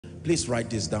Please write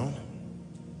this down.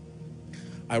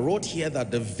 I wrote here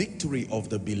that the victory of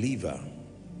the believer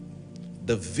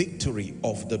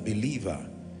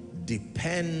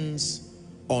depends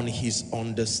on his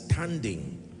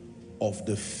understanding of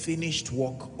the finished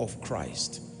work of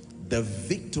Christ. The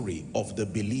victory of the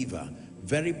believer,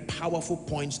 very powerful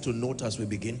points to note as we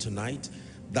begin tonight,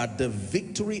 that the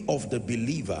victory of the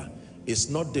believer is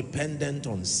not dependent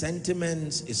on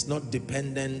sentiments, it's not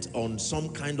dependent on some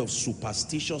kind of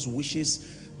superstitious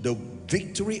wishes. The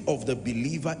victory of the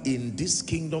believer in this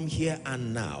kingdom here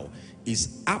and now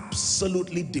is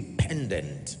absolutely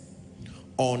dependent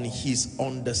on his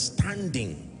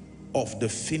understanding of the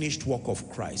finished work of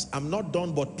Christ. I'm not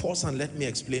done, but pause and let me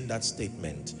explain that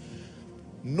statement.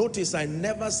 Notice I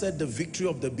never said the victory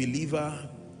of the believer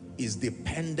is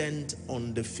dependent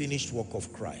on the finished work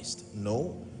of Christ.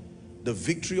 No, the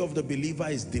victory of the believer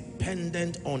is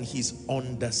dependent on his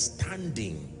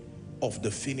understanding of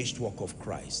the finished work of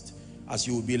Christ. As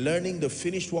you will be learning, the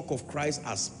finished work of Christ,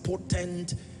 as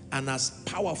potent and as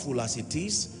powerful as it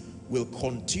is, will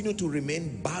continue to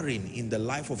remain barren in the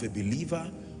life of a believer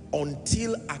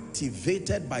until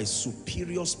activated by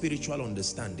superior spiritual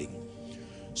understanding.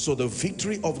 So the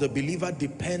victory of the believer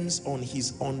depends on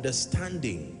his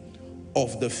understanding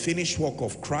of the finished work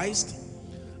of Christ,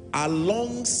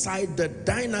 alongside the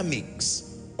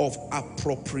dynamics of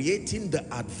appropriating the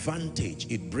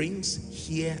advantage it brings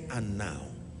here and now.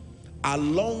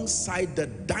 Alongside the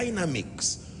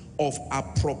dynamics of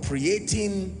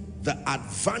appropriating the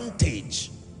advantage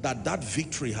that that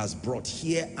victory has brought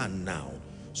here and now.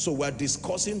 So we're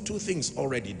discussing two things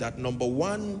already. That number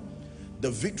one,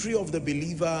 the victory of the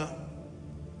believer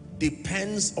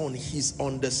depends on his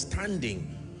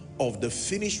understanding of the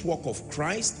finished work of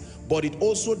Christ, but it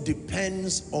also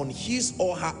depends on his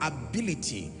or her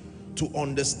ability to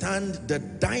understand the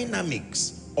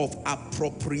dynamics of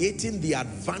appropriating the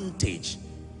advantage.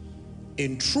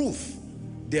 In truth,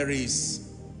 there is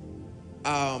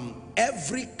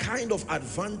every kind of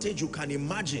advantage you can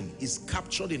imagine is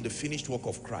captured in the finished work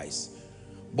of Christ.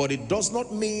 But it does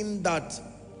not mean that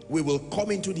we will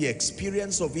come into the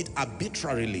experience of it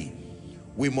arbitrarily.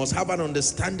 We must have an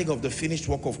understanding of the finished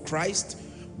work of Christ,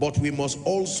 but we must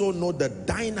also know the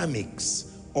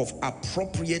dynamics of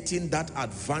appropriating that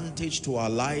advantage to our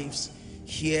lives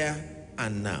here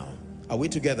and now. Are we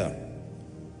together?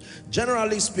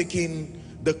 Generally speaking,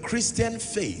 the Christian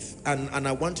faith, and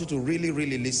I want you to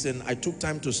really listen. I took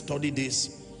time to study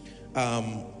this,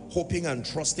 hoping and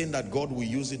trusting that God will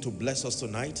use it to bless us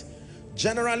tonight.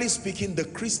 Generally speaking, the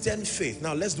Christian faith,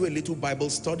 now let's do a little Bible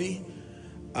study.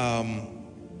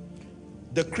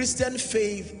 The Christian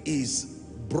faith is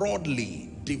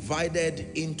broadly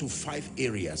divided into 5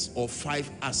 areas or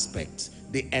 5 aspects.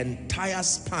 The entire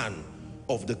span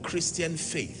of the Christian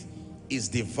faith is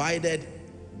divided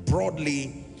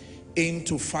broadly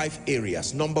into 5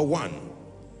 areas. Number 1,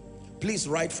 please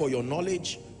write for your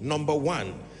knowledge. Number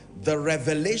 1, the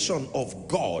revelation of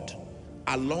God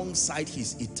alongside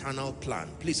his eternal plan.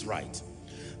 Please write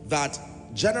that,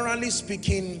 generally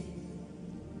speaking,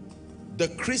 the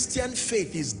Christian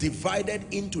faith is divided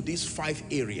into these 5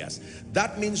 areas.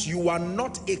 That means you are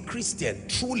not a Christian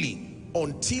truly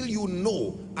until you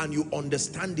know and you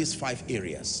understand these 5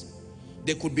 areas.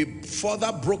 They could be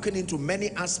further broken into many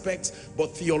aspects,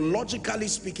 but theologically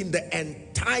speaking, the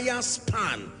entire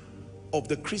span of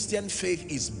the Christian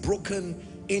faith is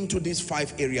broken into these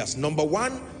 5 areas. Number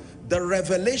 1, the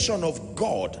revelation of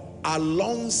God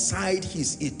alongside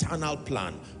his eternal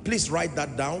plan. Please write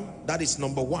that down. That is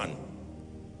number 1.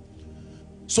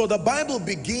 So the Bible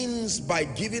begins by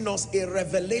giving us a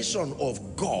revelation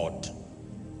of God,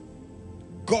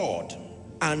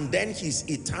 and then his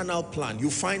eternal plan. You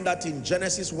find that in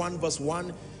Genesis 1 verse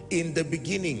 1, in the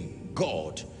beginning,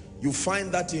 God. You find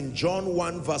that in John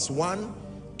 1 verse 1,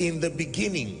 in the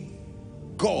beginning,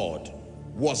 God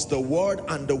was the Word,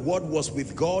 and the Word was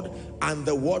with God, and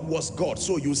the Word was God.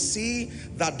 So you see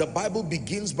that the Bible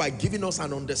begins by giving us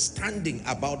an understanding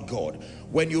about God.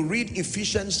 When you read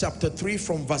Ephesians chapter 3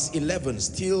 from verse 11,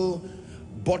 still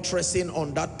buttressing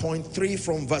on that point, 3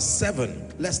 from verse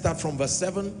 7. Let's start from verse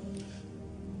 7.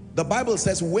 The Bible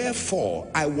says,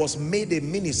 wherefore I was made a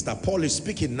minister. Paul is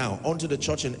speaking now unto the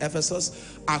church in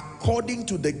Ephesus, according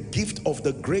to the gift of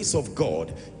the grace of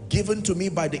God given to me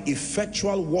by the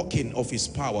effectual working of his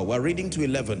power. We're reading to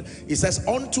 11. It says,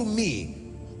 unto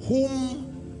me,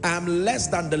 whom I am less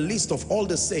than the least of all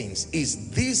the saints, is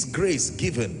this grace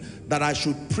given, that I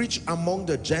should preach among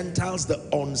the Gentiles the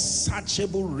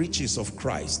unsearchable riches of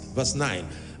Christ. Verse 9.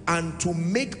 and to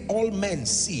make all men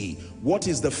see what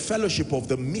is the fellowship of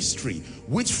the mystery,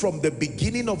 which from the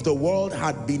beginning of the world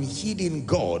had been hid in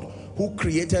God, who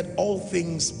created all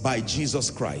things by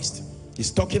Jesus Christ. He's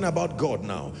talking about God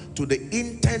now, to the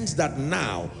intent that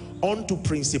now unto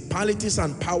principalities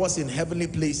and powers in heavenly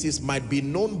places might be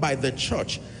known by the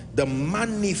church the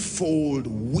manifold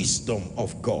wisdom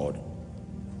of God.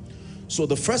 So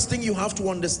the first thing you have to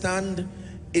understand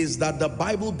is that the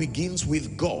Bible begins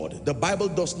with God. The Bible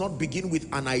does not begin with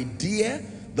an idea.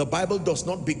 The Bible does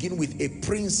not begin with a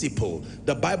principle.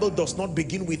 The Bible does not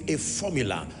begin with a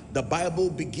formula. The Bible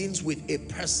begins with a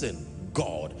person,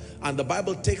 God. And the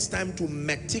Bible takes time to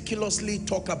meticulously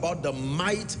talk about the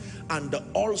might and the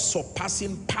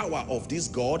all-surpassing power of this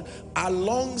God,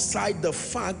 alongside the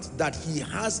fact that he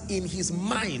has in his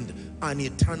mind an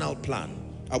eternal plan.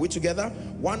 Are we together?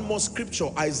 One more scripture,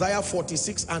 Isaiah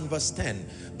 46 and verse 10.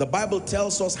 The Bible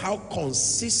tells us how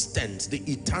consistent the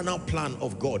eternal plan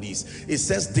of God is. It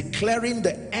says, declaring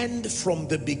the end from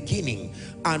the beginning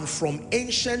and from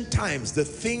ancient times the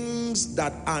things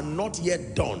that are not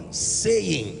yet done,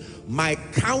 saying, my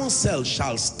counsel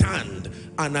shall stand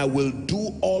and I will do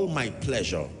all my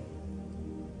pleasure.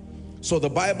 So the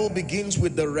Bible begins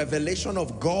with the revelation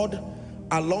of God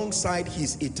alongside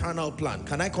his eternal plan.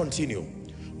 Can I continue?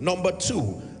 Number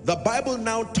two, the Bible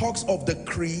now talks of the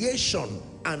creation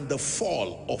and the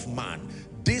fall of man.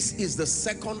 This is the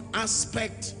second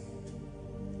aspect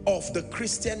of the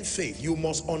Christian faith. You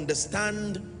must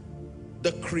understand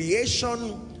the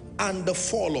creation and the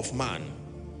fall of man.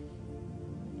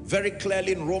 Very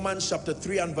clearly in Romans chapter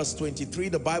 3 and verse 23,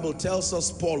 the Bible tells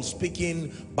us, Paul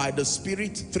speaking by the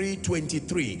Spirit,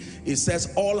 3:23, it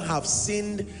says, all have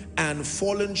sinned and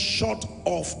fallen short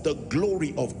of the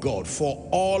glory of God, for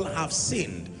all have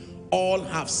sinned. All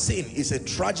have sinned is a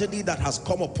tragedy that has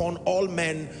come upon all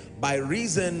men by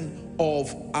reason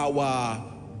of our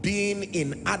being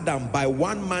in Adam. By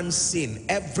one man's sin,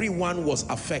 everyone was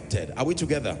affected. Are we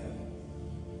together?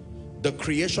 The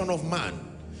creation of man.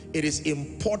 It is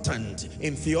important.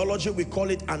 In theology, we call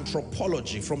it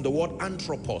anthropology, from the word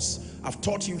anthropos. I've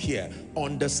taught you here.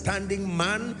 Understanding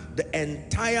man, the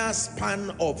entire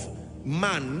span of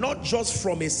man, not just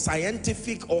from a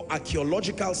scientific or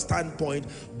archaeological standpoint,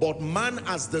 but man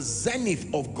as the zenith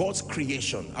of God's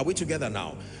creation. Are we together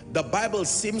now? The Bible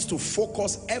seems to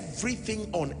focus everything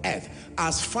on earth.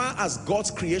 As far as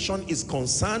God's creation is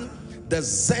concerned, the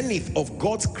zenith of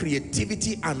God's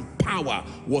creativity and power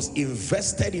was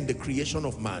invested in the creation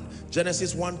of man.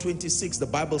 Genesis 1:26, the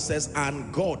Bible says,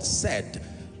 and God said,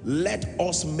 let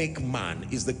us make man,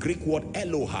 is the Greek word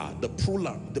Eloha, the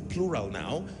plural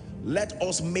now. Let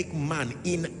us make man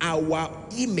in our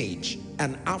image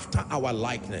and after our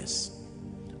likeness,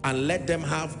 and let them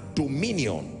have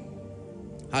dominion.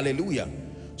 Hallelujah.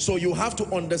 So you have to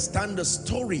understand the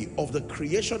story of the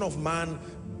creation of man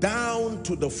down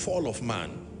to the fall of man.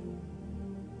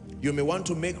 You may want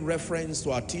to make reference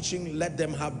to our teaching, let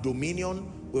them have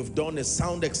dominion. We've done a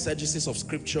sound exegesis of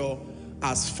scripture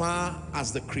as far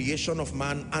as the creation of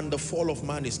man and the fall of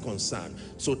man is concerned.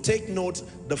 So take note,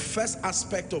 the first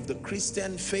aspect of the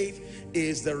Christian faith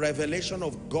is the revelation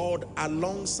of God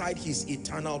alongside his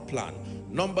eternal plan.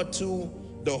 Number two,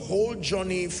 the whole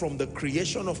journey from the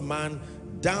creation of man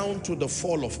down to the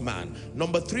fall of man.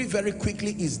 Number three, very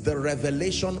quickly, is the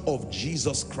revelation of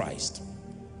Jesus Christ.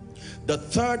 The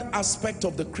third aspect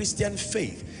of the Christian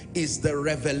faith is the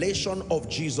revelation of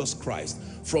Jesus Christ.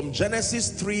 From Genesis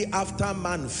 3, after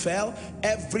man fell,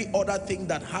 every other thing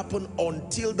that happened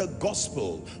until the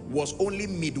gospel was only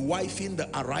midwifing the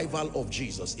arrival of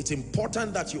Jesus. It's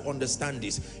important that you understand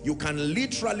this. You can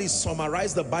literally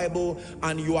summarize the Bible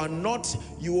and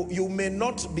you may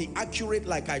not be accurate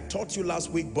like I taught you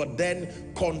last week, but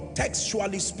then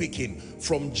contextually speaking,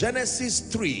 from Genesis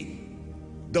 3,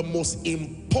 the most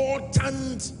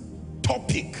important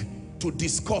topic to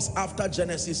discuss after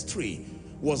Genesis 3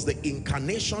 was the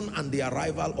incarnation and the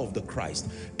arrival of the Christ.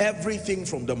 Everything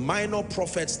from the minor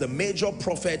prophets, the major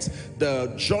prophets,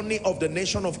 the journey of the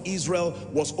nation of Israel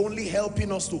was only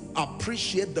helping us to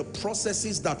appreciate the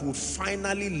processes that would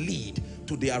finally lead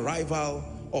to the arrival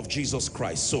of Jesus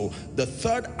Christ. So the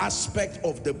third aspect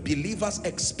of the believer's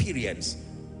experience,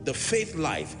 the faith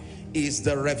life, is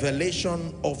the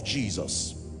revelation of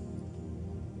Jesus.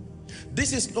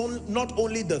 This is not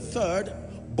only the third,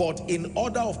 but in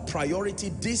order of priority,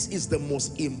 this is the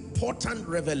most important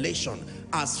revelation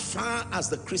as far as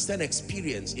the Christian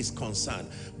experience is concerned.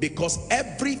 Because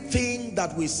everything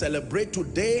that we celebrate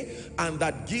today and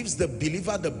that gives the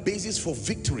believer the basis for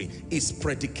victory is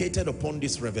predicated upon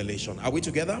this revelation. Are we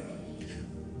together?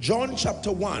 John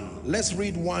chapter 1, let's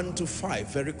read 1 to 5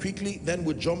 very quickly, then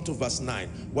we'll jump to verse 9.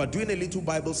 We're doing a little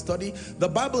Bible study. The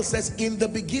Bible says, in the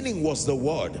beginning was the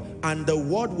Word, and the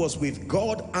Word was with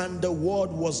God, and the Word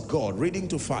was God. Reading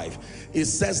to 5, it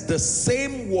says, the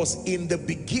same was in the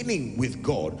beginning with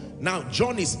God. Now,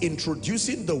 John is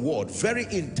introducing the Word very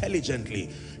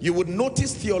intelligently. You would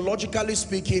notice, theologically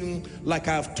speaking, like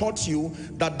I have taught you,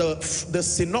 that the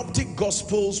synoptic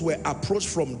gospels were approached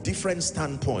from different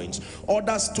standpoints.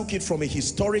 Others took it from a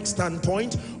historic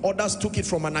standpoint, others took it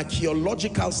from an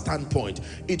archaeological standpoint.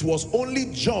 It was only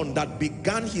John that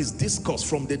began his discourse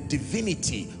from the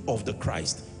divinity of the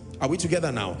Christ. Are we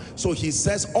together now? So he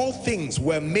says, all things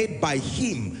were made by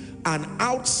him, and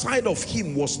outside of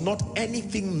him was not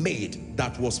anything made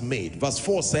that was made. Verse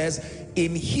 4 says,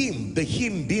 in him, the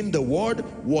him being the Word,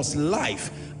 was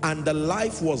life, and the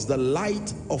life was the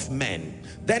light of men.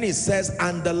 Then it says,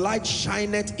 and the light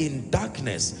shineth in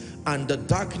darkness, and the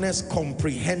darkness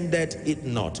comprehended it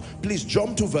not. Please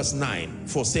jump to verse 9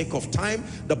 for sake of time.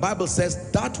 The Bible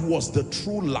says that was the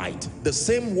true light, the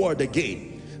same word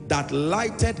again, that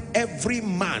lighted every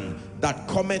man that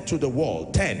cometh to the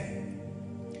world. 10.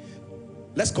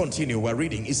 Let's continue. We're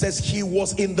reading. It says, he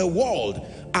was in the world,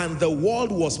 and the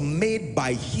world was made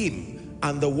by him,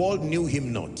 and the world knew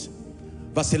him not.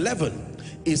 Verse 11,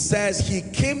 it says, he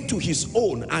came to his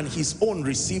own, and his own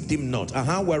received him not.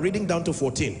 We're reading down to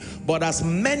 14. But as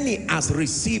many as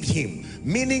received him,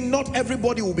 meaning not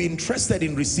everybody will be interested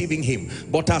in receiving him,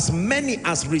 but as many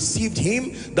as received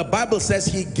him, the Bible says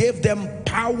he gave them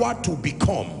power to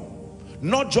become.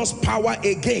 Not just power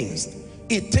against.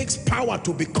 It takes power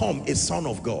to become a son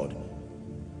of God.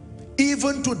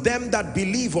 Even to them that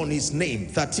believe on his name.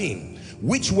 13.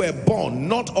 Which were born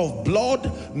not of blood,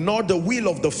 nor the will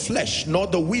of the flesh, nor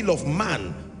the will of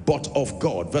man, but of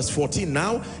God. Verse 14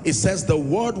 now, it says, the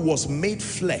Word was made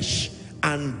flesh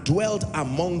and dwelt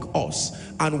among us,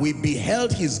 and we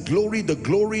beheld his glory, the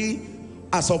glory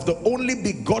as of the only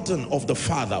begotten of the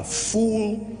Father,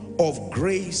 full of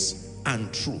grace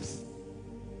and truth.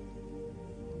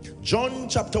 John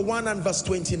chapter 1 and verse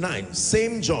 29,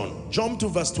 same John, jump to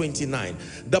verse 29.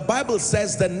 The Bible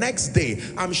says the next day,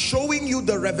 I'm showing you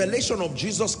the revelation of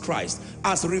Jesus Christ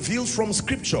as revealed from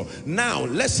scripture. Now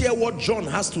let's hear what John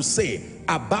has to say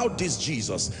about this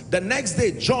Jesus. The next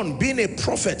day, John, being a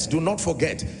prophet, do not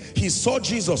forget, he saw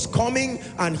Jesus coming,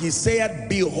 and he said,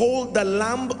 behold the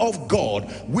Lamb of God,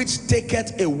 which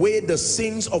taketh away the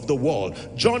sins of the world.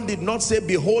 John did not say,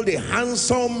 behold a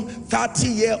handsome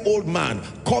 30-year-old man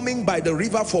coming by the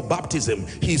river for baptism.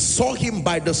 He saw him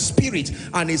by the Spirit,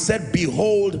 and he said,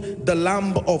 behold the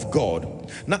Lamb of God.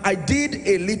 Now, I did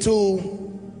a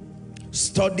little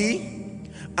study,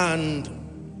 and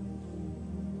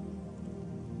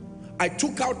I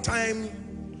took out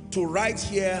time to write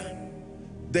here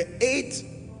the 8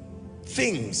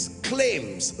 things,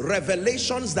 claims,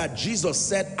 revelations that Jesus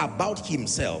said about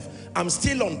himself. I'm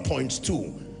still on point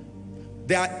 2.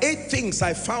 There are 8 things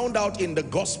I found out in the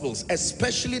Gospels,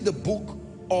 especially the book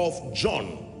of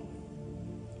John.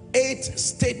 8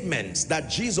 statements that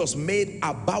Jesus made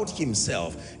about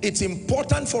himself. It's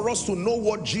important for us to know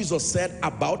what Jesus said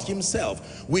about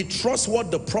himself. We trust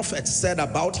what the prophets said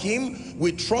about him.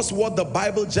 We trust what the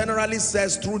Bible generally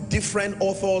says through different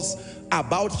authors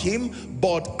about him.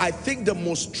 But I think the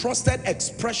most trusted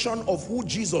expression of who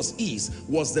Jesus is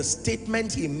was the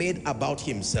statement he made about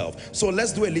himself. So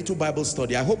let's do a little Bible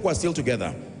study. I hope we're still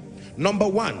together. Number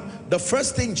 1, the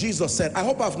first thing Jesus said, I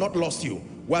hope I've not lost you.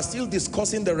 We're still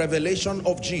discussing the revelation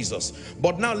of Jesus.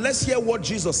 But now let's hear what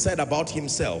Jesus said about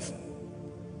himself.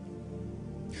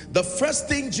 The first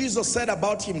thing Jesus said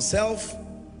about himself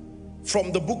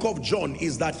from the book of John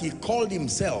is that he called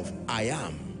himself, I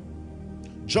am.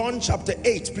 John chapter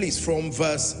 8, please, from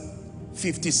verse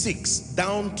 56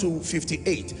 down to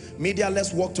 58. Media,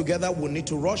 let's work together. We'll need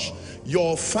to rush.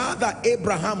 Your father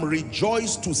Abraham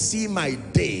rejoiced to see my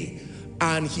day,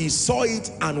 and he saw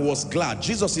it and was glad.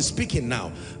 Jesus is speaking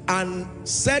now. And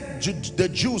said the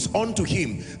Jews unto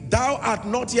him, thou art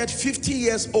not yet 50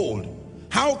 years old.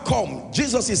 How come?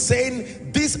 Jesus is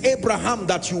saying, this Abraham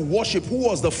that you worship, who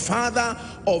was the father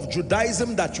of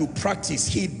Judaism that you practice,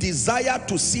 he desired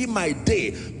to see my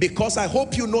day, because I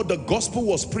hope you know the gospel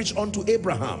was preached unto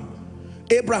Abraham.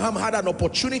 Abraham had an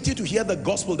opportunity to hear the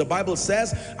gospel, the Bible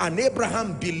says, and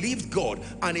Abraham believed God,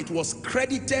 and it was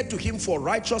credited to him for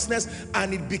righteousness,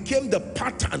 and it became the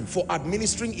pattern for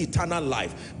administering eternal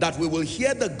life, that we will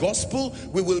hear the gospel,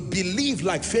 we will believe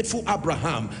like faithful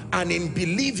Abraham, and in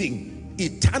believing,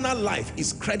 eternal life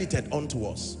is credited unto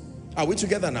us. Are we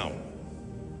together now?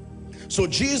 So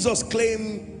Jesus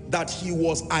claimed that he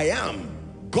was I am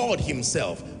God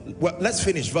himself. Well, let's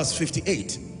finish verse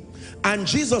 58. And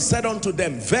Jesus said unto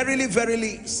them, verily,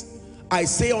 verily, I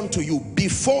say unto you,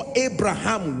 before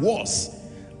Abraham was,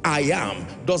 I am.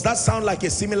 Does that sound like a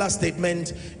similar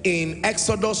statement? In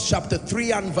Exodus chapter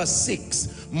 3 and verse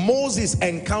 6, Moses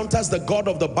encounters the God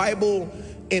of the Bible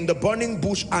in the burning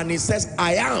bush, and he says,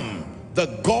 I am the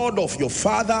God of your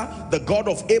father, the God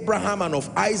of Abraham and of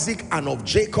Isaac and of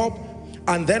Jacob.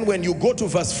 And then when you go to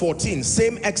verse 14,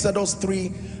 same Exodus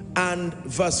 3 and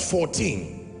verse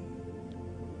 14,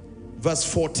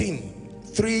 verse 14,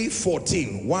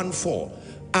 3:14, 1:4,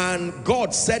 and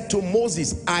God said to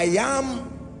Moses, I am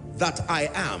that I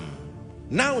am.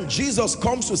 Now Jesus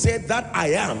comes to say that I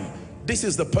am. This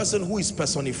is the person who is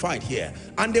personified here.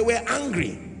 And they were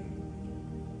angry.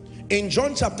 In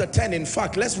John chapter 10, in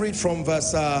fact, let's read from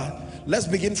verse, let's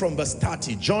begin from verse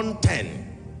 30. John 10.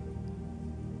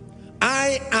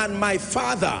 I and my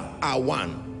Father are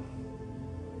one.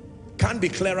 Can't be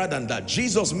clearer than that.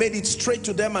 Jesus made it straight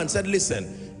to them and said,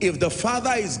 listen, if the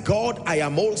Father is God, I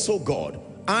am also God.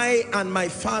 I and my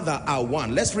Father are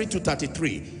one. Let's read to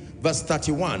 33. Verse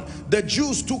 31. The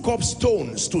Jews took up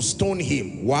stones to stone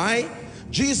him. Why?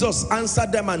 Jesus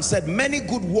answered them and said, many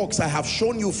good works I have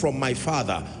shown you from my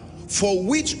Father. For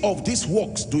which of these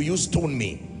works do you stone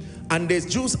me? And the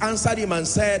Jews answered him and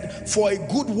said, for a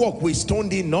good work we stone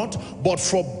thee not, but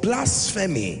for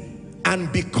blasphemy,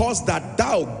 and because that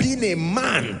thou, being a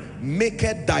man,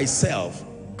 makest thyself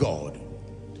God.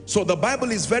 So the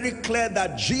Bible is very clear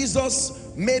that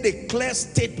Jesus made a clear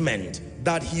statement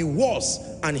that he was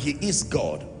and he is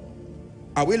God.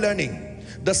 Are we learning?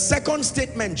 The second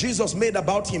statement Jesus made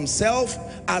about himself,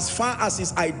 as far as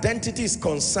his identity is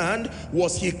concerned,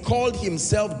 was he called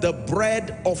himself the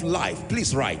bread of life.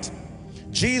 Please write.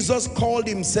 Jesus called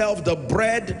himself the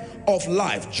bread of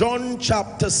life. John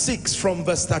chapter 6 from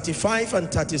verse 35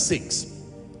 and 36.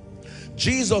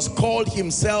 Jesus called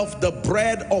himself the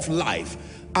bread of life.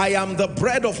 I am the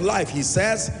bread of life, he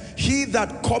says. He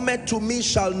that cometh to me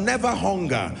shall never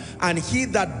hunger, and he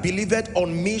that believeth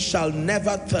on me shall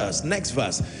never thirst. Next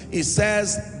verse, it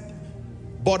says,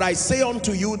 but I say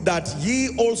unto you that ye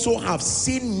also have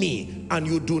seen me, and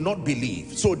you do not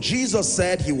believe. So Jesus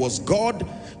said he was God.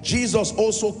 Jesus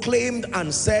also claimed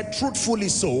and said, truthfully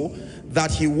so, that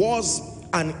he was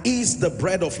and is the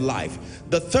bread of life.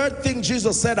 The third thing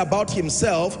Jesus said about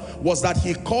himself was that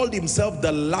he called himself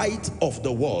the light of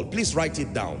the world. Please write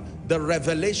it down. The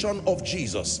revelation of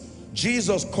Jesus.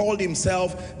 Jesus called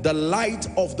himself the light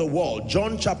of the world.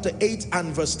 John chapter 8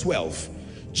 and verse 12.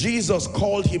 Jesus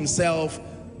called himself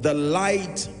the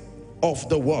light of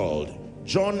the world.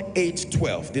 John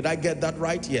 8:12. Did I get that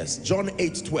right? Yes. John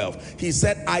 8:12. He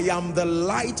said, I am the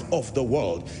light of the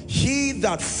world. He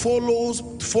that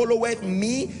followeth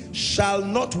me shall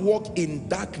not walk in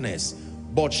darkness,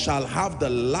 but shall have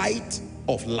the light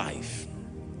of life.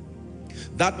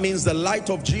 That means the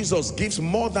light of Jesus gives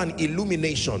more than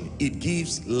illumination. It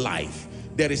gives life.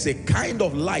 There is a kind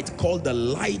of light called the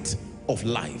light of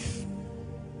life.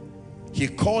 He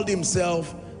called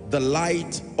himself the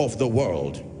light of the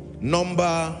world.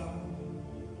 Number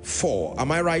 4.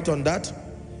 Am I right on that?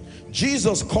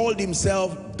 Jesus called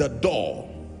himself the door.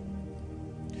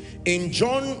 In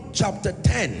John chapter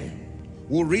 10,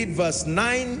 we'll read verse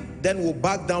 9, then we'll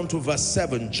back down to verse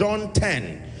 7. John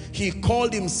 10, he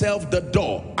called himself the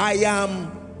door. I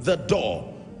am the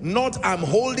door. Not I'm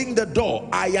holding the door,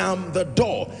 I am the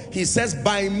door. He says,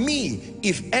 by me,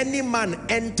 if any man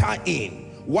enter in.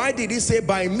 Why did he say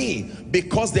by me?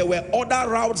 Because there were other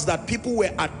routes that people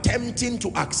were attempting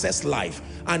to access life.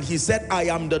 And he said, I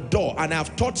am the door. And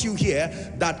I've taught you here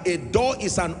that a door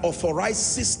is an authorized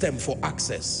system for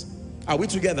access. Are we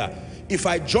together? If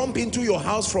I jump into your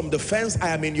house from the fence, I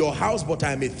am in your house, but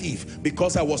I am a thief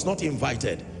because I was not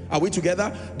invited. Are we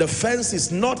together? The fence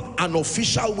is not an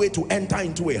official way to enter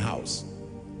into a house.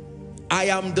 I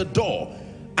am the door.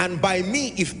 And by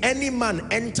me, if any man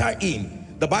enter in,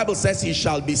 the Bible says he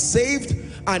shall be saved,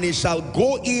 and he shall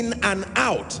go in and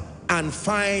out and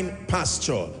find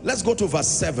pasture. Let's go to verse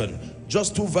 7.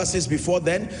 Just 2 verses before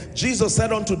then. Jesus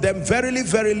said unto them, verily,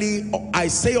 verily, I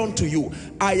say unto you,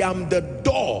 I am the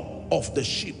door of the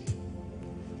sheep.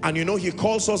 And you know, he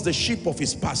calls us the sheep of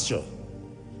his pasture.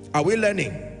 Are we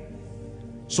learning?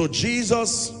 So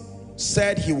Jesus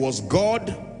said he was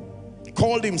God,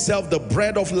 called himself the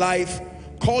bread of life,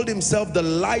 called himself the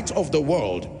light of the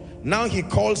world. Now he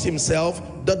calls himself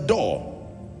the door.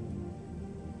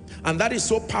 And that is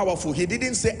so powerful. He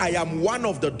didn't say, I am one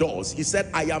of the doors. He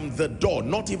said, I am the door,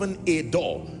 not even a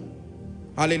door.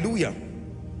 Hallelujah.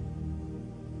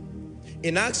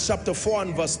 In Acts chapter 4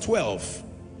 and verse 12,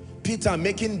 Peter,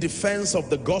 making defense of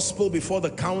the gospel before the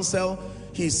council,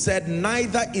 he said,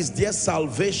 neither is there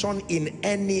salvation in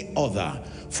any other,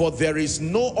 for there is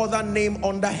no other name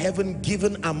under heaven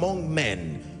given among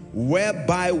men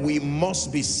whereby we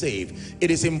must be saved. It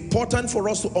is important for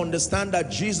us to understand that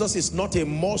Jesus is not a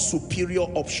more superior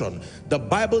option. The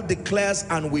Bible declares,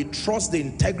 and we trust the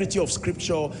integrity of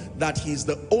scripture, that he's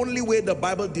the only way the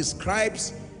Bible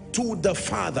describes to the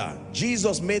Father.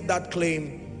 Jesus made that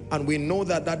claim, and we know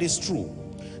that that is true.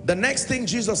 The next thing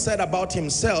Jesus said about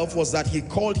himself was that he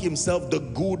called himself the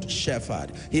good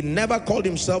shepherd. He never called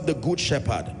himself the good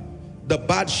shepherd, the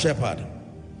bad shepherd.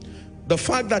 The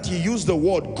fact that he used the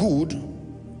word good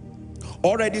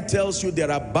already tells you there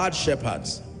are bad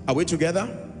shepherds. Are we together?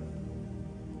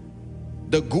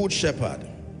 The good shepherd.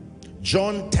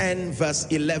 John 10 verse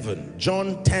 11.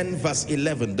 John 10 verse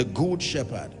 11. The good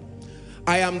shepherd.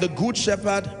 I am the good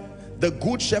shepherd. The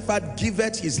good shepherd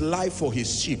giveth his life for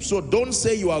his sheep. So don't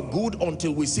say you are good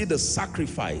until we see the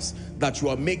sacrifice that you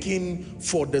are making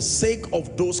for the sake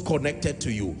of those connected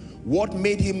to you. What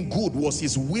made him good was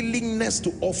his willingness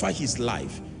to offer his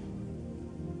life.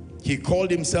 He called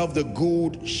himself the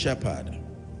good shepherd.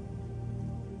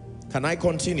 Can I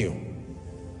continue?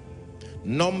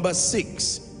 Number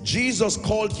 6, Jesus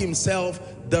called himself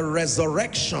the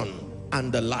resurrection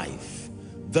and the life.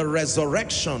 The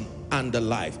resurrection and the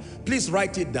life. Please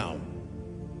write it down.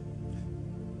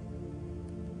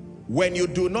 When you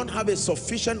do not have a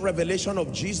sufficient revelation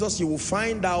of Jesus, you will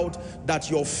find out that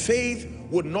your faith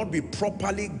would not be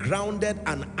properly grounded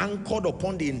and anchored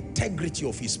upon the integrity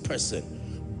of his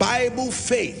person. Bible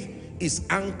faith is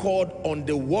anchored on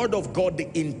the word of God, the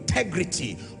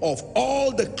integrity of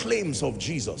all the claims of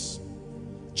Jesus.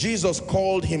 Jesus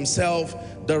called himself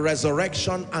the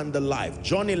resurrection and the life.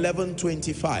 John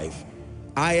 11:25.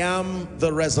 I am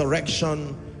the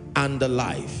resurrection and the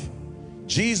life.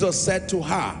 Jesus said to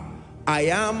her, I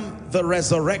am the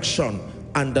resurrection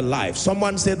and the life.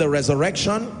 Someone say the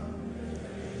resurrection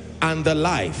and the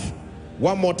life.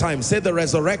 One more time, say the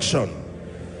resurrection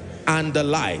and the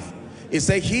life. It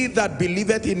says, he that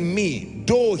believeth in me,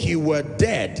 though he were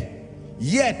dead,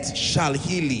 yet shall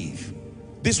he live.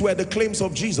 These were the claims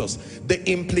of Jesus. The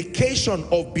implication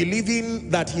of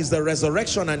believing that he's the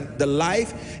resurrection and the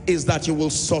life is that you will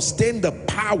sustain the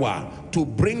power to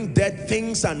bring dead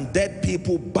things and dead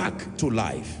people back to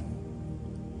life.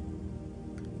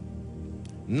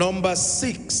 Number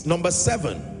 7,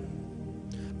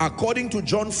 according to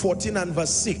John 14 and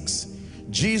verse 6,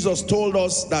 Jesus told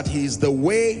us that he is the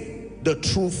way, the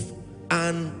truth,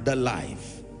 and the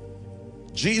life.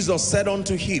 Jesus said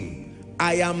unto him,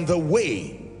 I am the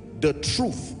way, the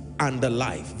truth, and the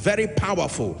life. Very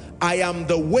powerful. I am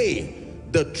the way,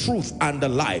 the truth, and the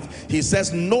life. He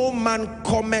says, no man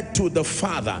cometh to the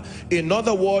Father. In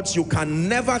other words, you can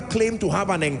never claim to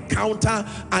have an encounter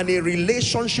and a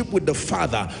relationship with the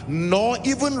Father, nor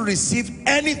even receive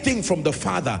anything from the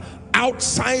Father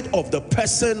outside of the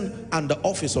person and the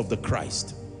office of the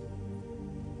Christ.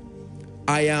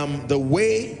 I am the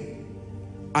way,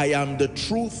 I am the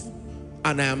truth,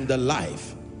 and I am the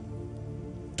life.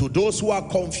 To those who are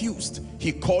confused,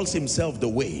 he calls himself the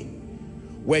way.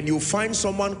 When you find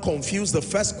someone confused, the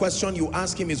first question you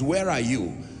ask him is, where are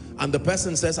you? And the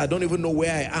person says, I don't even know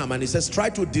where I am. And he says,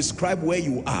 try to describe where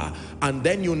you are. And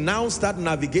then you now start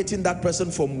navigating that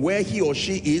person from where he or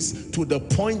she is to the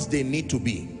point they need to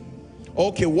be.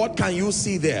 Okay, what can you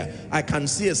see there? I can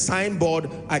see a signboard.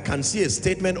 I can see a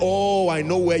statement. Oh, I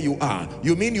know where you are.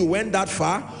 You mean you went that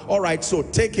far? All right, so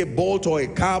take a Bolt or a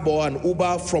cab or an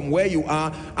Uber from where you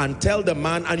are and tell the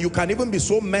man, and you can even be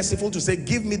so merciful to say,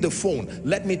 give me the phone.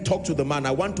 Let me talk to the man.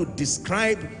 I want to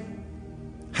describe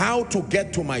how to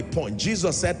get to my point.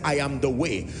 Jesus said, I am the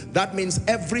way. That means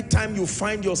every time you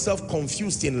find yourself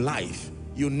confused in life,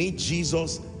 you need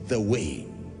Jesus the way.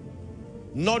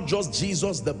 Not just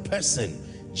Jesus the person,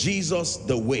 Jesus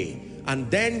the way.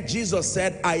 And then Jesus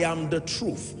said, I am the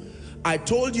truth. I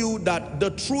told you that the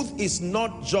truth is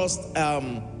not just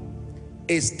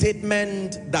a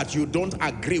statement that you don't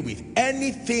agree with.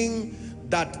 Anything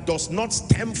that does not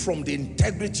stem from the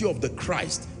integrity of the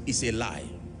Christ is a lie.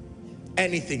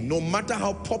 Anything, no matter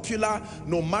how popular,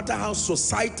 no matter how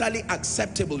societally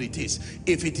acceptable it is,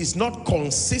 if it is not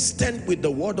consistent with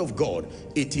the word of God,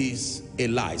 it is a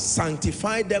lie.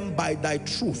 Sanctify them by thy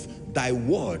truth. Thy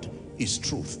word is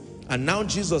truth. And now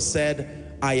Jesus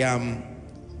said, I am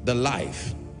the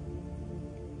life.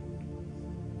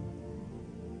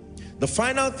 The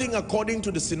final thing, according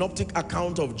to the synoptic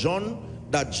account of John,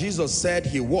 that Jesus said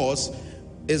he was,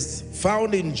 is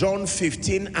found in John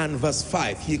 15 and verse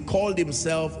 5. He called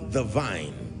himself the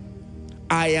vine.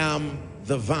 I am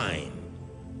the vine.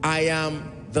 I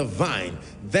am the vine.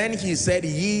 Then he said,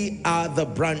 ye are the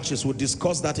branches. We'll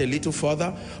discuss that a little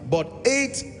further. But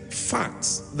 8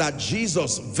 facts that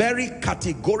Jesus, very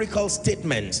categorical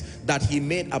statements that he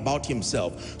made about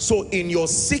himself. So in your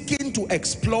seeking to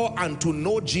explore and to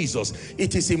know Jesus,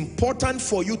 it is important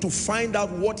for you to find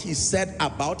out what he said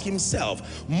about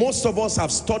himself. Most of us have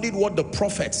studied what the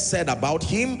prophets said about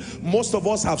him. Most of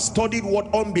us have studied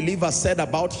what unbelievers said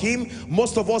about him.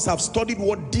 Most of us have studied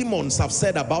what demons have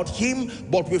said about him,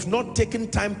 but we've not taken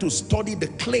time to study the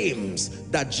claims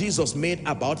that Jesus made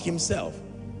about himself.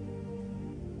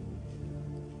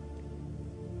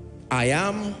 I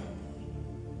am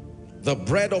the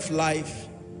bread of life,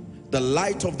 the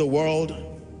light of the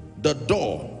world, the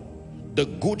door, the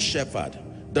good shepherd,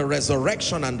 the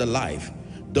resurrection and the life,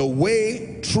 the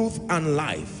way, truth and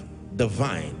life, the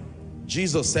vine.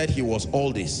 Jesus said he was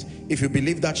all this. If you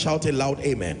believe that, shout a loud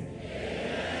amen.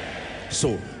 Amen.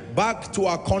 So back to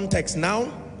our context now.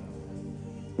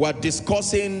 We're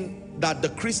discussing that the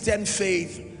Christian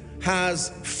faith has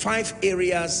 5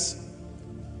 areas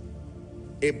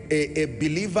a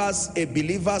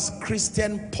believer's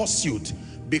Christian pursuit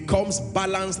becomes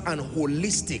balanced and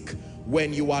holistic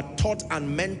when you are taught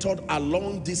and mentored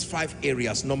along these 5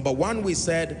 areas. Number 1, we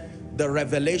said the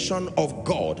revelation of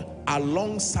God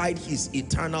alongside his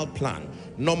eternal plan.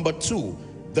 Number 2,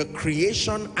 the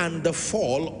creation and the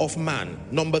fall of man.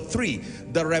 Number 3,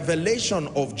 the revelation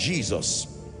of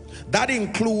Jesus. That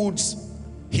includes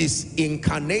his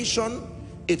incarnation.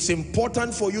 It's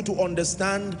important for you to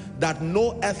understand that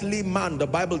no earthly man, the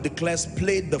Bible declares,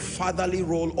 played the fatherly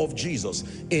role of Jesus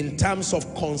in terms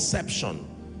of conception.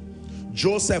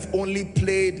 Joseph only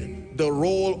played the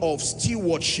role of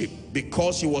stewardship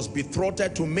because he was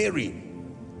betrothed to Mary.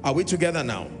 Are we together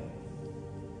now?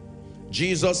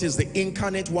 Jesus is the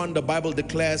incarnate one. The Bible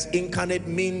declares incarnate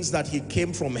means that he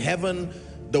came from heaven.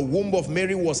 The womb of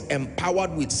Mary was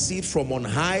empowered with seed from on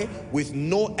high, with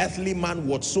no earthly man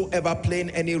whatsoever playing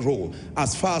any role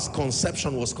as far as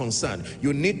conception was concerned.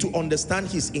 You need to understand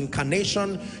his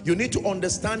incarnation. You need to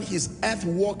understand his earth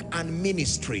work and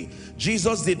ministry.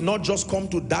 Jesus did not just come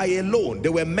to die alone.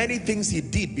 There were many things he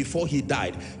did before he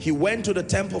died. He went to the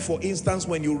temple, for instance.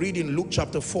 When you read in Luke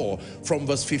chapter 4 from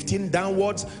verse 15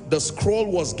 downwards, the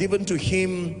scroll was given to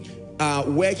him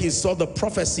where he saw the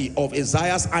prophecy of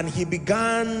Isaiah, and he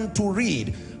began to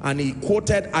read, and he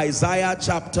quoted Isaiah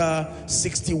chapter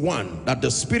 61, that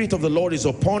the Spirit of the Lord is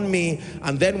upon me.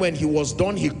 And then when he was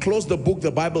done, he closed the book,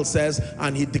 the Bible says,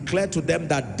 and he declared to them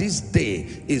that this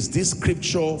day is this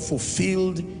scripture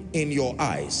fulfilled in your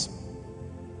eyes.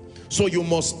 So you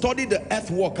must study the earth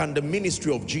work and the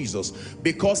ministry of Jesus,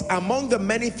 because among the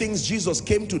many things Jesus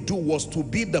came to do was to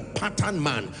be the pattern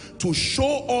man, to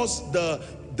show us the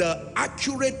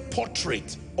accurate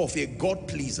portrait of a God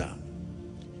pleaser.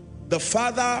 The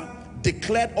Father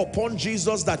declared upon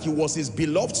Jesus that he was his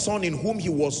beloved Son in whom he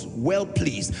was well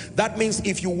pleased. That means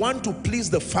if you want to please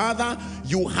the Father,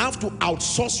 you have to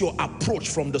outsource your approach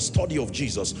from the study of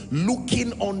Jesus,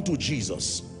 looking unto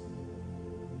Jesus.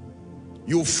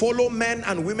 You follow men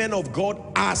and women of God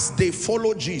as they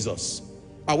follow Jesus.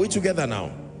 Are we together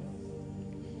now?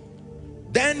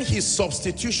 Then his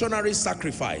substitutionary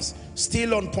sacrifice.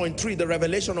 Still on point 3, the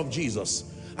revelation of Jesus.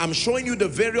 I'm showing you the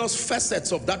various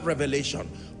facets of that revelation.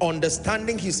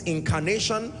 Understanding his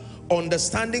incarnation,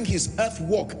 understanding his earth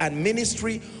work and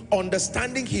ministry,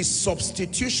 understanding his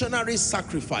substitutionary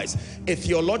sacrifice, a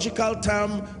theological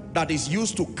term that is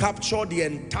used to capture the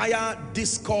entire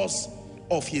discourse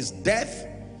of his death,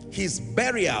 his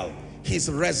burial, his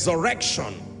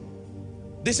resurrection.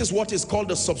 This is what is called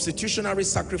the substitutionary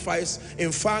sacrifice.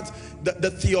 In fact,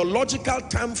 the theological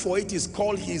term for it is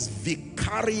called his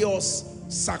vicarious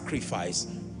sacrifice.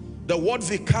 The word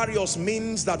vicarious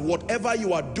means that whatever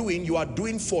you are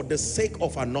doing for the sake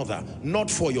of another, not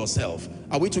for yourself.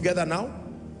 Are we together now?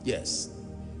 Yes.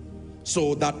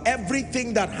 So that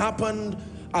everything that happened,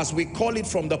 as we call it,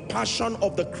 from the passion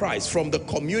of the Christ, from the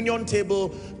communion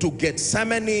table to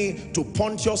Gethsemane, to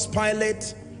Pontius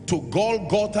Pilate, to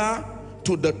Golgotha,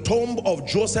 to the tomb of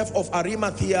Joseph of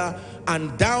Arimathea,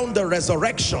 and down the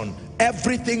resurrection,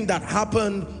 everything that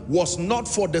happened was not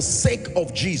for the sake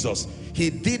of Jesus.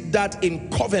 He did that in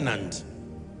covenant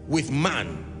with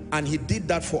man, and he did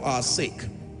that for our sake.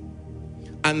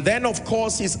 And then, of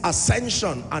course, his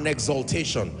ascension and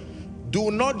exaltation.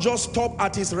 Do not just stop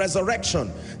at his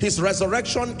resurrection. His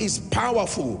resurrection is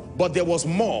powerful, but there was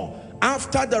more.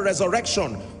 After the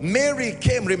resurrection, Mary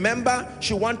came, remember,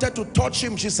 she wanted to touch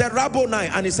him. She said, Rabboni,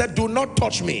 and he said, do not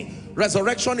touch me.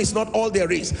 Resurrection is not all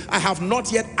there is. I have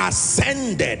not yet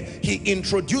ascended. He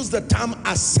introduced the term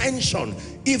ascension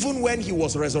even when he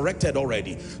was resurrected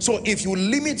already. So if you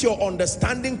limit your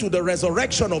understanding to the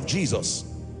resurrection of Jesus,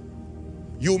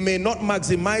 you may not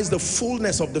maximize the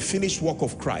fullness of the finished work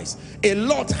of Christ. A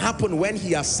lot happened when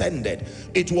he ascended.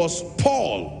 It was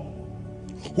Paul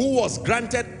who was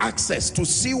granted access to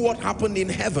see what happened in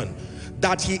heaven,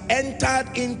 that he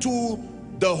entered into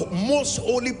the most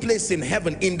holy place in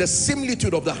heaven in the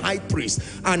similitude of the high priest,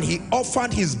 and he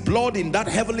offered his blood in that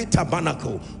heavenly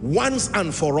tabernacle once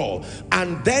and for all.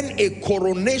 And then a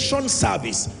coronation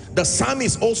service. The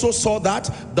psalmist also saw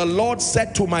that. The Lord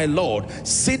said to my Lord,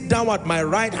 sit down at my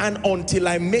right hand until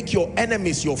I make your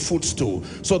enemies your footstool.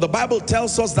 So the Bible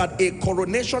tells us that a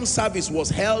coronation service was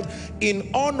held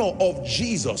in honor of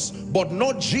Jesus, but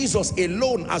not Jesus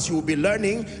alone, as you will be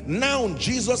learning. Now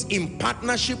Jesus in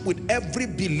partnership with every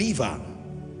believer.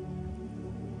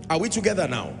 Are we together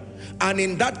now? And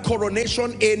in that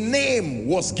coronation, a name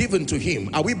was given to him.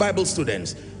 Are we Bible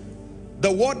students?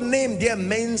 The word name there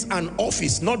means an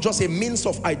office, not just a means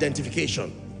of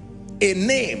identification. A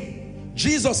name.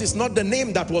 Jesus is not the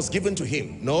name that was given to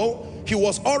him. No, he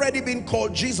was already being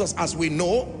called Jesus, as we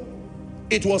know.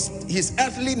 It was his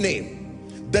earthly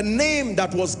name. The name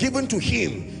that was given to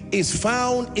him is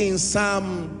found in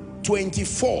Psalm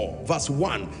 24 verse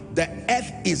 1. The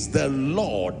earth is the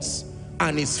Lord's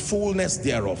and his fullness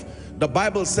thereof. The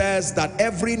Bible says that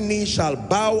every knee shall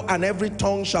bow and every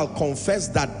tongue shall confess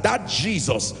that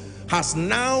Jesus has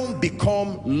now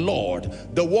become Lord.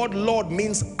 The word Lord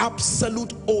means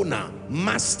absolute owner,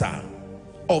 master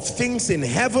of things in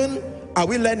heaven. Are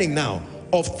we learning now?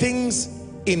 Of things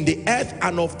in the earth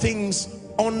and of things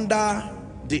under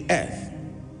the earth.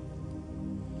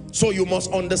 So you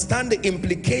must understand the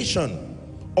implication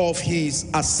of his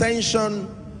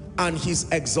ascension and his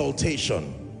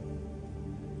exaltation.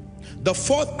 The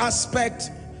fourth aspect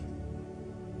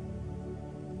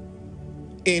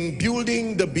in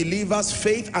building the believer's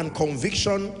faith and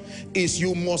conviction is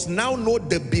you must now know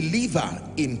the believer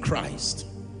in Christ.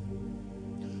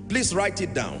 Please write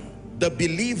it down. The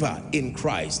believer in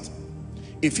Christ.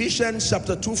 Ephesians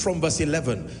chapter 2 from verse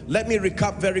 11. Let me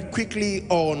recap very quickly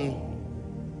on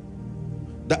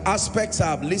the aspects I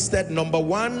have listed. Number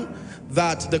one,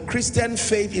 that the Christian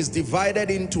faith is divided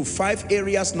into 5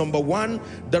 areas. Number one,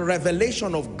 the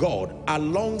revelation of God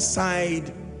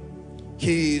alongside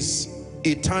his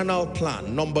eternal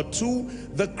plan. Number two,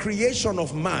 the creation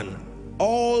of man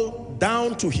all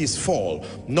down to his fall.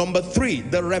 Number three,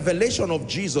 the revelation of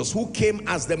Jesus, who came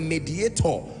as the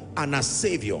mediator and as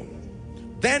savior.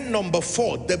 Then number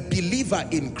four, the believer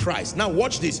in Christ. Now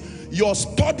watch this. Your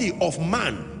study of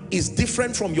man is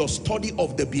different from your study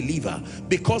of the believer,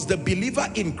 because the believer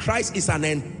in Christ is an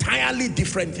entirely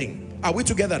different thing. Are we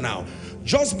together now?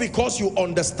 Just because you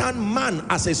understand man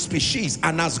as a species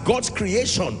and as God's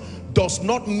creation does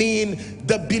not mean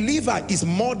the believer is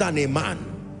more than a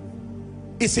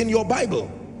man. It's in your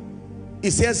Bible.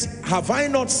 It says, have I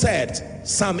not said,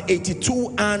 Psalm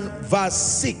 82 and verse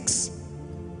 6,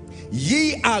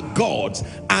 ye are gods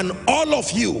and all of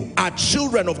you are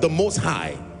children of the Most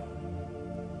High.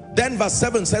 Then verse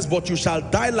 7 says, but you shall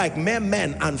die like mere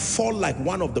men and fall like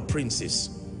one of the princes.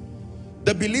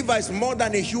 The believer is more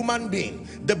than a human being.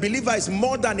 The believer is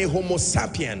more than a homo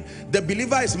sapien. The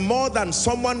believer is more than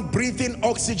someone breathing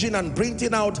oxygen and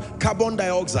breathing out carbon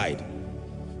dioxide.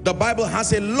 The Bible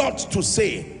has a lot to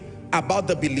say about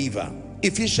the believer.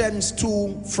 Ephesians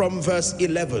 2 from verse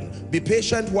 11. Be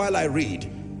patient while I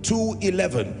read.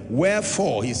 2:11.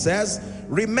 Wherefore, he says,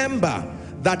 remember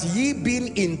that ye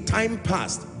being in time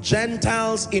past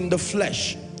Gentiles in the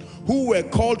flesh, who were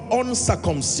called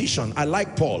uncircumcision, I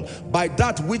like Paul, by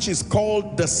that which is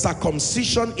called the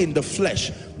circumcision in the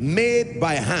flesh, made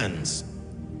by hands.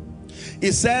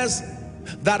 It says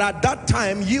that at that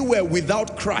time ye were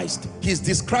without Christ. He's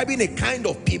describing a kind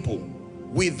of people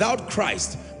without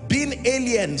Christ, being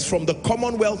aliens from the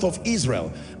commonwealth of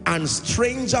Israel and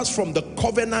strangers from the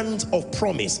covenant of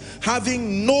promise,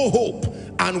 having no hope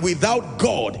and without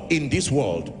God in this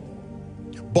world.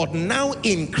 But now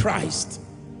in Christ,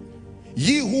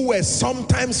 ye who were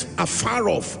sometimes afar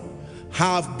off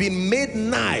have been made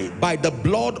nigh by the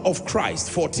blood of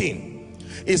Christ. 14.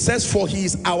 It says, for he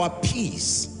is our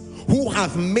peace, who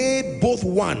hath made both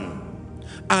one,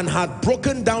 and hath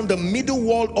broken down the middle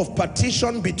wall of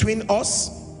partition between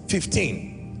us. 15.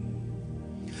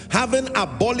 Having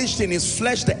abolished in his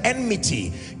flesh the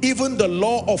enmity, even the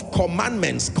law of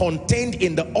commandments contained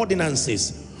in the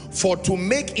ordinances, For to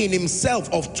make in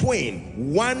himself of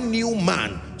twain one new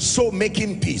man, so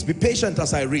making peace. Be patient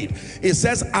as I read. It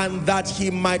says, and that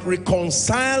he might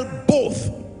reconcile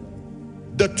both.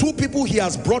 The two people he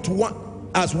has brought one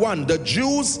as one, the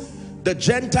Jews, the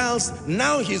Gentiles.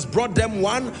 Now he's brought them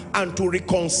one, and to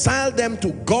reconcile them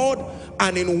to God,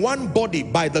 and in one body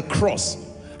by the cross,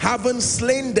 having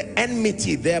slain the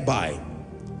enmity thereby.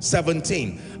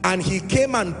 17. And he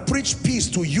came and preached peace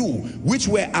to you which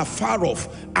were afar off,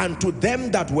 and to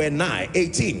them that were nigh.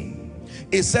 18.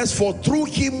 It says, for through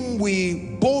him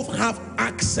we both have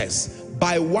access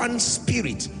by one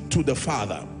Spirit to the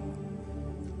Father.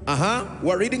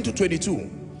 We're reading to 22.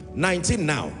 19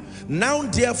 now. Now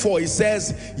therefore, it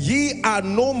says, ye are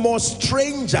no more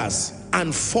strangers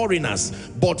and foreigners,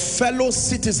 but fellow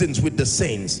citizens with the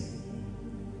saints.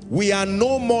 We are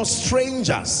no more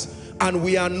strangers and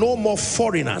we are no more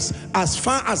foreigners as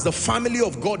far as the family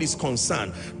of God is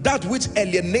concerned. That which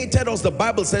alienated us, the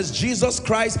Bible says, Jesus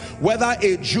Christ, whether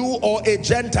a Jew or a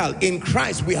Gentile, in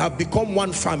Christ we have become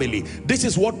one family. This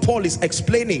is what Paul is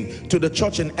explaining to the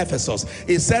church in Ephesus.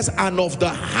 It says, and of the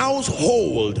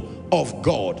household of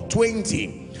God.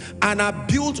 20. And are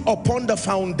built upon the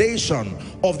foundation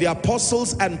of the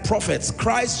apostles and prophets,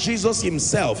 Christ Jesus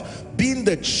himself being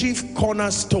the chief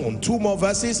cornerstone. 2 more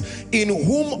verses. In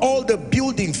whom all the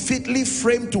building fitly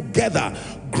framed together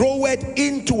groweth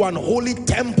into an holy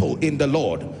temple in the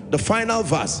Lord. The final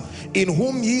verse. In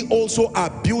whom ye also are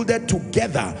builded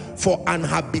together for an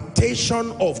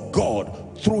habitation of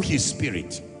God through his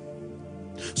Spirit.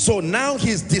 So now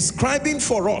he's describing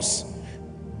for us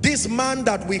this man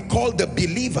that we call the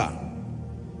believer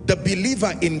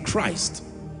in Christ.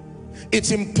 It's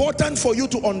important for you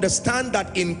to understand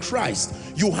that in Christ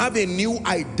you have a new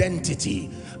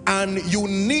identity, and you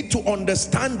need to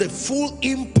understand the full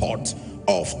import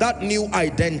of that new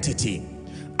identity.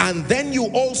 And then you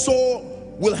also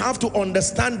will have to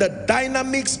understand the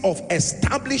dynamics of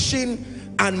establishing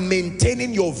and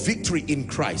maintaining your victory in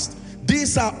Christ.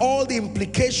 These are all the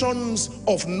implications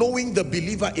of knowing the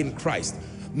believer in Christ.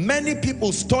 Many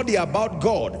people study about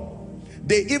God.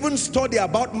 They even study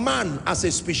about man as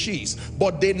a species,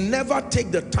 but they never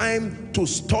take the time to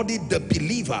study the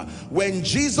believer. When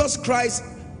Jesus Christ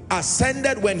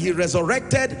ascended, when he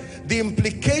resurrected, the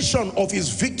implication of his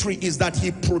victory is that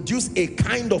he produced a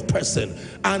kind of person,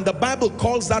 and the Bible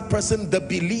calls that person the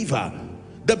believer.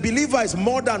 The believer is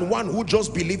more than one who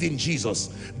just believes in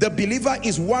Jesus. The believer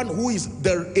is one who is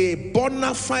a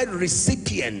bona fide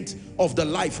recipient of the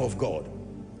life of God.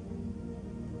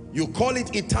 You call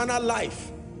it eternal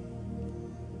life.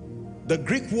 The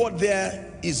Greek word there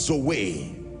is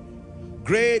Zoe.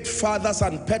 Great fathers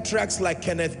and patriarchs like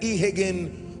Kenneth E.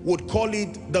 Hagin would call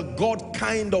it the God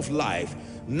kind of life.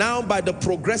 Now, by the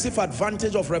progressive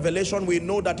advantage of revelation, we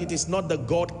know that it is not the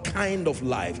God kind of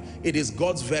life. It is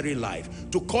God's very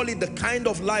life. To call it the kind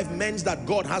of life means that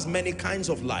God has many kinds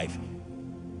of life.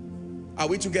 Are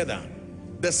we together?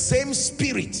 The same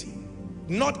Spirit,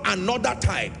 not another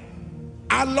type.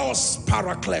 Allos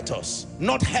parakletos,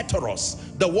 not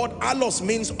heteros. The word allos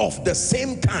means of the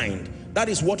same kind. That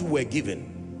is what we were given.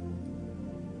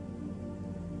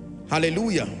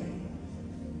 Hallelujah.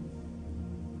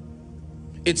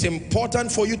 It's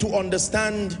important for you to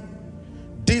understand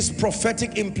this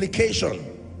prophetic implication.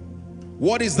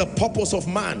 What is the purpose of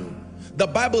man? The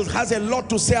Bible has a lot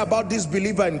to say about this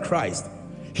believer in Christ.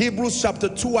 Hebrews chapter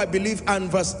 2, I believe,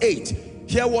 and verse 8.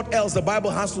 Hear what else the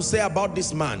Bible has to say about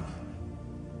this man.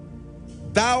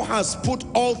 Thou hast put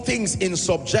all things in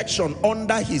subjection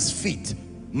under his feet.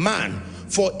 Man,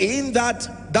 for in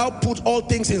that thou put all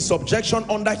things in subjection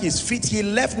under his feet, he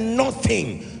left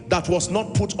nothing that was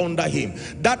not put under him.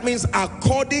 That means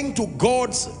according to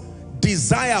God's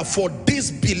desire for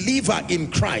this believer in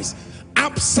Christ,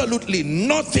 absolutely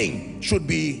nothing should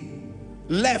be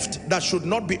left that should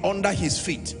not be under his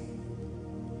feet.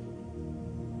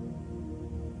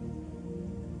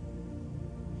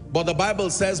 But the Bible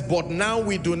says, but now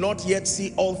we do not yet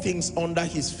see all things under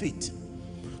his feet.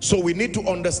 So we need to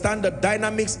understand the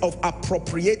dynamics of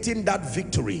appropriating that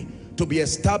victory to be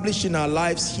established in our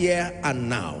lives here and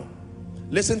now.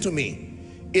 Listen to me.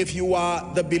 If you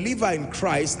are the believer in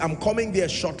Christ, I'm coming there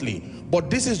shortly, but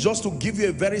this is just to give you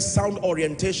a very sound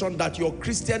orientation that your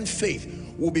Christian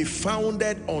faith will be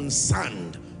founded on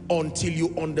sand until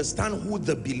you understand who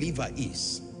the believer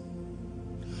is.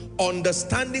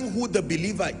 Understanding who the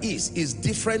believer is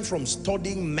different from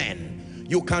studying men.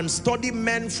 You can study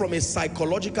men from a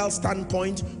psychological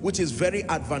standpoint, which is very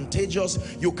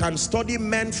advantageous. You can study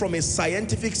men from a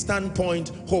scientific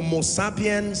standpoint, Homo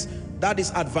sapiens, That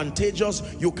is advantageous.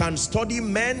 You can study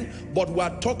men, but we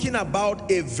are talking about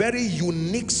a very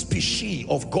unique species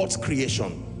of God's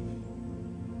creation.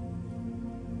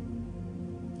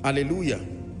 Hallelujah.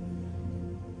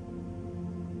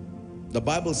 The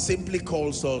Bible simply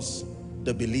calls us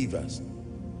the believers.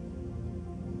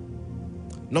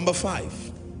 Number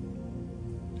 5.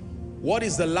 What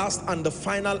is the last and the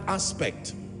final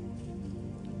aspect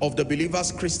of the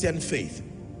believer's Christian faith?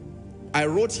 I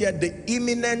wrote here the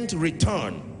imminent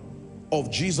return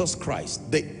of Jesus Christ.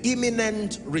 The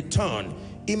imminent return.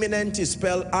 Imminent is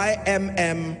spelled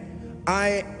I-M-M-I-N-E-N-T.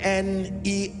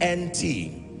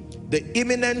 The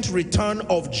imminent return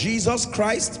of Jesus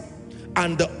Christ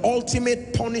and the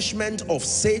ultimate punishment of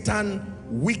Satan,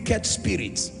 wicked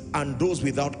spirits, and those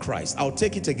without Christ. I'll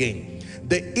take it again.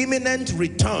 The imminent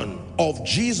return of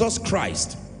Jesus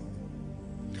Christ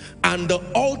and the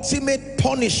ultimate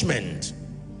punishment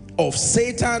of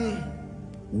Satan,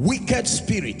 wicked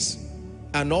spirits,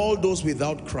 and all those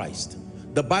without Christ.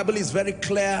 The Bible is very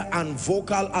clear and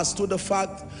vocal as to the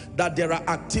fact that there are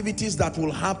activities that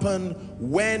will happen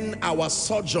when our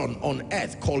sojourn on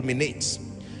earth culminates.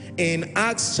 In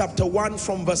Acts chapter 1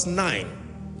 from verse 9,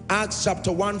 Acts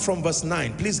chapter 1 from verse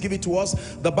 9, please give it to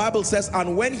us. The Bible says,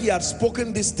 and when he had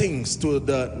spoken these things to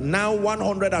the now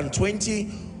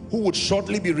 120 who would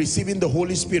shortly be receiving the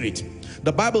Holy Spirit,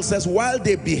 the Bible says, while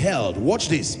they beheld, watch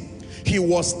this, he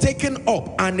was taken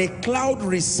up and a cloud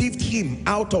received him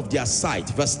out of their sight.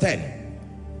 Verse 10.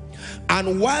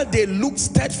 And while they looked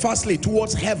steadfastly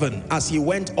towards heaven as he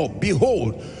went up,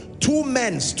 behold, 2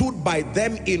 men stood by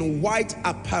them in white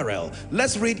apparel.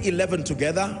 Let's read 11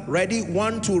 together. Ready?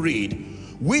 1 to read.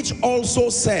 Which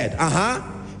also said,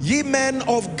 ye men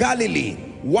of Galilee,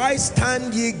 why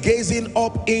stand ye gazing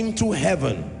up into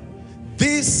heaven?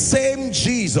 This same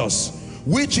Jesus,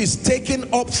 which is taken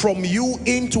up from you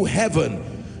into heaven,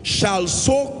 shall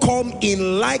so come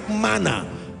in like manner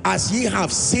as ye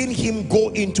have seen him go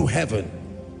into heaven.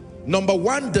 Number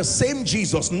 1, the same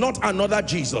Jesus, not another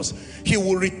Jesus. He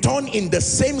will return in the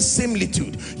same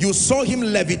similitude. You saw him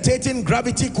levitating,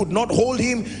 gravity could not hold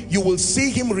him. You will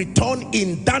see him return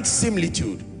in that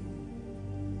similitude.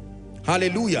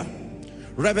 Hallelujah.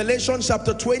 Revelation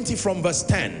chapter 20 from verse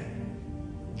 10.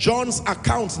 John's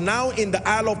account now in the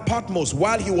Isle of Patmos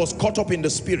while he was caught up in the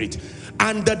spirit.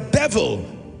 And the devil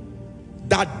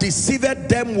that deceived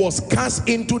them was cast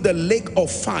into the lake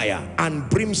of fire and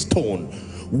brimstone,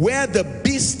 where the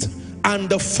beast and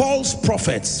the false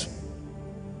prophets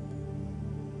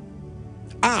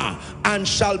are, and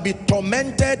shall be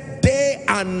tormented day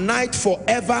and night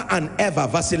forever and ever.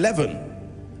 Verse 11.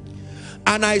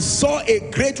 And I saw a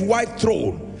great white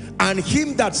throne, and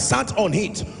him that sat on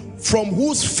it, from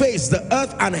whose face the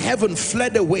earth and heaven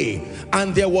fled away,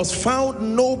 and there was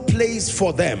found no place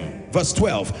for them. Verse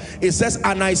 12, it says,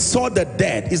 and I saw the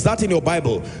dead, is that in your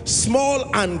Bible, small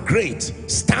and great,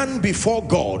 stand before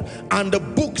God, and the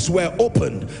books were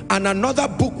opened, and another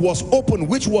book was opened,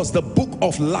 which was the book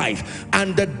of life,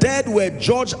 and the dead were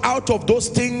judged out of those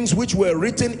things which were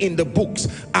written in the books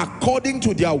according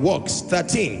to their works.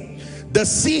 13, the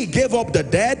sea gave up the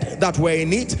dead that were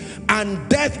in it, and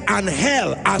death and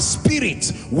hell as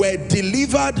spirits were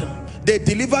delivered. They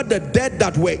delivered the dead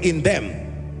that were in them,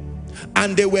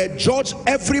 and they were judged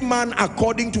every man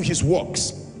according to his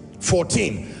works.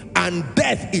 14, and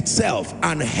death itself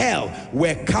and hell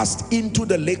were cast into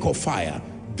the lake of fire.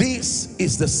 This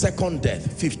is the second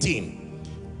death. 15,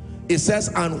 it says,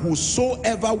 and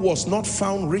whosoever was not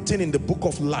found written in the book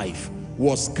of life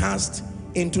was cast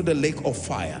into the lake of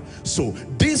fire. So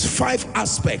these 5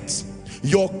 aspects,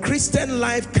 your Christian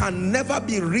life can never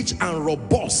be rich and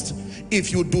robust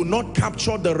if you do not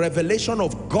capture the revelation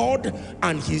of God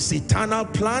and his eternal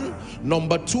plan.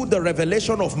 Number 2, the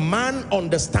revelation of man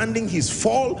understanding his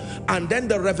fall, and then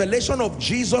the revelation of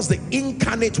Jesus, the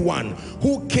incarnate one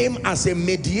who came as a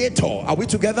mediator. Are we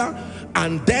together?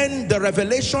 And then the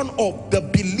revelation of the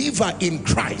believer in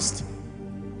Christ.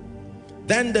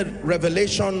 Then the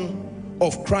revelation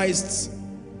of Christ's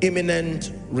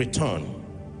imminent return.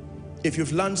 If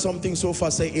you've learned something so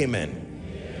far, say amen.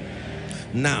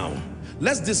 Now,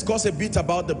 let's discuss a bit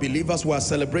about the believers who are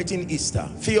celebrating Easter.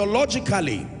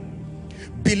 Theologically,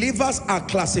 believers are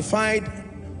classified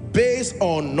based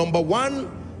on, number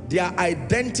 1, their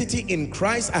identity in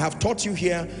Christ. I have taught you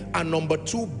here. And number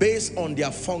 2, based on their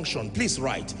function. Please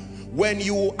write. When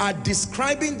you are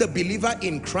describing the believer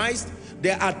in Christ,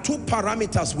 there are 2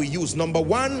 parameters we use. Number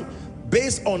 1,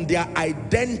 based on their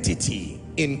identity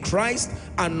in Christ,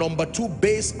 and number 2,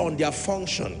 based on their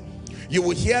function. You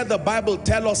will hear the Bible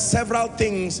tell us several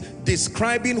things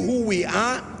describing who we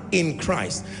are in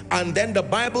Christ. And then the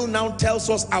Bible now tells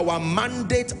us our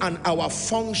mandate and our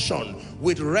function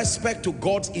with respect to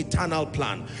God's eternal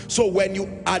plan. So when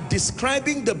you are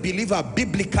describing the believer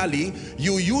biblically,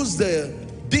 you use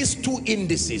these two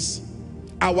indices: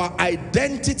 our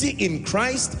identity in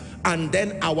Christ and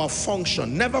then our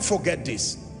function. Never forget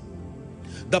this.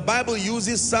 The Bible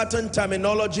uses certain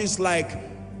terminologies like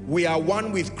we are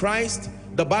one with Christ.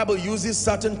 The Bible uses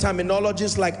certain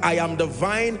terminologies like I am the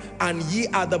vine and ye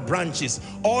are the branches.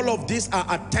 All of these are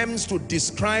attempts to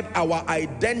describe our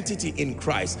identity in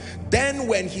Christ. Then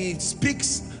when he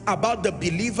speaks about the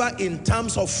believer in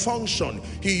terms of function,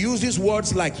 he uses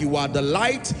words like you are the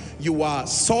light, you are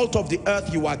salt of the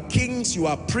earth, you are kings, you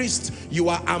are priests, you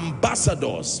are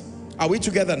ambassadors. Are we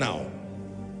together now?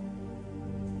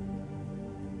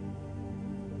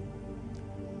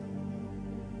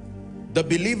 The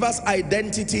believer's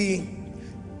identity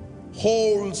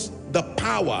holds the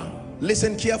power.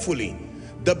 Listen carefully.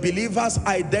 The believer's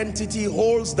identity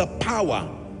holds the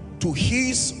power to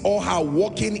his or her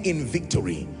walking in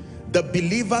victory. The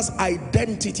believer's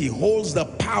identity holds the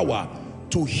power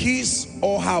to his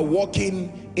or her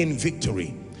walking in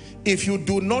victory. If you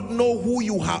do not know who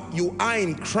you are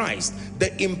in Christ,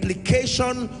 the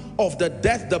implication of the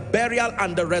death, the burial,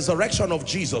 and the resurrection of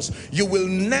Jesus, you will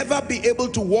never be able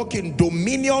to walk in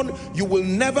dominion. You will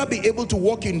never be able to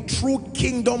walk in true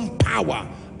kingdom power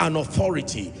and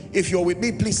authority. If you're with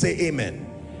me, please say amen.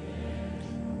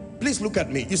 Please look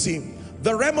at me. You see,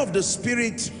 the realm of the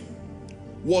spirit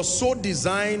was so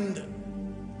designed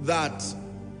that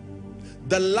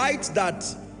the light that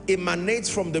emanates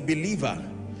from the believer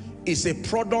is a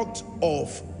product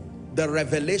of the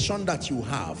revelation that you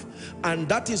have, and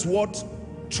that is what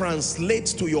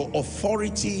translates to your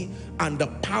authority and the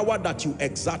power that you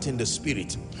exert in the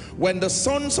spirit. When the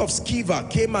sons of Sceva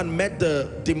came and met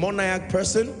the demoniac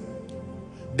person,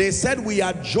 they said, we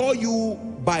adjure you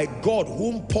by God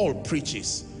whom Paul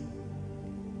preaches,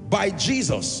 by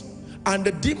Jesus. And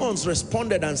the demons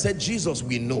responded and said, Jesus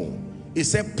we know. He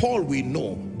said, Paul we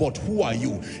know, but who are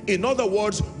you? In other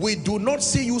words, we do not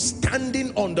see you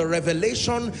standing on the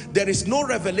revelation. There is no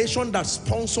revelation that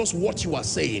sponsors what you are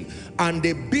saying. And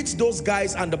they beat those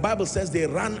guys, and the Bible says they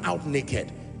ran out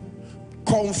naked.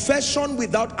 Confession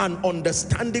without an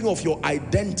understanding of your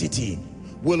identity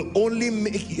will only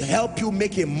help you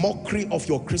make a mockery of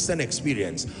your Christian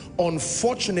experience.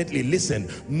 Unfortunately, listen,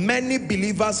 many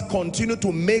believers continue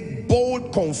to make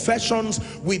bold confessions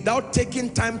without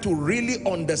taking time to really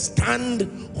understand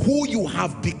who you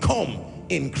have become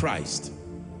in Christ.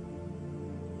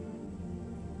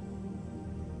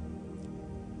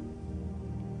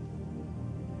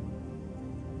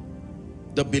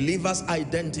 The believer's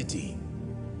identity.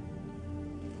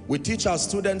 We teach our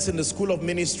students in the School of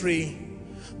Ministry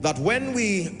that when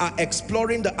we are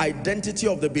exploring the identity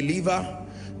of the believer,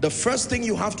 the first thing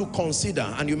you have to consider,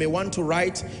 and you may want to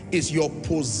write, is your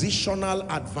positional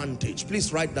advantage.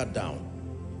 Please write that down.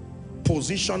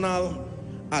 Positional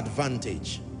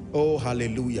advantage. Oh,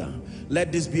 hallelujah.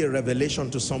 Let this be a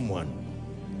revelation to someone.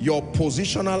 Your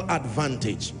positional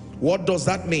advantage. What does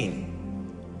that mean?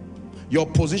 Your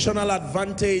positional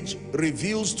advantage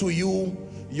reveals to you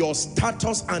your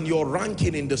status and your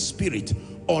ranking in the spirit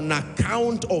on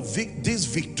account of this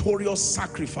victorious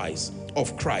sacrifice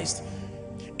of Christ.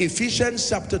 Ephesians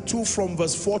chapter 2 from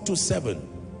verse 4 to 7.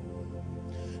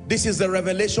 This is the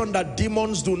revelation that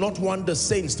demons do not want the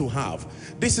saints to have.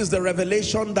 This is the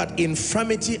revelation that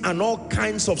infirmity and all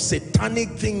kinds of satanic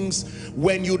things,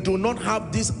 when you do not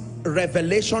have this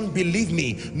revelation, believe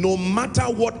me, no matter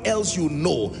what else you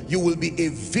know, you will be a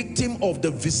victim of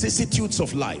the vicissitudes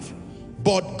of life.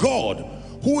 But God,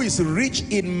 who is rich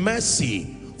in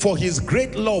mercy, for his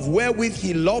great love wherewith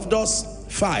he loved us,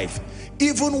 5,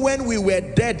 even when we were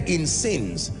dead in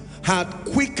sins, had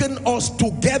quickened us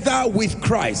together with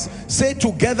Christ. Say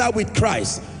together with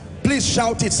Christ. Please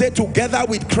shout it. Say together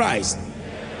with Christ.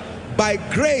 By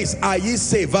grace are ye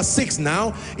saved. Verse 6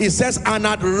 now, it says, and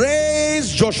had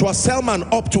raised Joshua Selman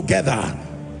up together.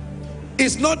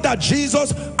 It's not that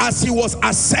Jesus, as he was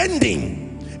ascending,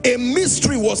 a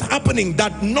mystery was happening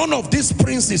that none of these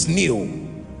princes knew.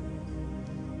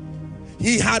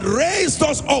 He had raised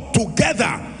us up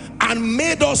together and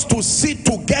made us to sit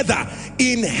together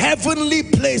in heavenly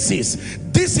places.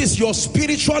 This is your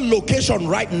spiritual location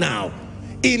right now,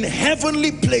 in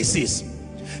heavenly places.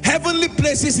 Heavenly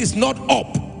places is not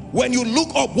up. When you look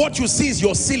up, what you see is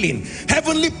your ceiling.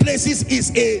 Heavenly places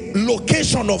is a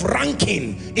location of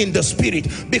ranking in the spirit,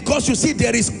 because you see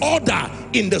there is order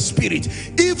in the spirit.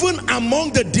 Even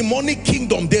among the demonic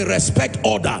kingdom, they respect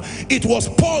order. It was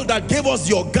Paul that gave us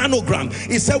the organogram.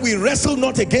 He said we wrestle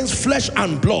not against flesh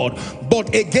and blood,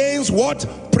 but against what?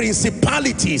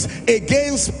 Principalities,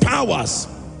 against powers.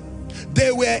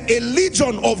 There were a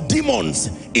legion of demons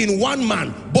in one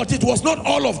man, but it was not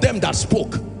all of them that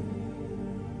spoke.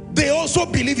 They also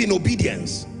believe in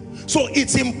obedience. So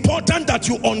it's important that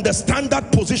you understand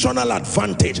that positional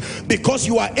advantage, because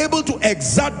you are able to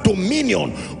exert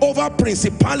dominion over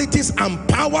principalities and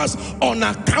powers on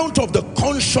account of the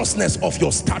consciousness of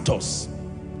your status.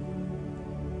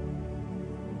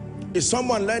 Is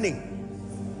someone learning?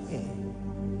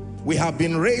 We have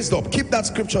been raised up. Keep that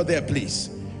scripture there, please.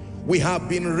 We have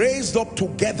been raised up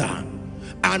together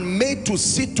and made to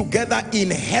sit together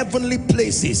in heavenly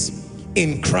places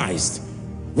in Christ.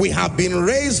 We have been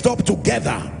raised up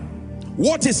together.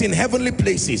 What is in heavenly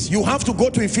places? You have to go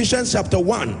to Ephesians chapter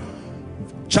 1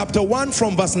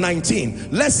 from verse 19.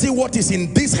 Let's see what is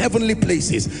in these heavenly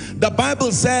places. The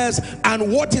Bible says,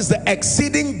 and what is the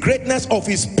exceeding greatness of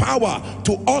his power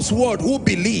to us who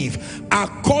believe,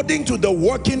 according to the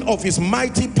working of his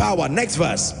mighty power. Next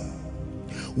verse.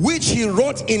 Which he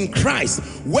wrought in Christ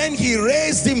when he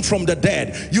raised him from the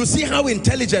dead. You see how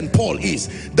intelligent Paul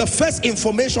is. The first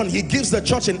information he gives the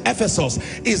church in Ephesus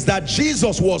is that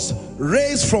Jesus was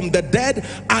raised from the dead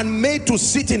and made to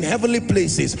sit in heavenly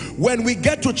places. When we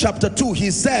get to chapter 2,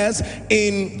 he says,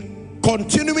 in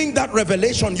continuing that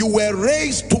revelation, you were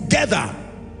raised together.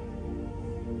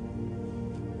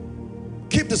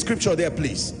 Keep the scripture there,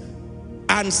 please.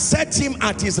 And set him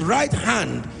at his right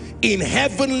hand in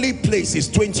heavenly places.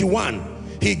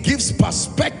 21. He gives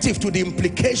perspective to the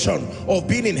implication of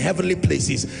being in heavenly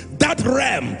places. That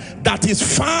realm that is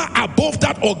far above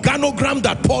that organogram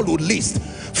that Paul would list,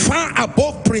 far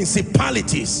above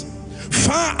principalities,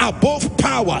 far above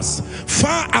powers,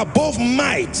 far above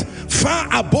might, far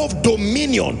above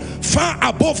dominion, far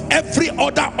above every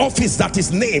other office that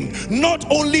is named. Not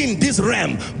only in this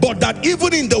realm, but that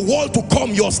even in the world to come,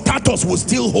 your status will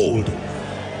still hold.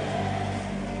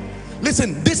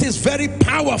 Listen, this is very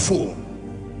powerful.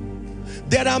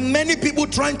 There are many people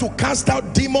trying to cast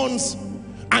out demons,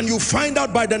 and you find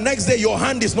out by the next day your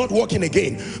hand is not working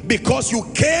again, because you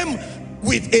came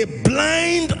with a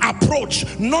blind approach,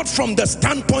 not from the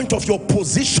standpoint of your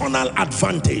positional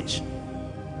advantage.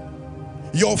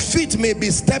 Your feet may be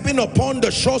stepping upon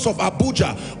the shores of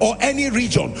Abuja or any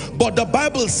region, but the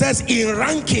Bible says in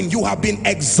ranking you have been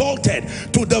exalted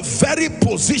to the very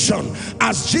position.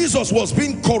 As Jesus was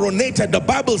being coronated, the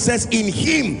Bible says in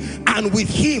him and with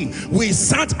him we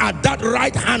sat at that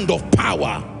right hand of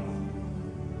power.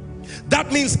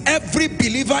 That means every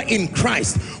believer in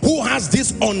Christ who has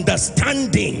this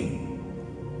understanding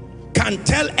can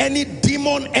tell any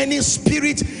demon, any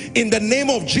spirit, in the name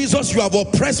of Jesus, you have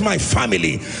oppressed my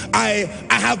family. I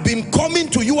have been coming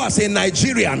to you as a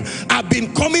Nigerian. I've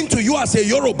been coming to you as a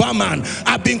Yoruba man.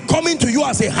 I've been coming to you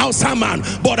as a Hausa man,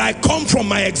 but I come from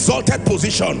my exalted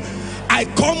position. I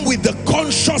come with the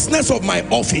consciousness of my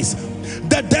office.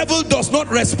 The devil does not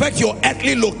respect your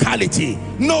earthly locality.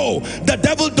 No, the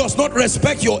devil does not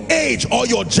respect your age or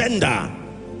your gender.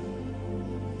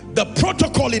 The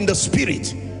protocol in the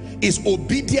spirit is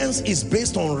obedience is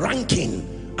based on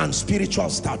ranking and spiritual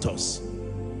status.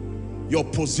 Your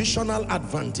positional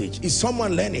advantage. Is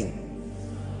someone learning?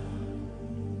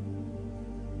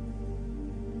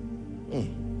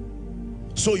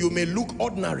 So you may look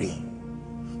ordinary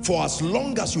for as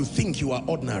long as you think you are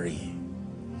ordinary,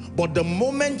 but the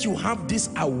moment you have this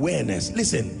awareness,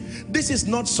 listen, this is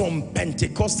not some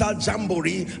Pentecostal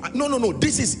jamboree. No,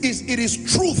 this is it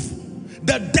is truth.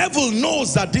 The devil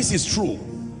knows that this is true.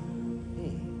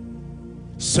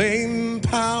 Same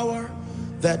power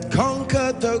that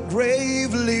conquered the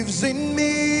grave lives in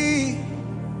me,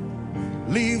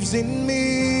 lives in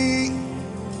me.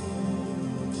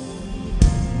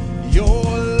 Your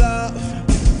love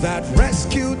that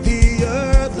rescued the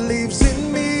earth lives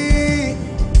in me,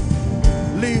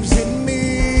 lives in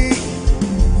me.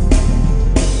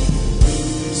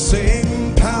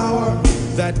 Same power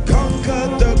that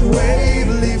conquered the grave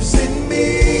lives in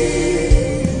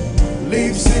me,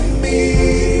 lives in me.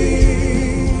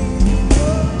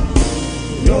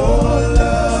 Your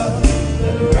love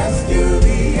that rescued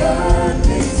the earth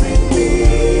lives in me,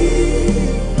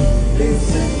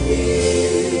 lives in me.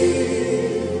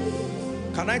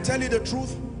 Can I tell you the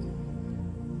truth?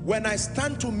 When I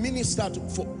stand to minister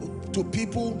to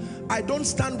people, I don't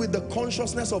stand with the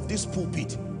consciousness of this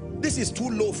pulpit. This is too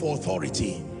low for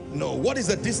authority. No. What is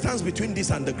the distance between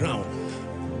this and the ground?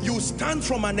 You stand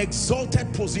from an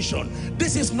exalted position.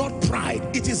 This is not pride,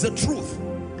 it is the truth.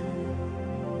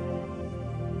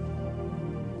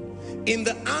 In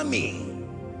the army,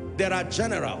 there are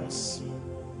generals.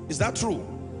 Is that true?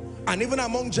 And even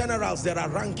among generals, there are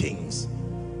rankings.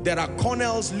 There are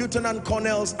colonels, lieutenant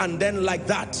colonels, and then like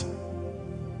that.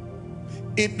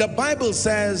 The Bible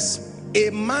says,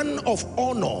 a man of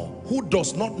honor who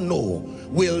does not know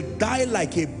will die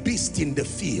like a beast in the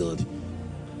field.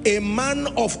 A man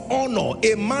of honor,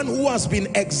 a man who has been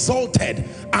exalted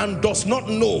and does not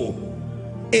know,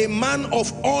 a man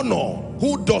of honor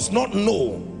who does not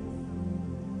know,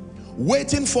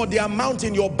 waiting for the amount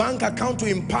in your bank account to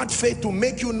impart faith to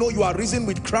make you know you are risen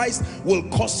with Christ will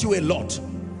cost you a lot.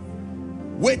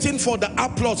 Waiting for the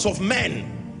applause of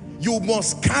men, you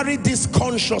must carry this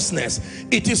consciousness.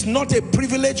 It is not a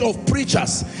privilege of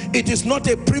preachers. It is not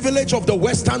a privilege of the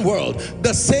Western world.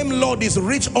 The same Lord is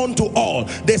rich unto all.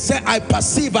 They say, I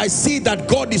perceive, I see that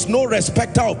God is no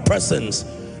respecter of persons.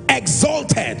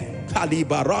 Exalted.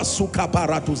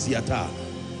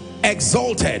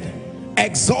 Exalted.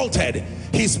 Exalted.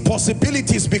 His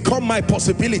possibilities become my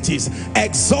possibilities.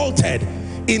 Exalted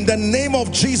in the name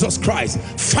of Jesus Christ.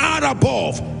 Far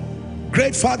above.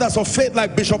 Great fathers of faith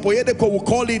like Bishop Oyedepo will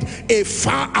call it a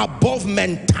far above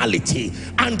mentality,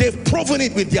 and they've proven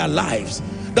it with their lives.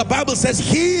 The Bible says,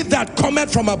 he that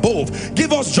cometh from above,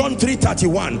 give us John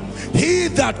 3:31. He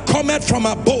that cometh from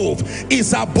above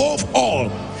is above all.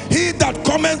 He that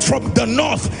cometh from the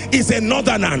north is a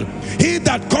northerner. He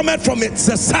that cometh from the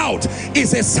south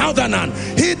is a southerner.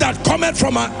 He that cometh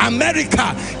from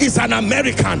America is an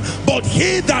American. But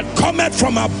he that cometh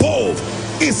from above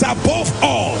is above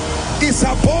all. Is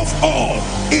above all.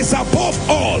 Is above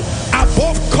all.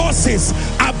 Above curses,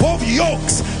 above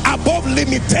yokes, above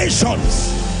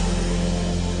limitations.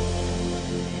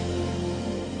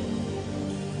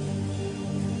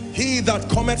 He that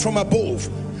cometh from above.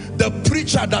 The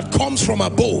preacher that comes from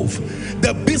above,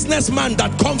 the businessman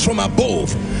that comes from above,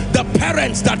 the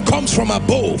parents that comes from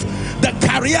above, the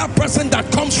career person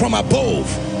that comes from above.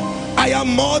 I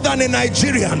am more than a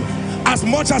Nigerian. As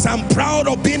much as I'm proud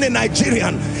of being a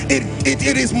Nigerian,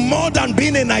 it is more than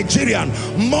being a Nigerian,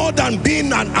 more than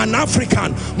being an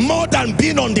African, more than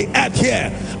being on the earth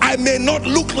here. I may not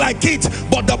look like it,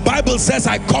 but the Bible says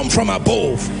I come from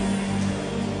above.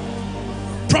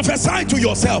 Prophesy to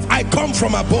yourself, I come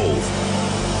from above.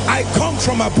 I come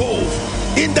from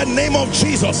above. In the name of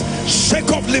Jesus,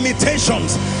 shake off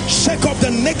limitations, shake off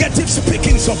the negative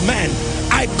speakings of men.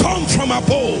 I come from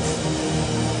above.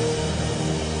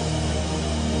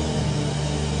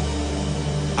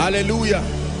 Hallelujah.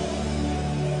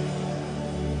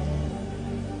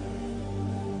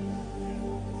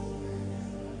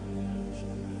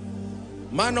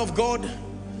 Man of God,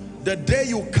 the day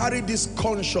you carry this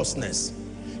consciousness,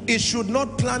 it should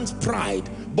not plant pride,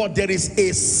 but there is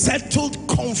a settled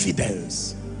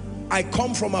confidence. I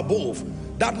come from above.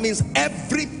 That means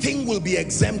everything will be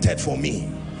exempted for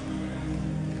me.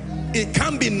 It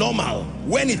can't be normal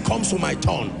when it comes to my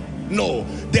turn. No,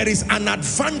 there is an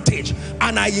advantage,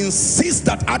 and I insist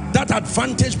that that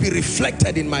advantage be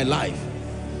reflected in my life.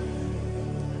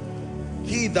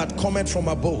 He that cometh from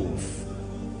above.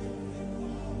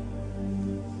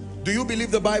 Do you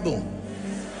believe the Bible?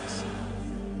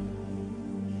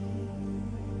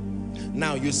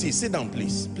 Now you see, sit down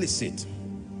please. Please sit.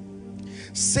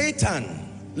 Satan,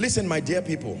 listen my dear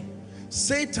people,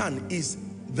 Satan is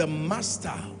the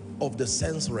master of the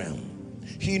sense realm.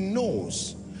 He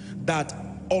knows that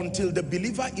until the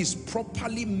believer is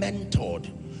properly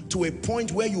mentored to a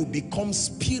point where you become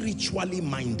spiritually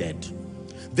minded,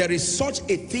 there is such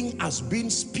a thing as being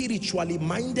spiritually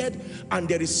minded, and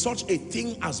there is such a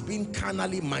thing as being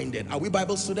carnally minded. Are we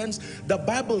Bible students? The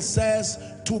Bible says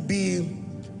to be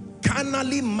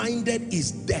carnally minded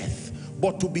is death,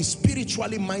 but to be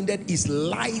spiritually minded is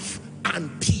life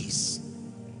and peace.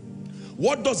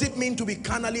 What does it mean to be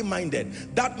carnally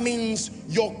minded? That means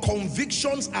your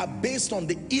convictions are based on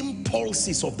the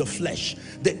impulses of the flesh,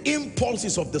 the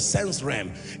impulses of the sense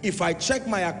realm. If I check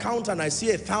my account and I see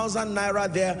 1,000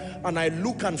 naira there, and I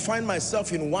look and find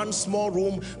myself in one small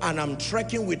room and I'm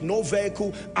trekking with no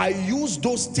vehicle, I use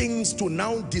those things to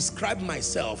now describe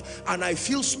myself, and I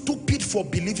feel stupid for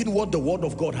believing what the word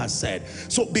of God has said.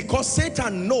 So because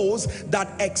Satan knows that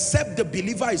except the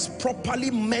believer is properly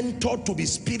mentored to be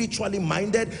spiritually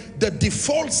minded, the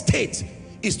default state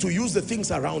is to use the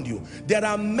things around you. There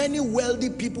are many wealthy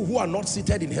people who are not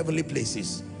seated in heavenly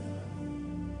places.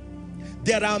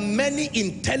 There are many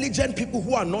intelligent people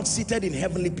who are not seated in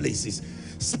heavenly places.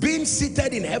 Being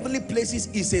seated in heavenly places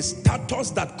is a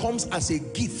status that comes as a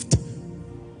gift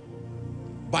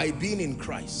by being in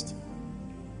Christ.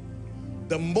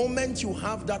 The moment you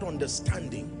have that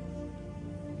understanding,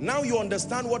 now you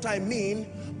understand what I mean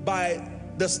by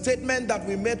the statement that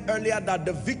we made earlier, that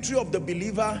the victory of the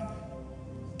believer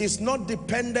is not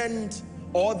dependent,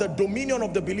 or the dominion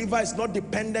of the believer is not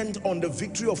dependent on the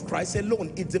victory of Christ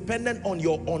alone. It's dependent on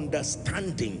your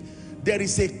understanding. There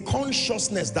is a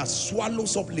consciousness that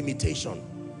swallows up limitation.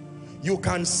 You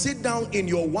can sit down in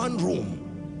your one room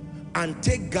and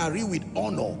take Gary with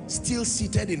honor, still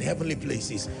seated in heavenly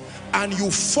places, and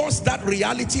you force that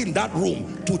reality in that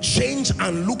room to change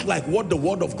and look like what the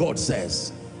word of God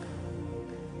says.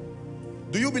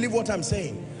 Do you believe what I'm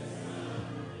saying?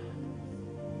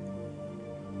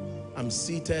 I'm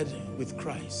seated with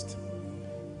Christ.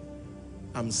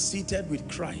 I'm seated with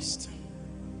Christ.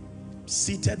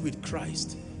 Seated with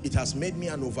Christ. It has made me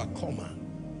an overcomer.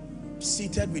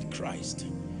 Seated with Christ.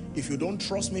 If you don't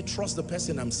trust me, trust the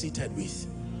person I'm seated with.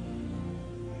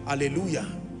 Hallelujah.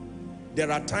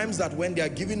 There are times that when they are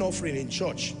giving offering in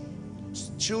church,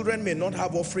 children may not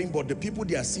have offering, but the people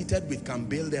they are seated with can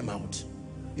bail them out.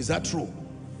 Is that true?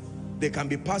 They can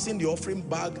be passing the offering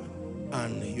bag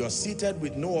and you're seated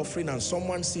with no offering, and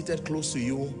someone seated close to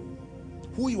you.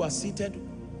 Who you are seated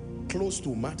close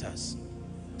to matters,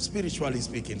 spiritually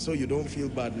speaking, so you don't feel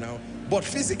bad now, but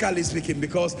physically speaking,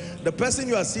 because the person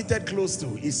you are seated close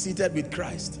to is seated with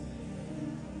Christ.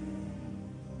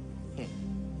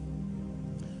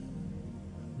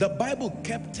 The Bible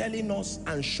kept telling us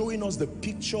and showing us the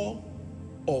picture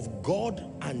of God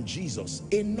and Jesus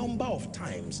a number of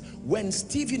times. When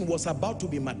Stephen was about to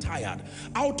be martyred,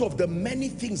 out of the many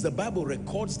things the Bible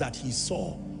records that he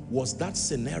saw was that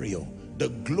scenario, the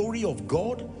glory of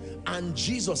God and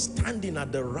Jesus standing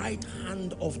at the right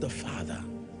hand of the Father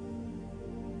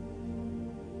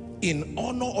in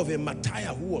honor of a martyr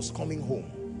who was coming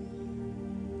home.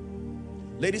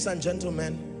 Ladies and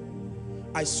gentlemen,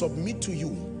 I submit to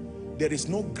you, there is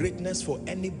no greatness for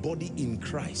anybody in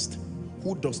Christ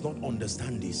who does not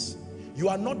understand this. You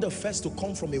are not the first to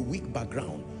come from a weak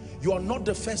background. You are not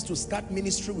the first to start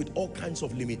ministry with all kinds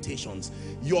of limitations.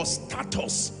 Your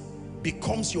status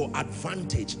becomes your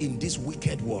advantage in this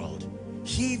wicked world.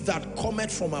 He that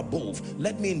cometh from above,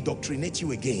 let me indoctrinate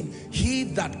you again. He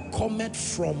that cometh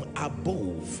from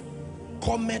above,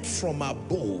 cometh from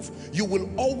above. You will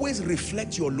always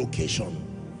reflect your location.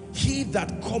 He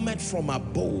that cometh from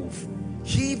above,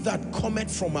 he that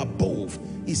cometh from above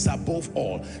is above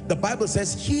all. The Bible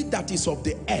says he that is of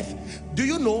the earth. Do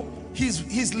you know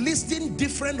he's listing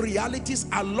different realities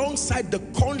alongside the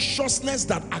consciousness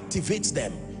that activates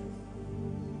them.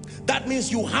 That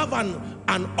means you have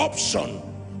an option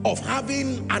of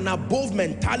having an above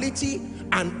mentality,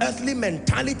 an earthly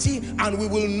mentality, and we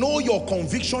will know your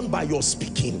conviction by your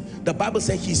speaking. The Bible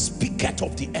says he speaketh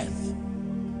of the earth.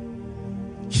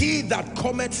 He that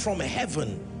cometh from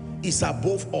heaven is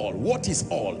above all. What is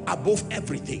all? Above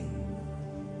everything.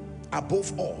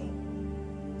 Above all.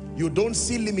 You don't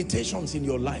see limitations in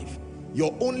your life.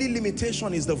 Your only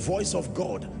limitation is the voice of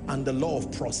God and the law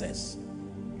of process.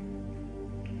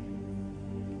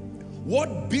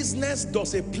 What business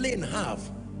does a plane have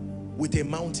with a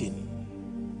mountain?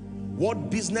 What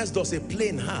business does a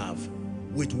plane have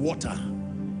with water?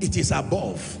 It is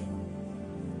above.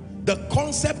 The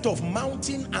concept of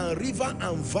mountain and river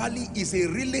and valley is a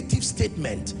relative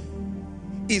statement.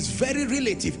 It's very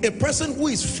relative. A person who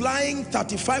is flying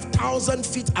 35,000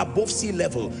 feet above sea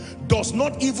level does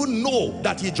not even know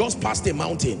that he just passed a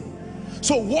mountain.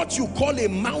 So what you call a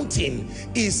mountain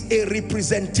is a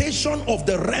representation of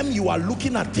the realm you are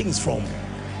looking at things from.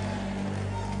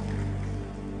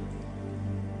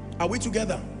 Are we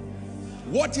together?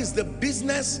 What is the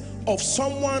business of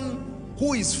someone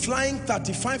who is flying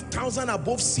 35,000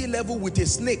 above sea level with a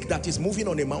snake that is moving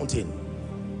on a mountain?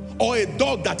 Or a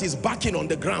dog that is barking on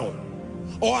the ground?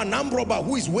 Or an armed robber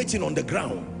who is waiting on the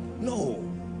ground? No.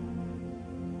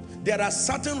 There are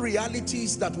certain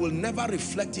realities that will never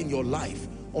reflect in your life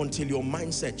until your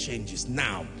mindset changes.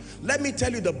 Now, let me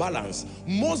tell you the balance.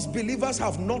 Most believers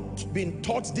have not been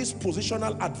taught this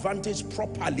positional advantage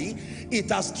properly. It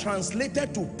has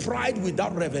translated to pride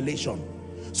without revelation.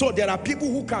 So there are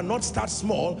people who cannot start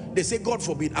small. They say, God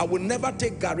forbid, I will never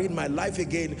take Gary in my life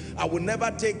again. I will never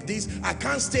take this. I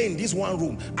can't stay in this one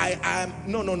room.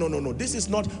 No. This is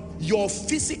not, your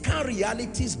physical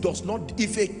realities does not,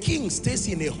 if a king stays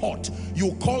in a hut,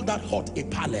 you call that hut a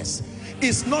palace.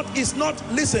 It's not,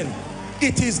 listen,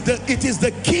 it is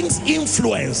the king's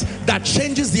influence that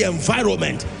changes the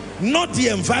environment, not the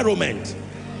environment.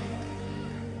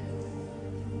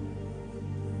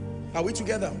 Are we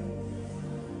together?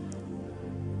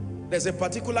 There's a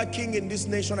particular king in this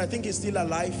nation, I think he's still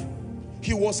alive.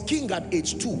 He was king at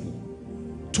age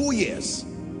 2 years.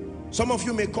 Some of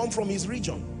you may come from his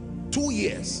region. 2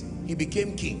 years, he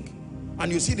became king.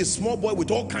 And you see this small boy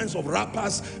with all kinds of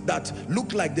rappers that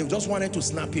look like they just wanted to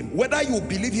snap him. Whether you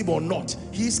believe him or not,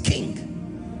 he is king.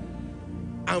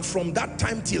 And from that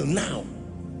time till now,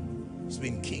 he's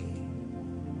been king.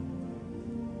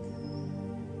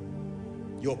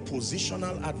 Your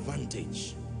positional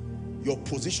advantage. Your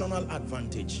positional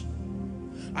advantage.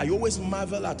 I always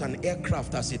marvel at an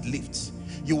aircraft as it lifts.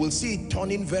 You will see it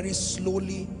turning very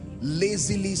slowly,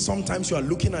 lazily. Sometimes you are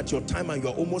looking at your time and you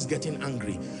are almost getting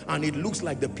angry and it looks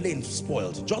like the plane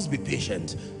spoiled. Just be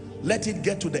patient. Let it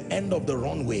get to the end of the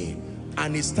runway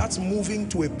and it starts moving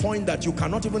to a point that you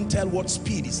cannot even tell what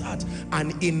speed it's at.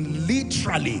 And in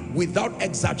literally, without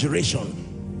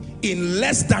exaggeration, in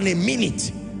less than a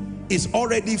minute, is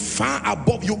already far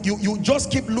above you. You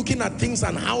just keep looking at things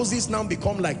and houses now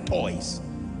become like toys.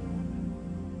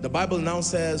 The Bible now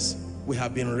says we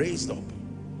have been raised up.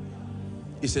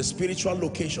 It's a spiritual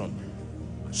location.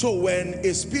 So when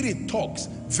a spirit talks,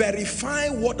 verify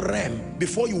what realm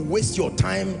before you waste your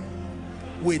time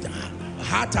with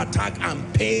heart attack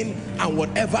and pain and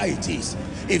whatever it is.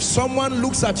 If someone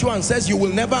looks at you and says you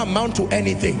will never amount to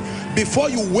anything, before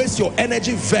you waste your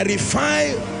energy,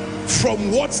 verify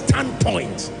from what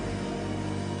standpoint.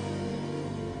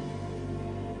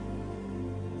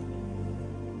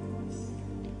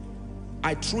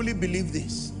 I truly believe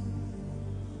this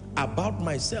about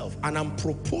myself, and I'm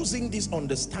proposing this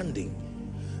understanding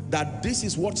that this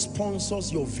is what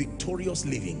sponsors your victorious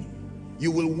living.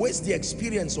 You will waste the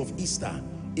experience of Easter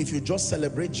if you just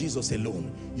celebrate Jesus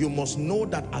alone. You must know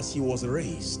that as he was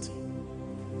raised,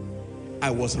 I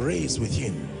was raised with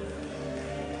him.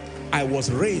 I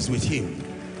was raised with him.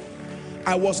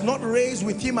 I was not raised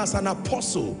with him as an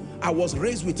apostle. I was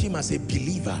raised with him as a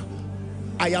believer.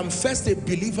 I am first a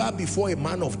believer before a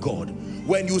man of God.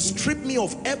 When you strip me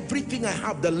of everything I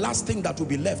have, the last thing that will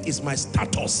be left is my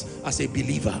status as a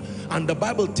believer. And the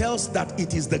Bible tells that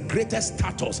it is the greatest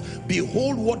status.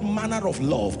 Behold what manner of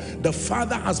love the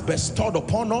Father has bestowed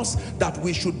upon us, that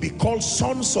we should be called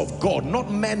sons of God,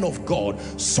 not men of God.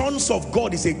 Sons of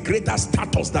God is a greater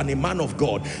status than a man of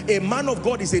God. A man of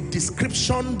God is a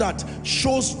description that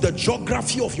shows the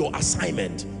geography of your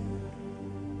assignment.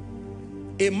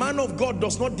 A man of God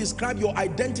does not describe your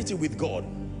identity with God,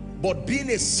 but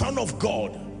being a son of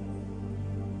God,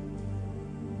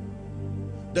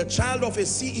 the child of a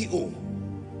CEO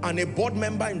and a board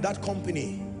member in that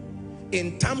company,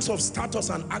 in terms of status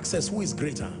and access, who is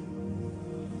greater?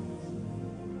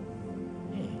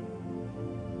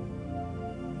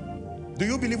 Do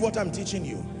you believe what I'm teaching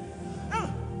you?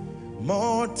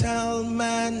 Mortal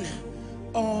man,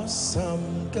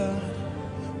 awesome God.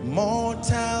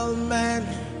 Mortal man,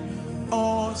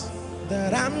 awesome.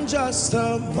 That I'm just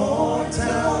a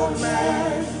mortal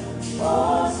man,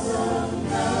 awesome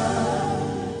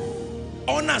God.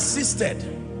 Unassisted,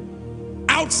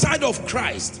 outside of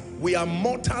Christ, we are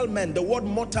mortal men. The word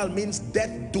mortal means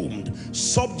death doomed,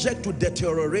 subject to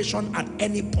deterioration at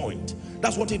any point.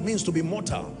 That's what it means to be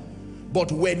mortal.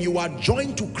 But when you are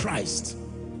joined to Christ,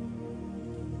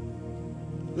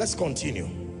 let's continue.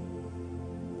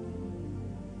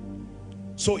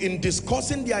 So in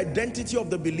discussing the identity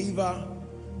of the believer,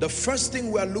 the first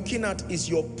thing we are looking at is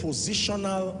your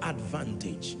positional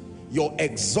advantage, your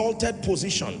exalted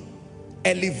position,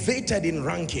 elevated in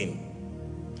ranking.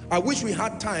 I wish we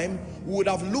had time, we would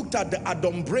have looked at the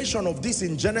adumbration of this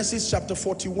in Genesis chapter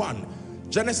 41.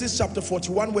 Genesis chapter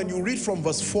 41, when you read from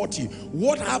verse 40,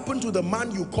 what happened to the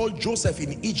man you called Joseph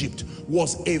in Egypt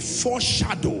was a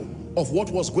foreshadow of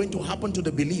what was going to happen to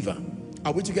the believer.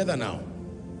 Are we together now?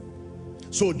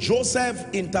 So Joseph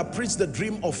interprets the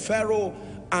dream of Pharaoh,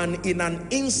 and in an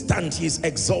instant he is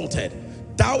exalted.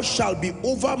 Thou shalt be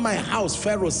over my house,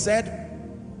 Pharaoh said,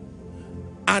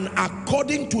 and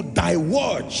according to thy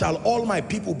word shall all my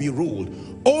people be ruled.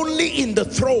 Only in the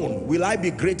throne will I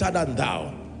be greater than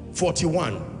thou.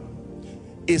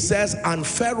 41. It says, and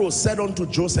Pharaoh said unto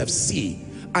Joseph, see,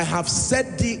 I have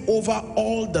set thee over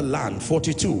all the land.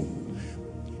 42.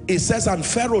 It says, and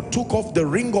Pharaoh took off the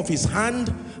ring of his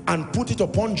hand and put it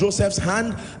upon Joseph's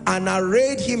hand, and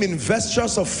arrayed him in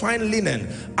vestures of fine linen,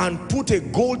 and put a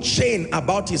gold chain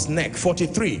about his neck.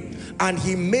 43. And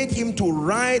he made him to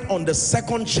ride on the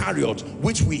second chariot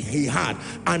which he had,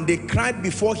 and they cried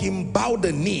before him, bow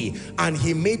the knee, and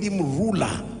he made him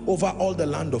ruler over all the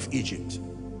land of Egypt.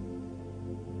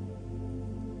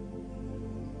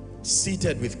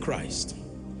 Seated with Christ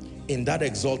in that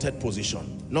exalted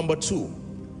position. Number two,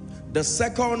 The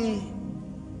second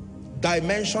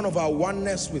dimension of our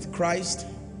oneness with Christ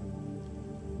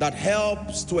that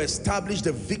helps to establish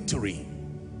the victory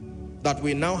that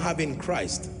we now have in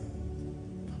Christ,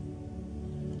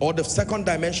 or the second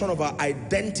dimension of our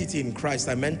identity in Christ,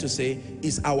 I meant to say,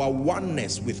 is our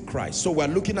oneness with Christ. So we're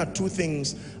looking at two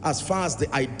things as far as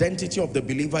the identity of the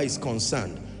believer is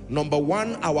concerned. Number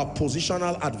one, our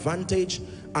positional advantage,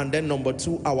 and then number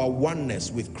two, our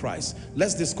oneness with Christ.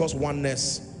 Let's discuss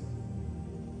oneness.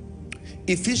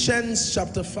 Ephesians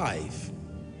chapter 5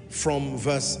 from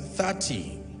verse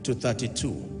 30 to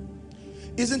 32.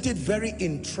 Isn't it very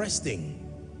interesting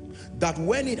that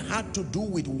when it had to do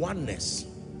with oneness,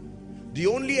 the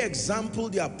only example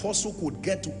the apostle could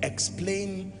get to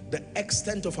explain the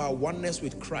extent of our oneness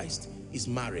with Christ is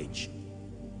marriage.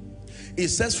 It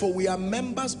says, for we are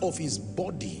members of his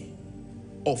body,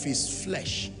 of his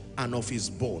flesh, and of his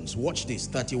bones. Watch this,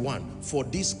 31. For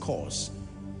this cause,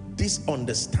 this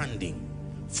understanding,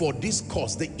 for this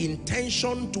cause, the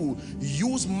intention to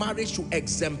use marriage to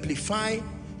exemplify,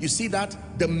 you see that,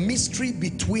 the mystery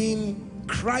between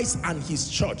Christ and his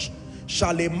church.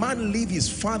 Shall a man leave his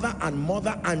father and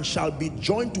mother and shall be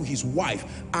joined to his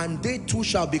wife, and they two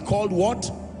shall be called what?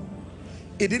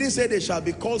 It didn't say they shall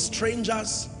be called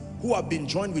strangers who have been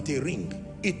joined with a ring.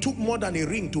 It took more than a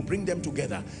ring to bring them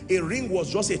together. A ring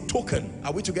was just a token.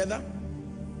 Are we together?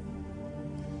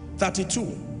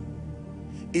 32.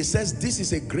 It says this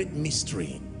is a great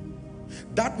mystery.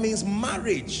 That means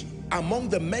marriage, among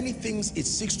the many things it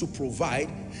seeks to provide,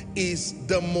 is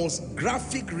the most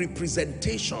graphic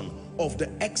representation of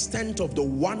the extent of the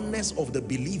oneness of the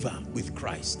believer with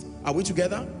Christ. Are we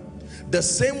together? The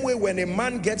same way when a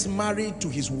man gets married to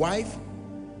his wife,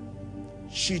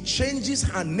 she changes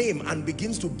her name and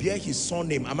begins to bear his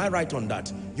surname. Am I right on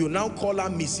that? You now call her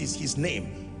Mrs. his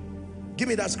name. Give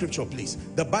me that scripture, please.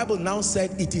 The Bible now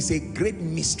said it is a great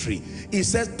mystery. It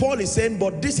says, Paul is saying,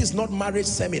 but this is not marriage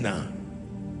seminar.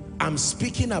 I'm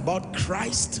speaking about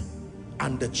Christ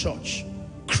and the church.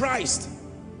 Christ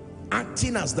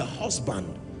acting as the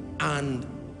husband and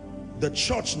the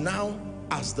church now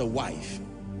as the wife.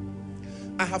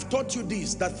 I have taught you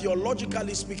this, that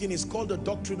theologically speaking is called the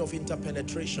doctrine of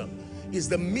interpenetration. It's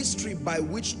the mystery by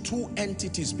which two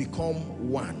entities become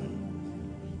one.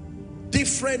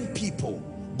 Different people,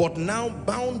 but now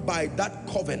bound by that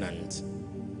covenant.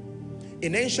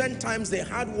 In ancient times, they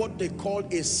had what they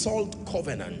called a salt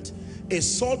covenant. A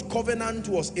salt covenant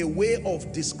was a way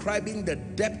of describing the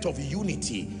depth of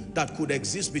unity that could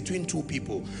exist between two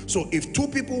people. So if two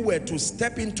people were to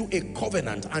step into a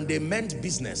covenant and they meant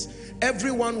business,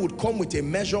 everyone would come with a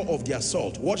measure of their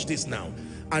salt. Watch this now.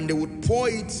 And they would pour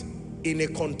it in a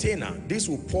container. This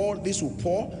will pour,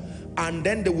 and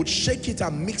then they would shake it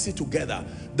and mix it together.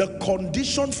 The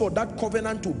condition for that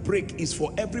covenant to break is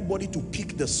for everybody to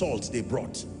pick the salt they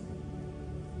brought.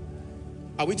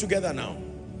 Are we together now?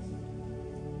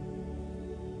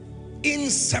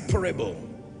 Inseparable.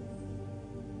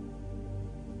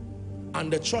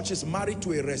 And the church is married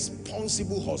to a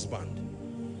responsible husband.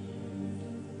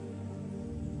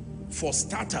 For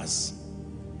starters,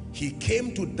 he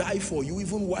came to die for you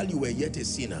even while you were yet a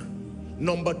sinner.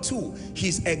 Number two,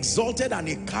 he's exalted and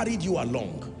he carried you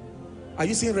along. Are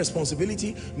you seeing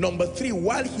responsibility? Number three,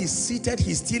 while he's seated,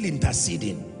 he's still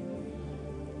interceding.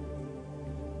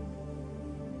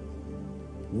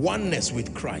 Oneness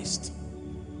with Christ.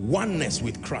 Oneness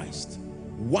with Christ.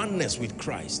 Oneness with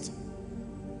Christ.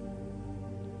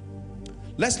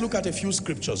 Let's look at a few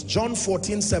scriptures. John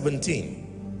 14:17.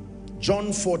 John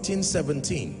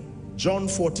 14:17. John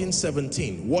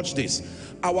 14:17. Watch this.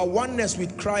 Our oneness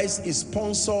with Christ is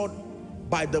sponsored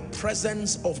by the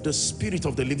presence of the Spirit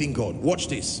of the living God. Watch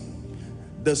this.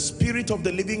 The Spirit of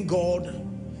the living God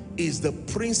is the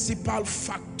principal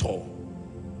factor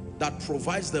that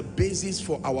provides the basis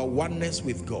for our oneness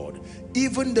with God.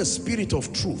 Even the Spirit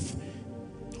of truth,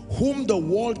 whom the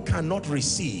world cannot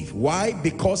receive. Why?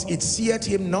 Because it seeth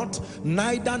him not,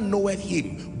 neither knoweth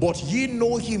him. But ye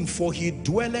know him, for he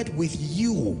dwelleth with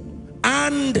you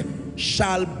and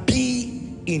shall be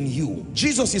in you.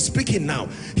 Jesus is speaking now.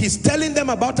 He's telling them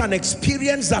about an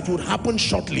experience that would happen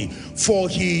shortly. For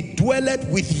he dwelleth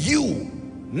with you,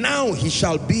 now he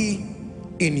shall be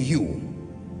in you.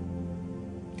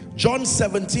 John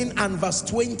 17 and verse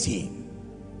 20.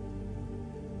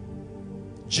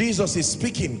 Jesus is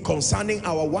speaking concerning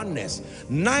our oneness.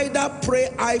 Neither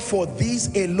pray I for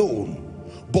these alone,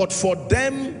 but for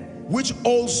them which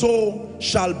also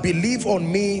shall believe on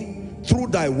me through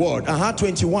thy word.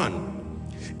 21.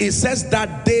 It says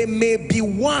that they may be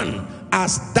one,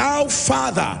 as thou,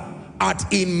 Father, art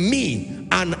in me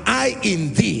and I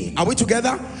in thee. Are we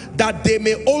together? That they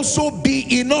may also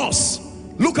be in us.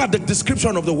 Look at the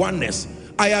description of the oneness.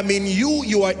 I am in you,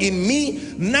 you are in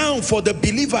me. Now for the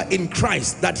believer in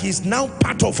Christ, that he's now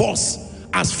part of us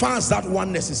as far as that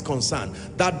oneness is concerned,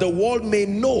 that the world may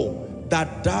know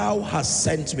that thou hast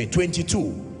sent me.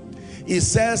 22. It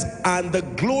says, and the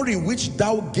glory which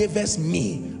thou gavest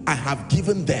me, I have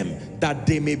given them, that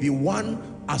they may be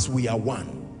one as we are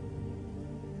one.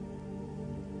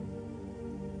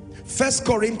 1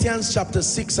 Corinthians chapter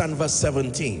 6 and verse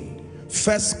 17.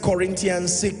 1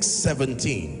 Corinthians 6,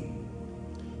 17.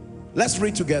 Let's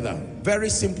read together. Very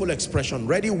simple expression.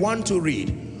 Ready? 1, 2,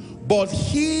 read. But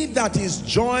he that is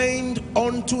joined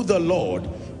unto the Lord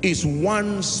is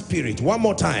one spirit. One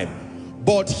more time.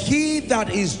 But he that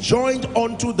is joined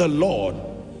unto the Lord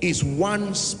is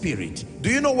one spirit. Do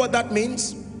you know what that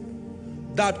means?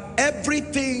 That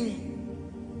everything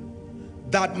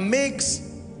that makes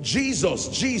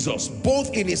Jesus,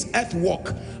 both in his earth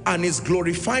walk and his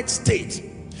glorified state,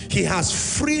 he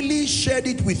has freely shared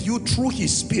it with you through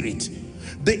his spirit.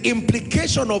 The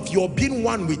implication of your being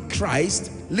one with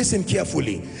Christ, listen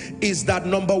carefully, is that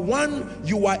number one,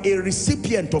 you are a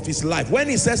recipient of his life. When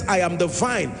he says, I am the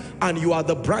vine and you are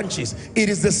the branches, it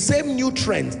is the same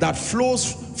nutrient that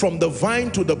flows from the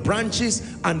vine to the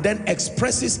branches and then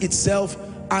expresses itself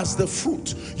as the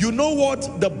fruit. You know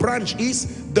what the branch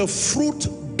is? The fruit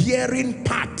bearing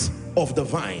part of the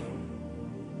vine.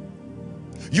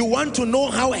 You want to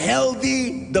know how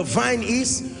healthy the vine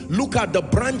is? Look at the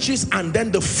branches and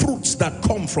then the fruits that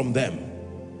come from them.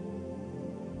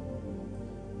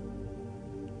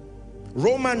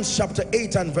 Romans chapter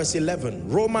 8 and verse 11.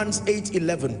 Romans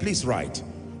 8:11. Please write.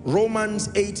 Romans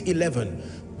 8:11.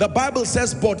 The Bible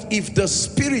says, but if the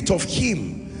spirit of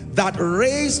him that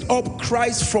raised up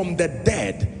Christ from the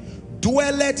dead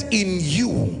dwelleth in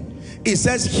you, it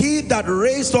says, he that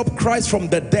raised up Christ from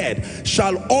the dead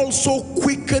shall also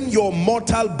quicken your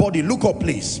mortal body. Look up,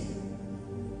 please.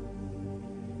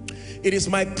 It is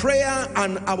my prayer,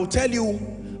 and I will tell you,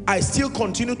 I still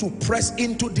continue to press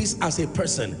into this as a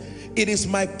person. It is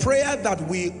my prayer that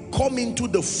we come into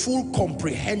the full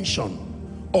comprehension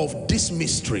of this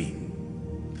mystery.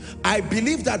 I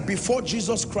believe that before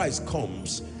Jesus Christ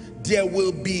comes, there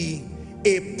will be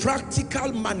a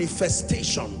practical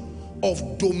manifestation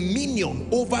of dominion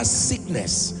over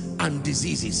sickness and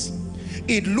diseases.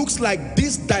 It looks like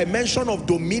this dimension of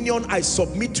dominion, I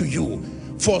submit to you,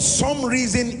 for some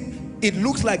reason it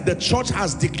looks like the church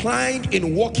has declined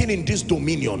in walking in this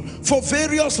dominion for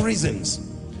various reasons.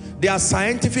 There are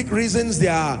scientific reasons,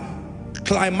 there are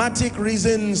climatic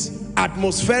reasons,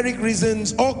 atmospheric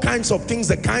reasons, all kinds of things,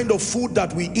 the kind of food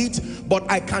that we eat. But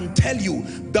I can tell you,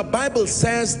 the Bible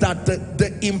says that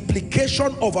the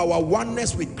implication of our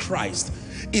oneness with Christ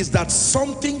is that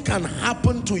something can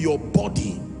happen to your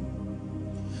body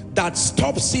that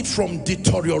stops it from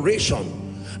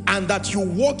deterioration, and that you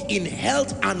walk in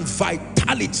health and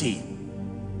vitality.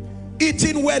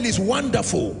 Eating well is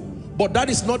wonderful, but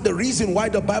that is not the reason why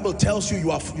the Bible tells you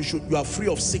you are free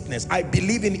of sickness. I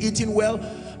believe in eating well.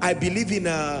 I believe in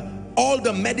all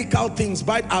the medical things,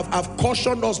 but I've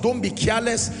cautioned us, don't be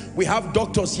careless. We have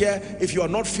doctors here. If you are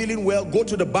not feeling well, go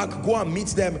to the back, go and meet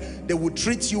them. They will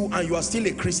treat you and you are still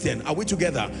a Christian. Are we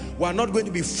together? We are not going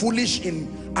to be foolish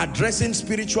in addressing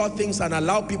spiritual things and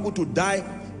allow people to die.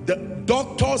 The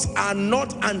doctors are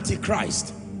not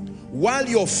antichrist. While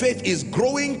your faith is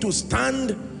growing to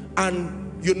stand and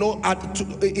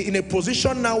in a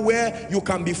position now where you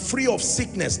can be free of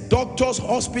sickness, doctors,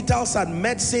 hospitals and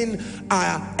medicine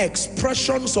are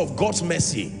expressions of God's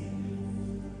mercy.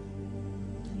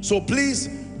 So please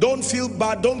don't feel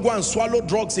bad. Don't go and swallow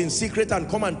drugs in secret and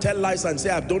come and tell lies and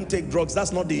say I don't take drugs.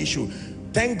 That's not the issue.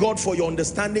 Thank God for your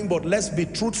understanding, but let's be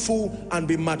truthful and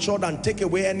be matured and take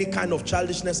away any kind of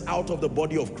childishness out of the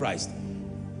body of Christ.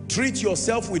 Treat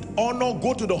yourself with honor,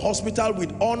 go to the hospital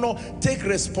with honor, take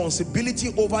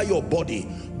responsibility over your body.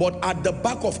 But at the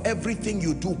back of everything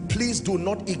you do, please do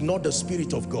not ignore the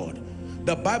Spirit of God.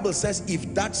 The Bible says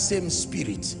if that same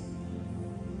Spirit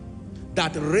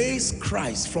that raised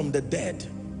Christ from the dead,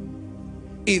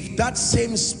 if that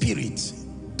same Spirit,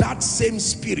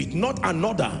 not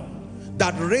another,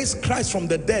 that raised Christ from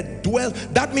the dead dwell,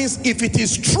 that means if it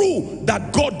is true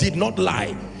that God did not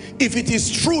lie, if it is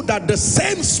true that the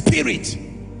same Spirit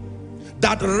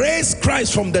that raised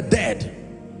Christ from the dead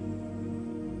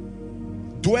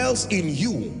dwells in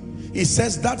you, it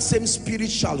says that same Spirit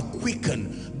shall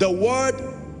quicken. The word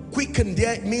quicken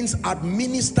there means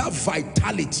administer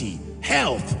vitality,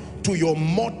 health to your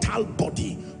mortal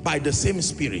body by the same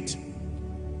Spirit.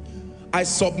 I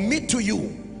submit to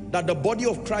you that the body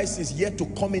of Christ is yet to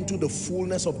come into the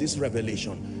fullness of this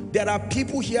revelation. There are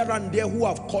people here and there who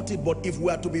have caught it, but if we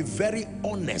are to be very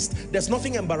honest, there's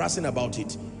nothing embarrassing about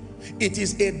it. It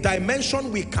is a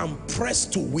dimension we can press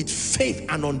to with faith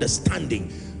and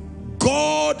understanding.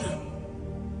 God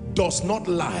does not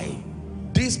lie.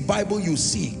 This Bible you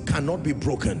see cannot be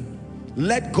broken.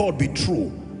 Let God be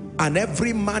true, and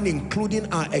every man,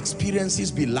 including our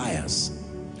experiences, be liars.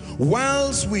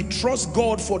 Whilst we trust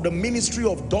God for the ministry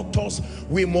of doctors,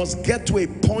 we must get to a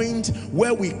point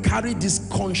where we carry this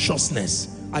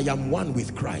consciousness. I am one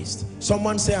with Christ.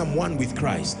 Someone say, I'm one with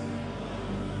Christ.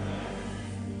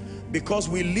 Because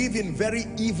we live in very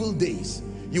evil days.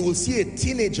 You will see a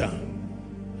teenager,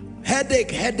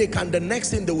 headache, and the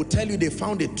next thing they will tell you they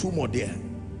found a tumor there.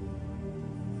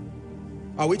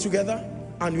 Are we together?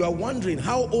 And you are wondering,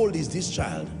 how old is this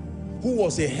child who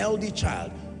was a healthy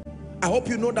child? I hope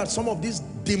you know that some of these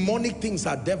demonic things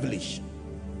are devilish.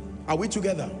 Are we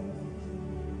together?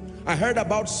 I heard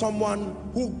about someone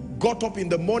who got up in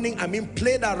the morning,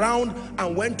 played around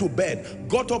and went to bed,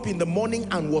 got up in the morning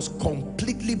and was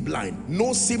completely blind.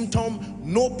 No symptom,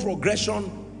 no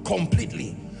progression,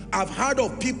 completely. I've heard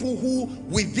of people who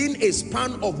within a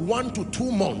span of 1 to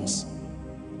 2 months,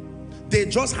 they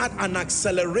just had an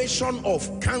acceleration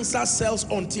of cancer cells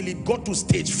until it got to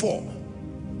stage 4.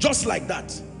 Just like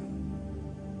that.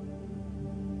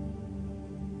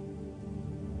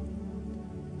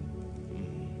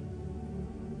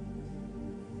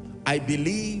 I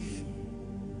believe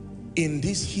in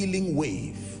this healing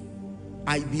wave.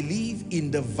 I believe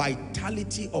in the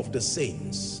vitality of the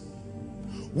saints.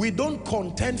 We don't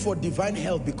contend for divine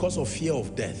health because of fear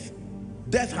of death.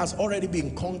 Death has already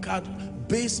been conquered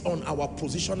based on our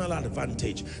positional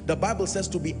advantage. The Bible says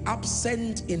to be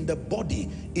absent in the body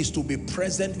is to be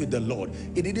present with the Lord.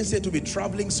 It didn't say to be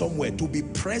traveling somewhere, to be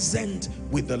present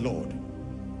with the Lord.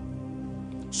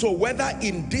 So whether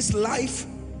in this life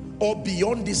or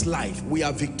beyond this life, we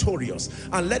are victorious.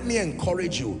 And let me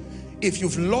encourage you, if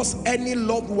you've lost any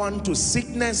loved one to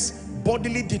sickness,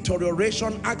 bodily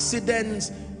deterioration,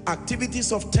 accidents,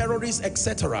 activities of terrorists,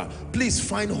 etc., please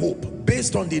find hope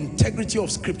based on the integrity of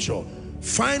scripture.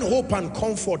 Find hope and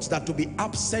comfort that to be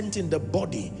absent in the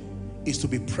body is to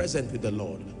be present with the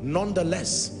Lord.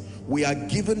 Nonetheless, we are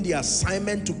given the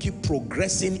assignment to keep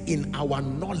progressing in our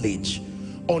knowledge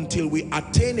until we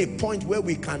attain a point where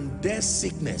we can dare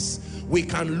sickness. We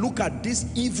can look at these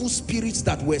evil spirits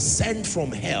that were sent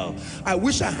from hell. I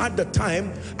wish I had the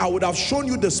time. I would have shown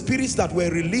you the spirits that were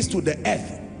released to the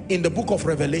earth in the book of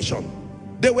Revelation.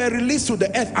 They were released to the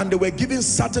earth and they were given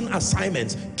certain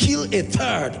assignments. Kill a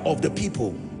third of the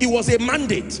people. It was a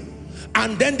mandate.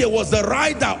 And then there was the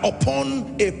rider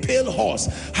upon a pale horse,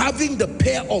 having the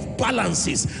pair of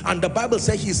balances. And the Bible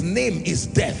says his name is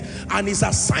death. And his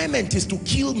assignment is to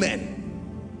kill men.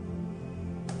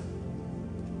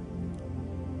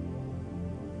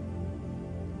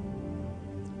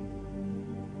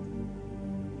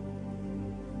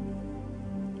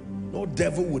 No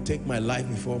devil will take my life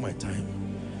before my time.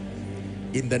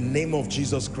 In the name of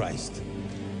Jesus Christ.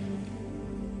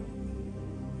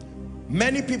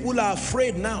 Many people are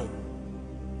afraid now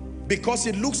because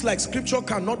it looks like scripture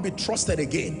cannot be trusted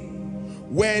again.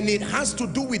 When it has to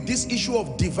do with this issue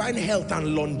of divine health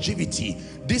and longevity,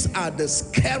 these are the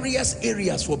scariest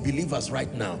areas for believers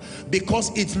right now,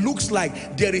 because it looks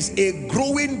like there is a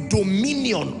growing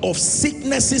dominion of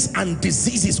sicknesses and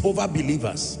diseases over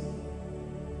believers.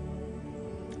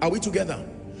 Are we together?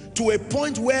 To a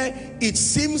point where it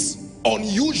seems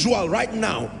unusual right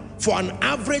now for an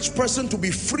average person to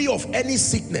be free of any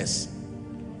sickness.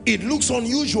 It looks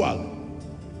unusual.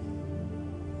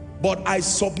 But I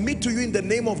submit to you in the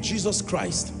name of Jesus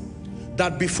Christ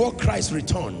that before Christ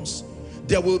returns,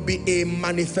 there will be a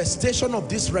manifestation of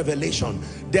this revelation.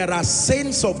 There are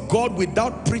saints of God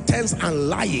without pretense and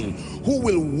lying who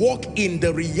will walk in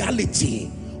the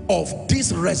reality of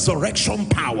this resurrection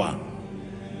power.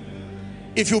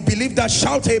 If you believe that,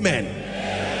 shout amen.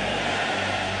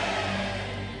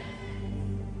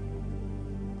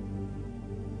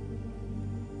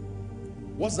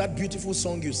 What's that beautiful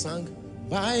song you sang?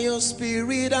 By your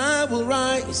spirit I will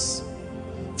rise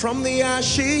from the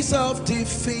ashes of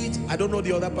defeat. I don't know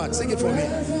the other part. Sing it for me.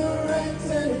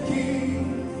 Resurrected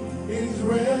King is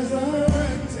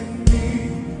resurrecting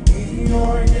me. In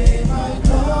your name I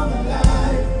come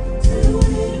alive to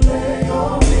declare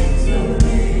your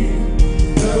victory.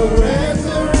 The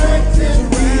resurrected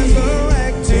King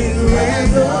is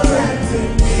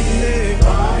resurrecting me.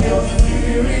 By your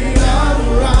spirit I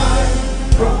will rise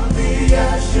from the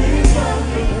ashes of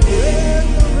defeat.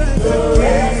 The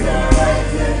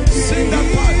resurrected King. Sing that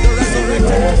part. The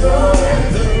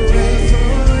resurrected.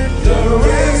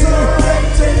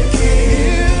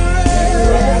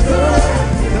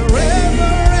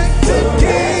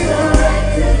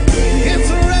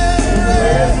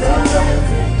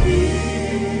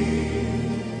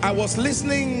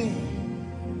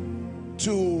 talking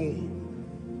to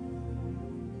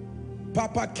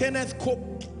Papa Kenneth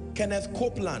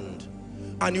Copeland,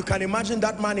 and you can imagine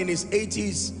that man in his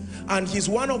 80s, and he's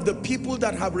one of the people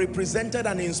that have represented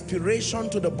an inspiration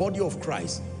to the body of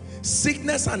Christ.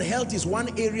 Sickness and health is one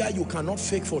area you cannot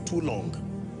fake for too long.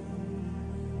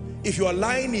 If you are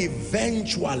lying,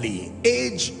 eventually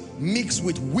age mixed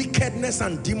with wickedness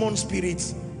and demon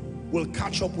spirits will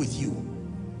catch up with you.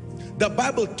 The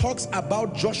Bible talks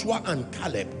about Joshua and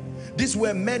Caleb. These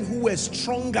were men who were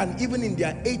strong, and even in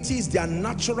their 80s, their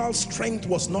natural strength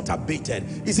was not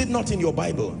abated. Is it not in your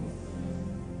Bible?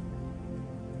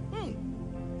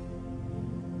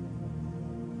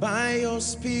 By your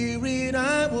spirit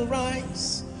I will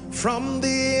rise from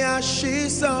the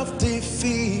ashes of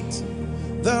defeat.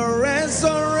 The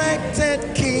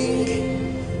resurrected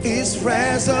King is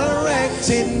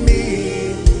resurrecting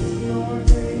me. Your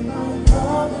name I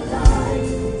come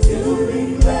alive to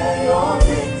declare your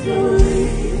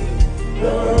victory.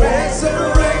 The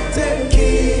resurrected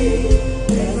King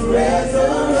is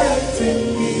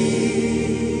resurrecting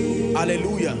me.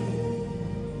 Hallelujah.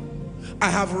 I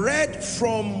have read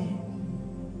from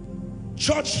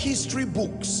church history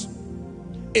books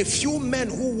a few men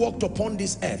who walked upon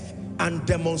this earth and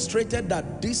demonstrated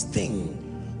that this thing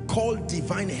called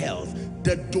divine health,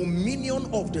 the dominion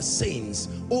of the saints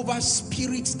over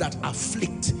spirits that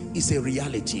afflict, is a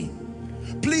reality.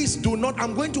 Please do not,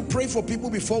 I'm going to pray for people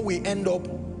before we end up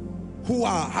who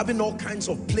are having all kinds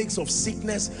of plagues of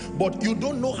sickness, but you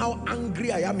don't know how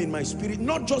angry I am in my spirit,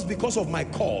 not just because of my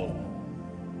call.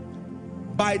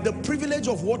 By the privilege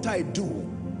of what I do,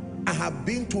 I have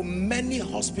been to many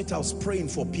hospitals praying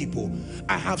for people.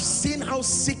 I have seen how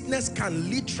sickness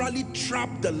can literally trap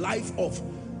the life of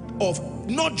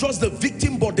not just the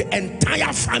victim but the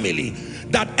entire family.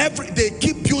 That they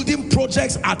keep building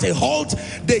projects at a halt,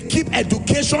 they keep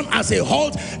education as a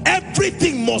halt.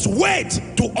 Everything must wait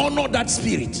to honor that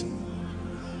spirit.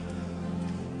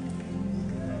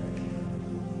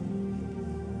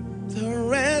 The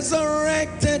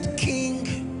resurrected King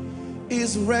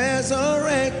is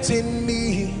resurrecting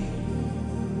me.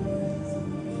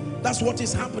 That's what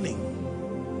is happening.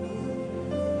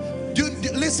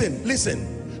 Listen.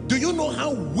 Do you know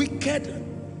how wicked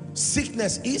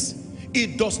sickness is?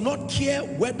 It does not care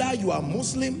whether you are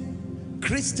Muslim,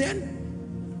 Christian,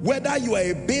 whether you are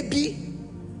a baby.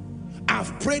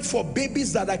 I've prayed for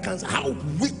babies that I can. How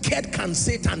wicked can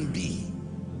Satan be?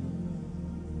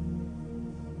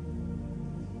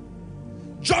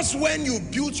 Just when you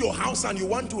build your house and you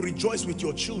want to rejoice with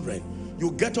your children,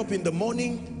 you get up in the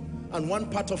morning and one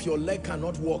part of your leg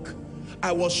cannot walk.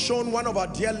 I was shown one of our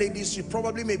dear ladies, she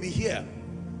probably may be here.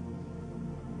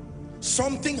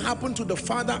 Something happened to the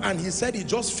father and he said he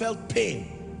just felt pain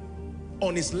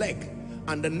on his leg.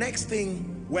 And the next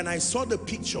thing, when I saw the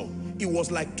picture, it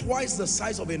was like twice the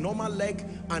size of a normal leg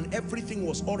and everything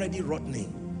was already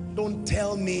rotting. Don't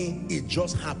tell me it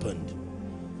just happened.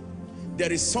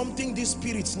 There is something these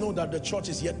spirits know that the church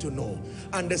is yet to know.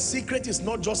 And the secret is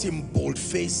not just in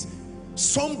boldface.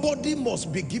 Somebody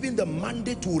must be given the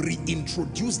mandate to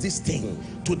reintroduce this thing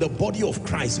to the body of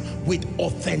Christ with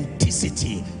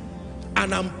authenticity.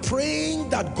 And I'm praying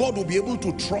that God will be able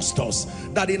to trust us,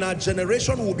 that in our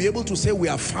generation we'll be able to say we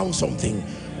have found something.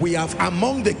 We have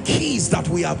among the keys that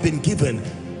we have been given,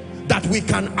 that we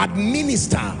can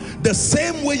administer the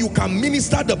same way you can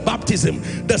minister the baptism,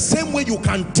 the same way you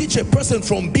can teach a person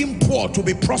from being poor to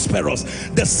be prosperous,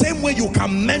 the same way you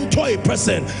can mentor a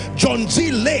person. John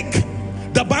G. Lake,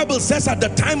 the Bible says at the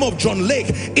time of John Lake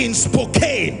in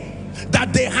Spokane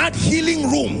that they had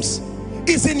healing rooms.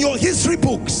 It's in your history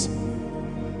books.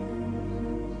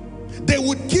 They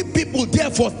would keep people there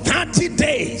for 30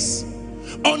 days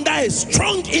under a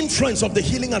strong influence of the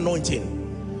healing anointing.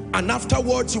 And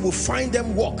afterwards, you will find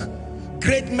them walk.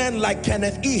 Great men like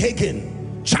Kenneth E.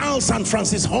 Hagin, Charles and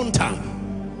Francis Hunter,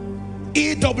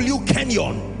 E.W.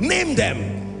 Kenyon, name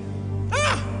them.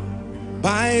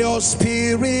 By your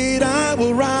spirit I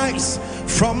will rise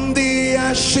from the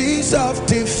ashes of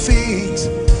defeat.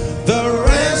 The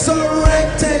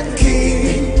resurrected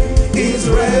King is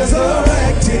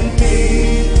resurrecting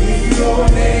me. In your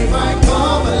name I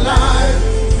come alive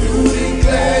to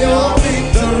declare your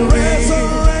victory.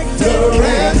 The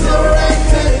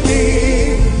resurrected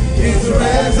King is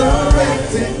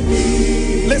resurrecting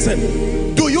me. Listen,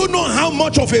 do you know how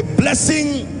much of a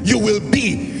blessing you will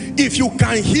be if you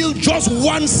can heal just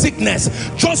one sickness,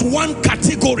 just one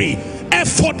category,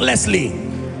 effortlessly?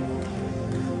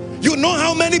 You know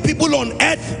how many people on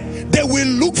earth, they will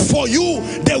look for you,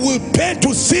 they will pay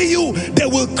to see you, they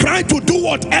will cry to do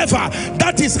whatever.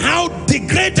 That is how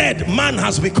degraded man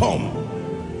has become.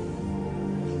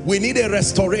 We need a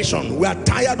restoration. We are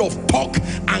tired of talk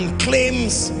and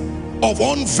claims of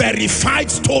unverified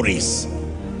stories.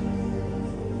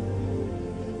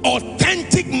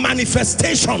 Authentic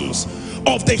manifestations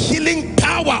of the healing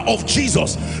power of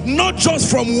Jesus, not just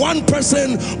from one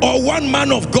person or one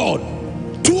man of God.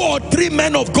 2 or 3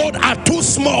 men of God are too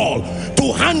small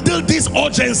to handle this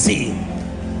urgency.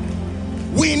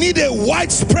 We need a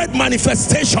widespread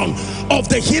manifestation of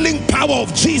the healing power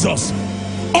of Jesus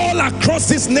all across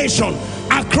this nation,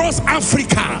 across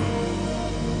Africa.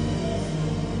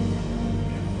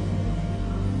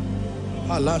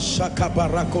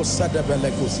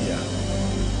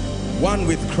 One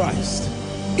with Christ.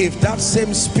 If that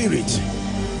same spirit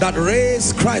that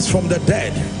raised Christ from the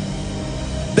dead,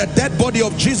 the dead body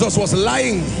of Jesus was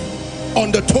lying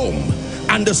on the tomb,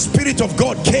 and the Spirit of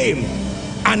God came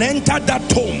and entered that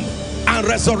tomb and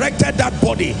resurrected that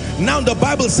body. Now the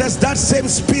Bible says that same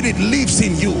spirit lives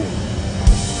in you.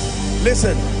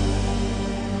 Listen,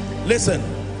 listen,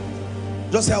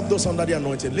 just help those under the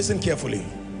anointing. Listen carefully,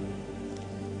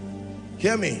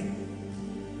 hear me.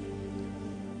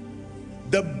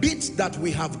 The bit that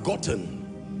we have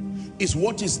gotten is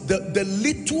what is the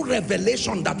little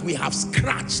revelation that we have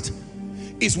scratched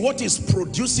is what is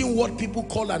producing what people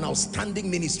call an outstanding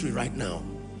ministry right now.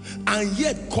 And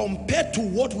yet, compared to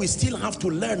what we still have to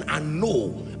learn and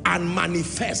know and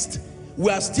manifest, we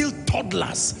are still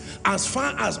toddlers as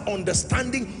far as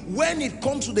understanding. When it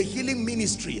comes to the healing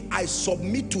ministry, I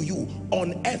submit to you,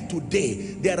 on earth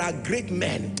today there are great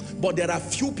men, but there are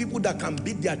few people that can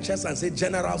beat their chest and say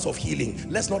generals of healing.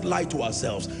 Let's not lie to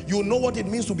ourselves. You know what it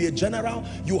means to be a general.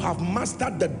 You have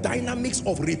mastered the dynamics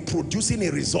of reproducing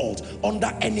a result under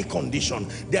any condition.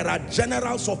 There are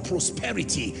generals of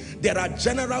prosperity, there are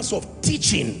generals of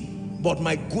teaching, but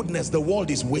my goodness, the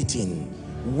world is waiting.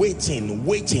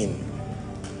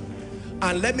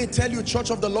 And let me tell you,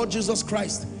 Church of the Lord Jesus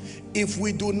Christ, if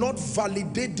we do not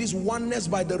validate this oneness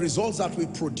by the results that we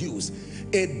produce,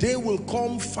 a day will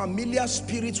come, familiar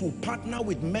spirits will partner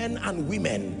with men and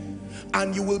women,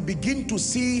 and you will begin to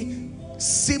see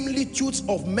similitudes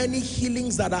of many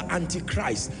healings that are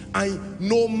antichrist. And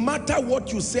no matter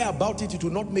what you say about it, it will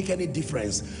not make any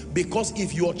difference, because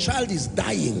if your child is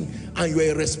dying and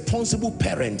you're a responsible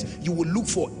parent, you will look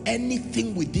for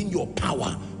anything within your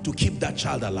power to keep that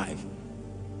child alive.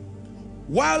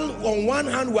 While on one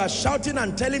hand we are shouting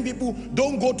and telling people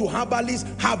don't go to herbalists,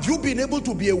 have you been able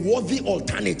to be a worthy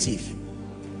alternative?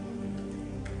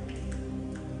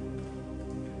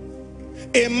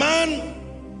 A man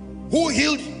who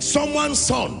healed someone's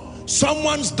son,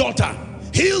 someone's daughter,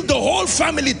 healed the whole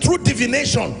family through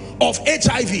divination of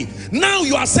HIV. Now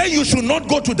you are saying you should not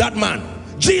go to that man.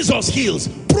 Jesus heals.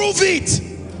 Prove it.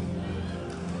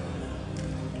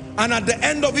 And at the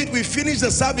end of it, we finish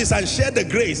the service and share the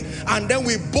grace, and then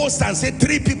we boast and say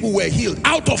 3 people were healed.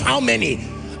 Out of how many?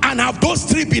 And have those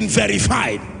 3 been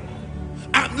verified?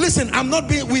 Listen, I'm not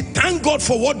being, we thank God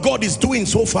for what God is doing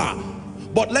so far,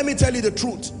 but let me tell you the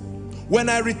truth. When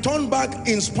I return back,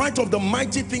 in spite of the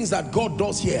mighty things that God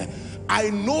does here,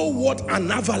 I know what an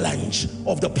avalanche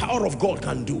of the power of God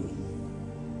can do.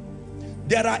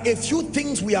 There are a few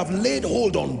things we have laid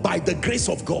hold on by the grace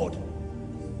of God.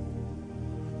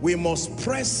 We must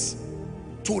press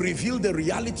to reveal the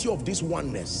reality of this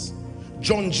oneness.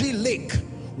 John G. Lake,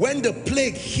 when the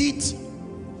plague hit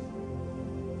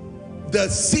the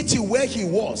city where he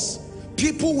was,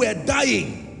 people were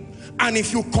dying, and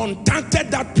if you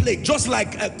contacted that plague, just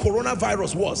like a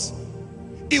coronavirus was,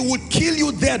 it would kill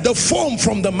you there. The foam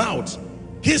from the mouth,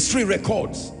 history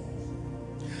records.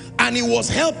 And he was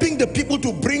helping the people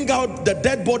to bring out the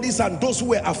dead bodies and those who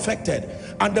were affected.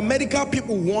 And the medical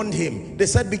people warned him. They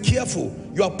said, be careful,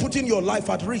 you are putting your life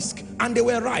at risk. And they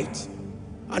were right.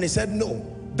 And he said no.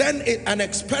 Then an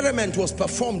experiment was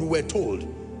performed, we were told,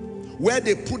 where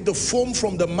they put the foam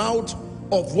from the mouth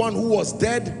of one who was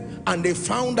dead, and they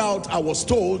found out, I was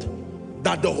told,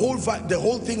 that the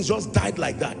whole thing just died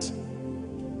like that.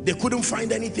 They couldn't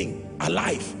find anything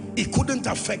alive. It couldn't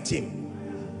affect him.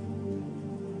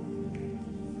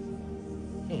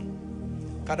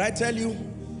 Can I tell you,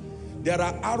 there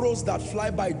are arrows that fly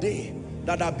by day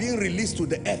that are being released to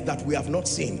the earth that we have not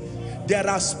seen. There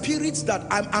are spirits that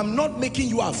I'm not making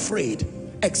you afraid,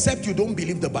 except you don't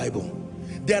believe the Bible.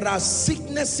 There are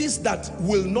sicknesses that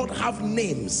will not have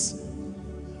names.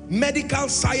 Medical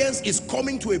science is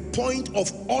coming to a point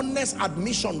of honest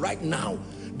admission right now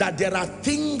that there are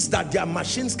things that their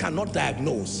machines cannot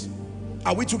diagnose.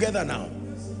 Are we together now?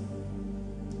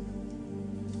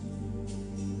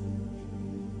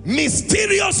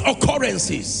 Mysterious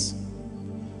occurrences,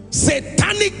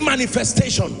 satanic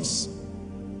manifestations,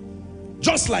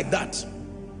 just like that.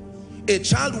 A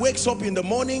child wakes up in the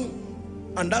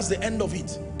morning and that's the end of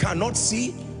it. Cannot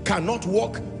see, cannot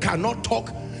walk, cannot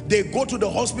talk. They go to the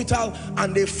hospital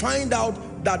and they find out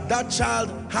that that child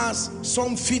has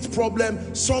some feet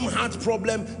problem, some heart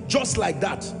problem, just like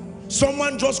that.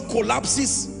 Someone just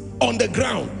collapses on the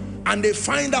ground and they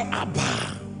find out,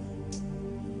 Abba.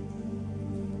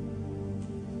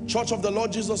 Church of the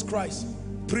Lord Jesus Christ,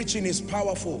 preaching is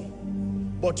powerful.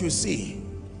 But you see,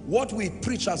 what we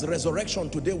preach as resurrection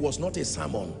today was not a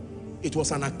sermon. It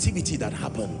was an activity that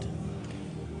happened.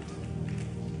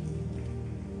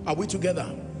 Are we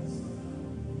together?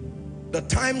 The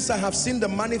times I have seen the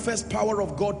manifest power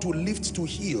of God to lift, to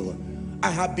heal, I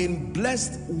have been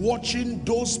blessed watching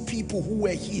those people who were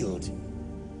healed.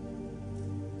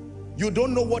 You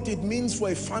don't know what it means for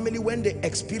a family when they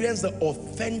experience the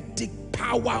authentic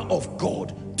power of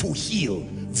God to heal.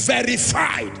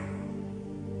 Verified.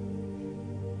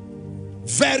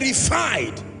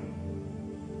 Verified.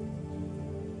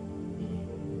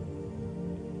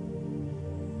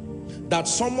 That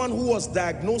someone who was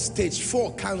diagnosed stage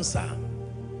 4 cancer,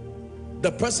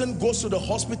 the person goes to the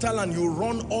hospital and you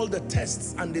run all the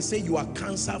tests and they say you are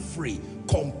cancer free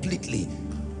completely.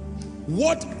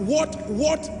 What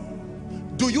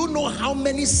do you know how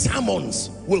many sermons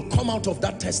will come out of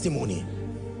that testimony?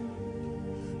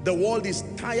 The world is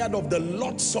tired of the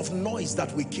lots of noise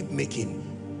that we keep making.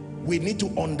 We need to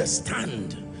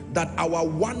understand that our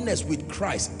oneness with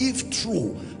Christ, if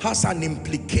true, has an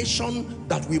implication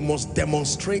that we must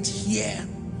demonstrate here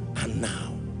and now.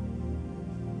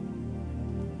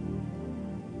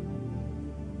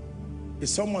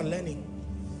 Is someone learning?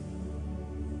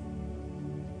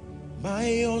 By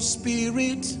your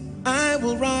spirit I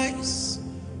will rise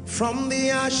from the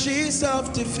ashes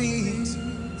of defeat.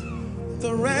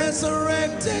 The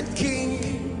resurrected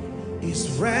King is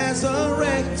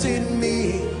resurrecting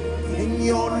me. In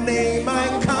your name I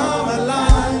come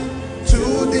alive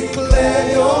to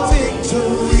declare your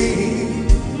victory.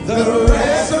 The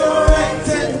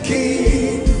resurrected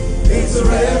King is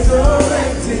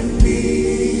resurrecting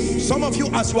me. Some of you,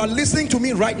 as you are listening to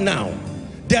me right now,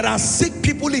 there are sick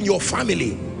people in your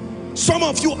family. Some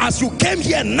of you, as you came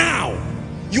here now,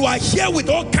 you are here with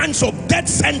all kinds of death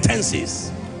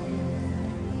sentences.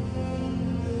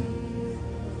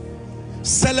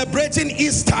 Celebrating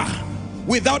Easter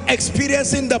without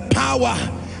experiencing the power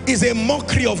is a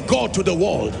mockery of God to the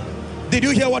world. Did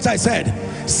you hear what I said?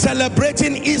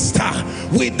 Celebrating Easter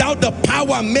without the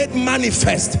power made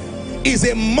manifest is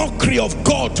a mockery of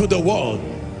God to the world.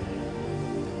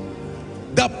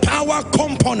 The power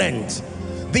component,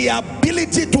 the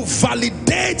ability to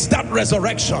validate that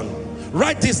resurrection.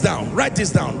 Write this down, write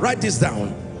this down, write this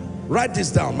down, write this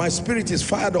down. My spirit is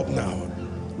fired up now.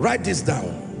 Write this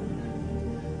down.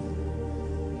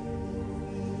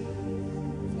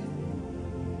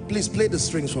 Please play the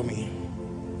strings for me.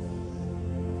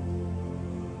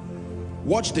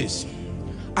 Watch this.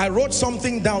 I wrote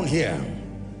something down here.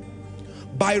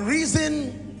 By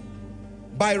reason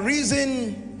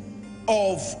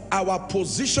of our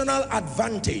positional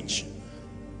advantage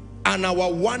and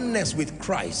our oneness with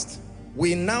Christ,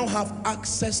 we now have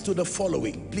access to the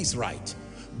following. Please write.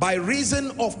 By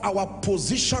reason of our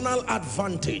positional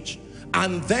advantage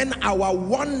and then our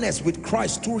oneness with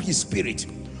Christ through his Spirit,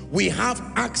 we have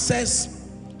access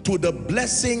to the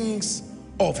blessings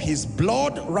of his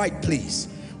blood. Right, please.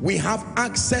 We have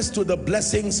access to the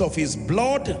blessings of his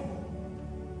blood,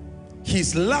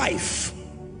 his life,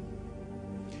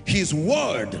 his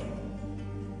word,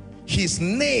 his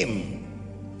name,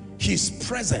 his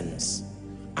presence,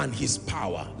 and his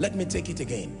power. Let me take it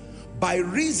again. By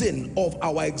reason of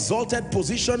our exalted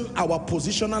position, our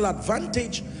positional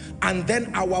advantage, and then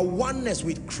our oneness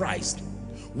with Christ,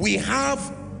 we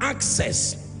have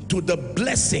access to the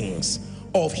blessings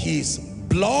of his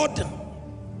blood,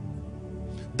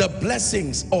 the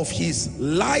blessings of his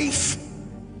life,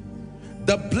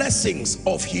 the blessings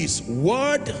of his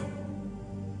word,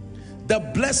 the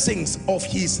blessings of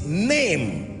his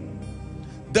name,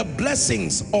 the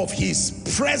blessings of his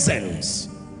presence,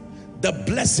 the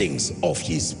blessings of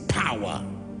his power.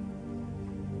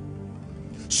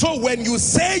 So when you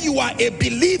say you are a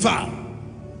believer,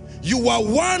 you are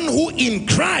one who in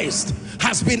Christ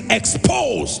has been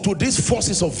exposed to these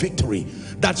forces of victory,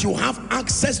 that you have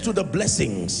access to the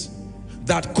blessings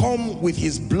that come with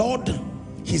his blood,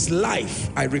 his life,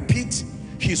 I repeat,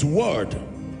 his word,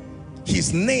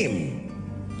 his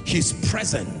name, his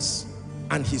presence,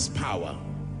 and his power.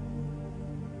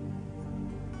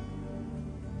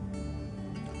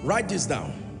 Write this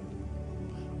down.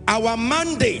 Our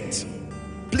mandate,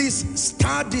 please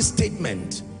start this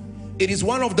statement. It is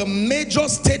one of the major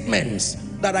statements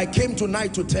that I came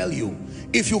tonight to tell you.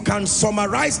 If you can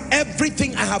summarize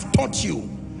everything I have taught you,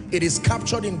 it is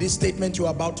captured in this statement you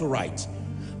are about to write.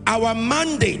 Our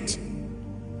mandate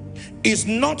is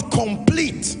not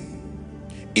complete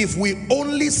if we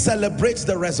only celebrate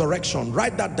the resurrection.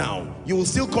 Write that down. You will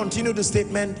still continue the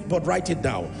statement, but write it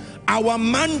down. Our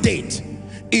mandate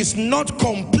is not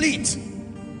complete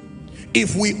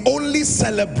if we only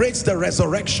celebrate the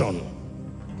resurrection.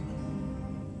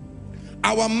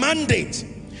 Our mandate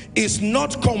is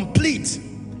not complete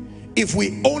if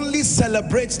we only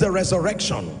celebrate the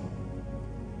resurrection.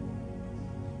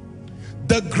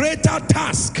 The greater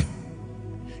task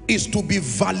is to be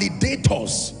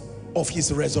validators of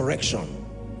his resurrection.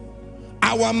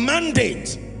 Our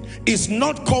mandate is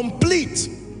not complete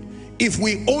if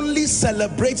we only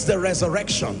celebrate the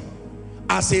resurrection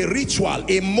as a ritual,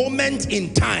 a moment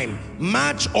in time,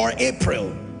 March or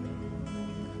April.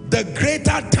 The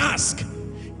greater task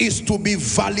is to be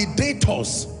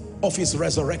validators of his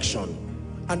resurrection.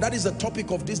 And that is the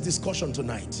topic of this discussion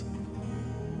tonight.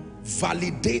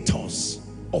 Validators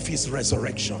of his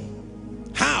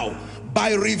resurrection. How?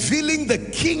 By revealing the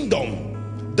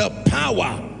kingdom, the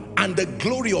power, and the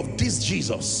glory of this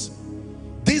Jesus.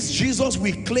 This Jesus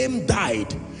we claim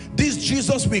died. This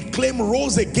Jesus we claim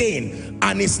rose again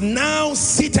and is now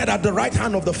seated at the right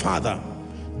hand of the Father.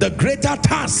 The greater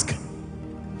task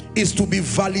is to be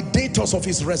validators of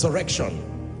his resurrection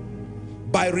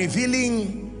by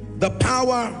revealing the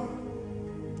power,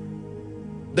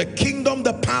 the kingdom,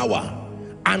 the power,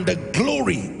 and the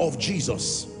glory of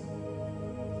Jesus.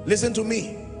 Listen to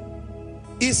me.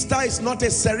 Easter is not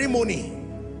a ceremony.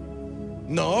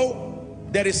 No,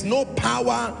 there is no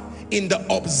power in the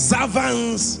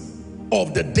observance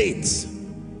of the dates.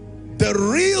 The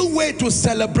real way to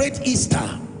celebrate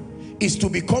Easter is to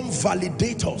become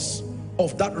validators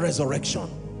of that resurrection.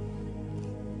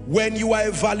 When you are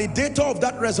a validator of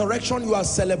that resurrection, you are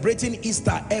celebrating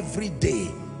Easter every day,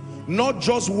 not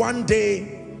just one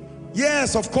day.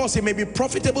 Yes, of course, it may be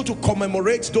profitable to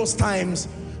commemorate those times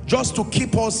just to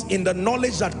keep us in the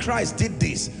knowledge that Christ did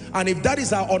this. And if that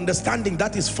is our understanding,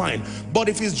 that is fine. But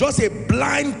if it's just a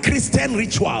blind Christian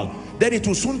ritual, then it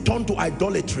will soon turn to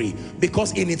idolatry,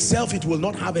 because in itself it will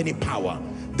not have any power.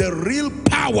 The real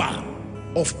power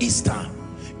of Easter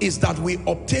is that we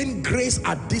obtain grace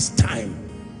at this time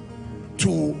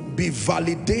to be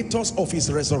validators of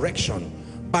his resurrection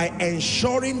by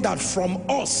ensuring that from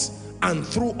us and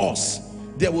through us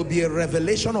there will be a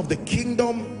revelation of the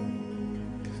kingdom,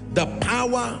 the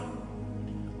power,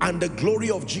 and the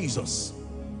glory of Jesus.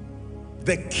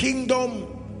 The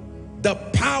kingdom, the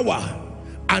power,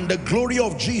 and the glory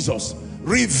of Jesus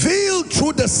revealed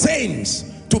through the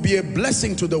saints to be a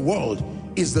blessing to the world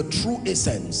is the true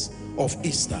essence of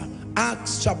Easter.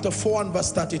 Acts chapter 4 and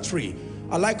verse 33.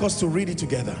 I'd like us to read it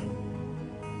together.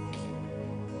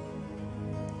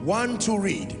 1, 2,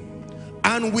 read.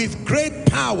 And with great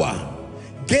power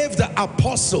gave the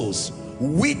apostles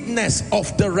witness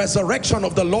of the resurrection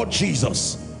of the Lord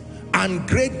Jesus, and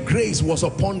great grace was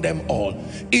upon them all.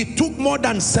 It took more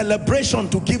than celebration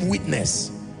to give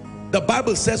witness. The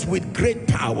Bible says with great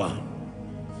power.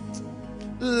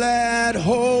 Let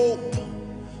hope,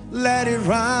 let it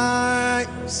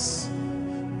rise.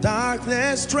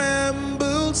 Darkness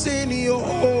trembles in your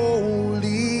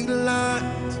holy light.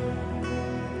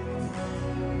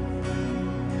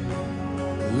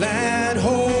 Let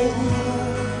hope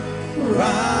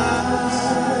rise.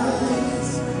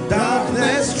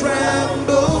 Darkness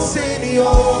trembles in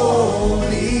your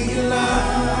holy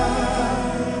light.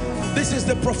 This is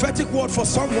the prophetic word for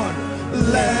someone.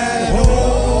 Let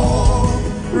hope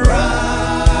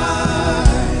rise.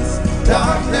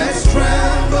 Darkness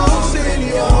trembles in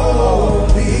your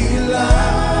holy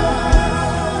light.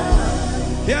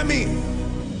 Hear me.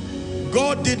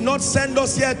 God did not send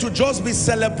us here to just be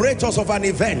celebrators of an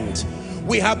event.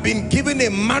 We have been given a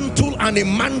mantle and a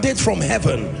mandate from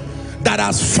heaven that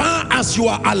as far as you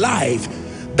are alive,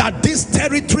 that this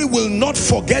territory will not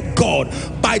forget God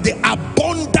by the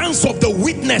abundance of the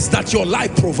witness that your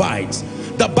life provides.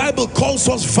 The Bible calls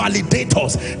us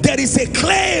validators. There is a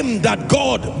claim that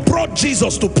God brought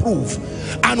Jesus to prove,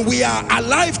 and we are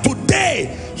alive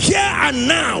today, here and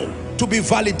now, to be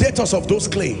validators of those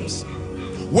claims.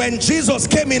 When Jesus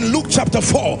came in Luke chapter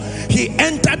 4, he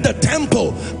entered the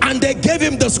temple and they gave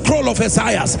him the scroll of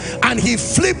Isaiah, and he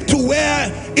flipped to where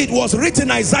it was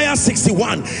written, Isaiah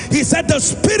 61. He said, the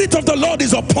Spirit of the Lord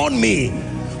is upon me,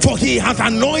 for he hath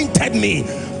anointed me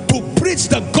to preach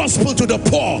the gospel to the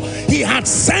poor. He had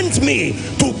sent me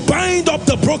to bind up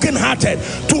the brokenhearted,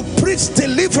 to preach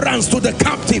deliverance to the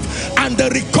captive, and the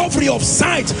recovery of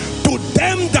sight to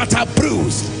them that are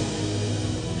bruised.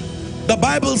 The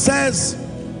Bible says,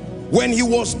 when he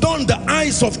was done, the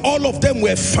eyes of all of them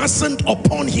were fastened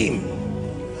upon him,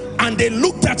 and they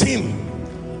looked at him,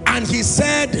 and he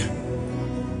said,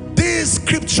 this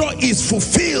scripture is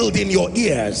fulfilled in your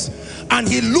ears. And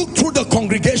he looked through the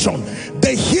congregation.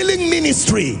 The healing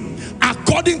ministry,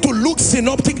 according to Luke's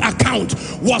synoptic account,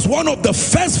 was one of the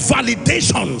first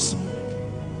validations.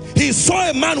 He saw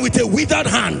a man with a withered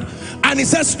hand, and he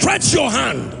said, stretch your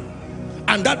hand.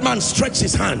 And that man stretched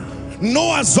his hand.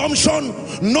 No assumption,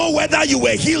 no whether you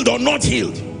were healed or not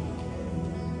healed.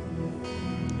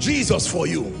 Jesus for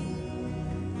you.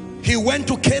 He went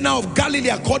to Cana of Galilee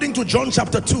according to John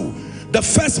chapter 2. The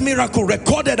first miracle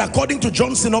recorded according to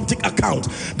John's synoptic account.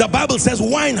 The Bible says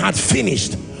wine had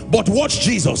finished. But watch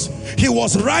Jesus. He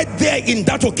was right there in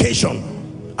that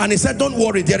occasion. And he said, don't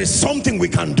worry, there is something we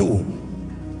can do.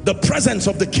 The presence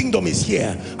of the kingdom is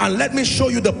here. And let me show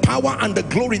you the power and the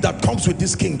glory that comes with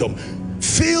this kingdom.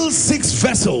 Fill 6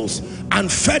 vessels and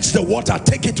fetch the water.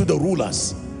 Take it to the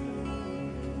rulers.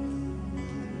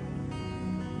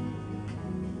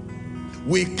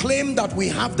 We claim that we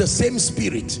have the same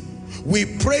spirit. We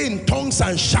pray in tongues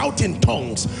and shout in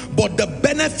tongues, but the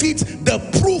benefit, the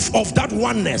proof of that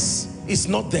oneness is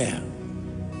not there.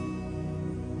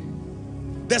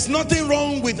 There's nothing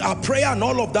wrong with our prayer and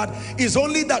all of that. It's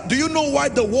only that, do you know why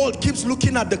the world keeps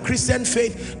looking at the Christian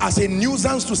faith as a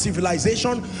nuisance to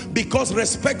civilization? Because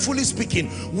respectfully speaking,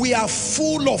 we are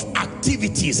full of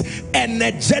activities,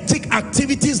 energetic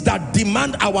activities that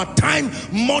demand our time,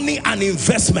 money and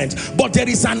investment. But there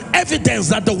is an evidence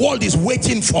that the world is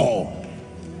waiting for.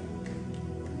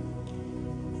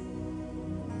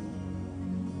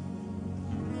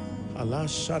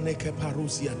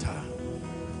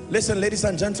 Listen, ladies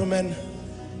and gentlemen,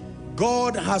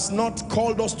 God has not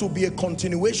called us to be a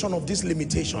continuation of this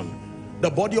limitation. The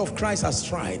body of Christ has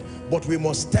tried, but we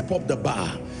must step up the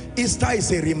bar. Easter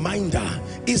is a reminder.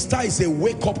 Easter is a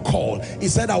wake-up call. He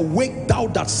said, awake thou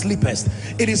that sleepest.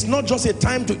 It is not just a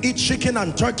time to eat chicken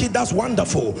and turkey. That's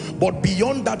wonderful. But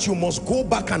beyond that, you must go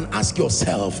back and ask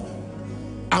yourself,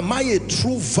 am I a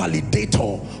true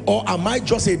validator, or am I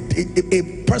just a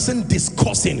person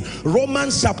discussing?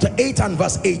 Romans chapter 8 and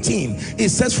verse 18, it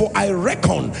says, for I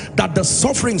reckon that the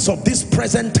sufferings of this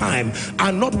present time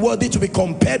are not worthy to be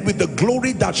compared with the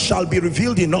glory that shall be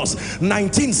revealed in us.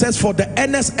 19 says, for the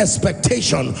earnest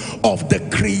expectation of the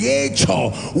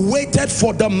creature waited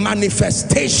for the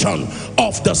manifestation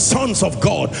of the sons of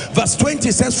God. Verse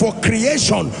 20 says, for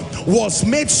creation was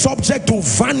made subject to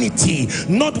vanity,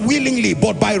 not willingly,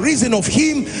 but by reason of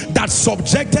him that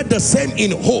subjected the same in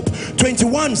hope.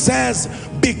 21 says,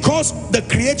 because the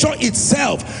creature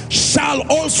itself shall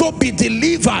also be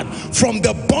delivered from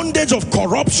the bondage of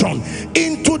corruption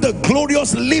into the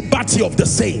glorious liberty of the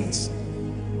saints.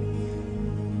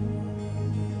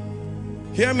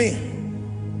 Hear me.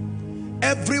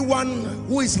 Everyone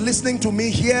who is listening to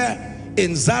me here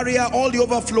in Zaria, all the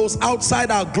overflows outside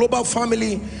our global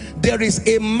family, there is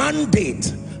a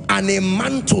mandate and a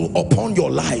mantle upon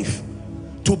your life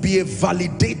to be a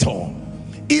validator.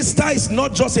 Easter is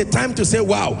not just a time to say,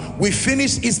 wow, we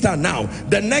finished Easter now.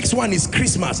 The next one is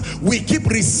Christmas. We keep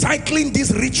recycling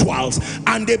these rituals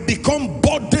and they become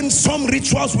burdensome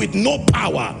rituals with no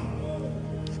power.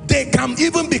 They can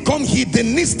even become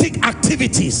hedonistic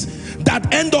activities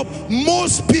that end up,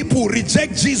 most people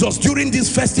reject Jesus during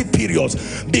these festive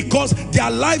periods because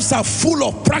their lives are full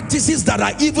of practices that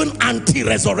are even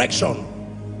anti-resurrection.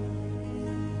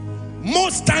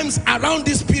 Most times around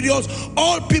these periods,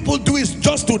 all people do is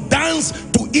just to dance,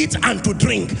 to eat and to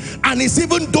drink. And it's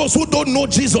even those who don't know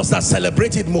Jesus that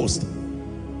celebrate it most.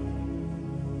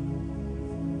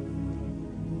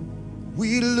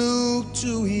 We look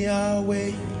to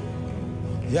Yahweh,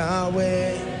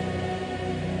 Yahweh.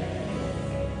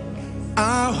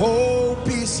 Our hope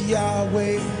is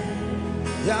Yahweh,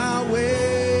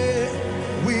 Yahweh.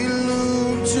 We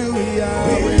look to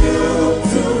Yahweh, we look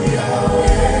to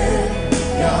Yahweh,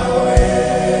 Yahweh.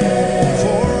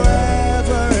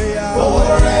 Forever Yahweh,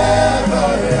 forever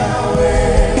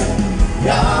Yahweh,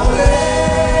 Yahweh.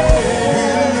 We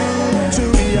look to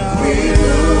Yahweh, we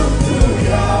look to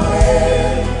Yahweh,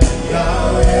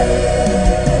 Yahweh.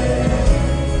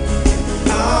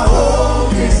 Our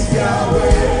hope is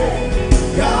Yahweh,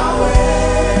 Yahweh.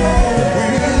 We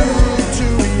look to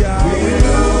Yahweh, we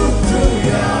look to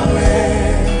Yahweh,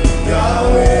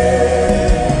 Yahweh.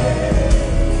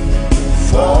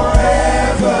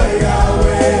 Forever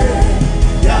Yahweh,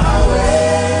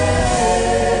 Yahweh.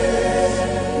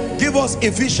 Give us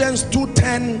Ephesians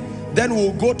 2:10, then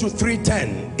we'll go to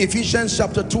 3:10. Ephesians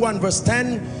chapter 2 and verse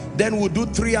 10, then we'll do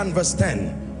 3 and verse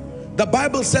 10. The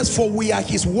Bible says, for we are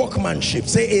his workmanship.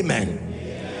 Say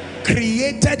amen.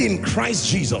 Created in Christ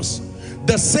Jesus.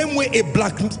 The same way a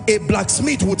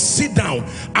blacksmith would sit down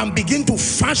and begin to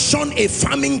fashion a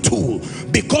farming tool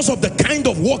because of the kind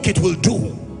of work it will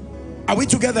do. Are we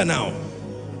together now?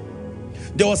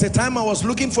 There was a time I was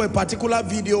looking for a particular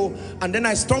video, and then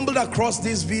I stumbled across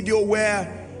this video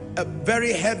where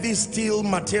very heavy steel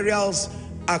materials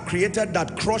are created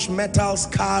that crush metals,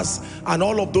 cars, and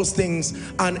all of those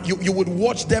things. And you would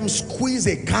watch them squeeze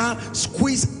a car,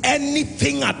 squeeze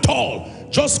anything at all.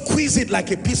 Just squeeze it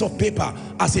like a piece of paper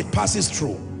as it passes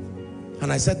through.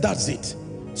 And I said, that's it.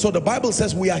 So the Bible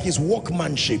says we are his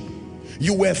workmanship.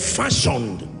 You were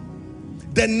fashioned.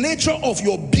 The nature of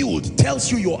your build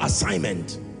tells you your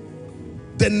assignment.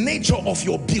 The nature of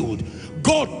your build.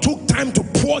 God took time to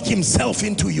pour himself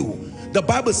into you. The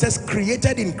Bible says,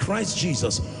 created in Christ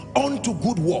Jesus unto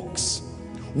good works,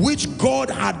 which God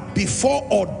had before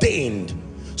ordained.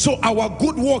 So our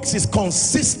good works is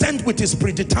consistent with his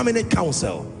predeterminate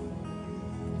counsel,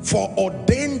 for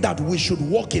ordained that we should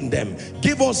walk in them.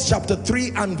 Give us chapter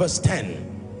 3 and verse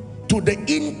 10. To the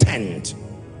intent.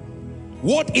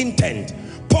 What intent?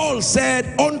 Paul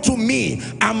said, unto me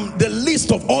am the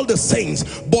least of all the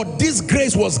saints, but this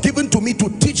grace was given to me to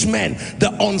teach men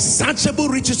the unsearchable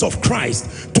riches of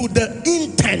Christ, to the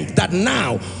intent that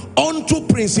now unto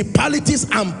principalities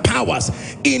and powers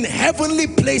in heavenly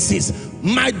places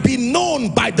might be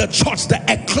known by the church, the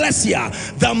ecclesia,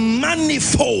 the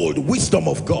manifold wisdom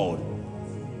of God.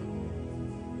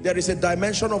 There is a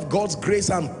dimension of God's grace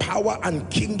and power and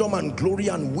kingdom and glory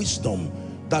and wisdom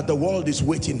that the world is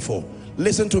waiting for.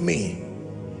 Listen to me.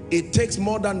 It takes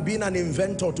more than being an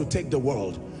inventor to take the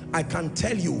world. I can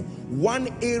tell you, one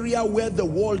area where the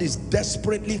world is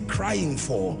desperately crying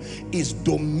for is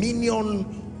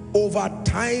dominion over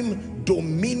time,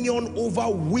 dominion over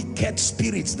wicked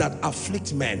spirits that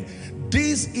afflict men.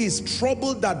 This is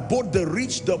trouble that both the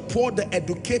rich, the poor, the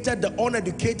educated, the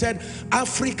uneducated,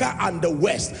 Africa and the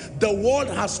West, the world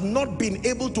has not been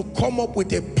able to come up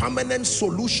with a permanent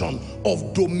solution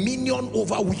of dominion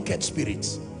over wicked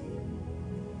spirits.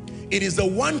 It is the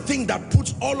one thing that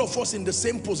puts all of us in the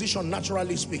same position,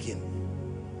 naturally speaking.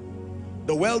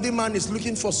 The wealthy man is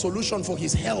looking for solution for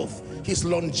his health, his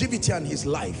longevity and his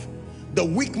life. The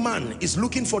weak man is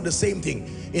looking for the same thing.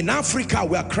 In Africa,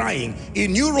 we are crying.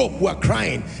 In Europe, we are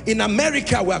crying. In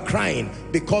America, we are crying.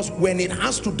 Because when it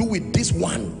has to do with this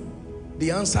one,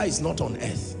 the answer is not on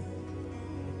earth.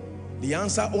 The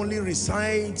answer only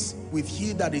resides with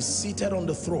he that is seated on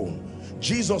the throne.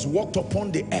 Jesus walked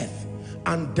upon the earth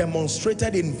and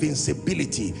demonstrated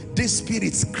invincibility. These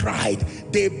spirits cried.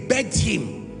 They begged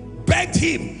him,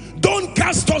 don't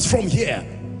cast us from here.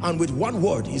 And with one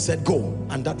word, he said, go.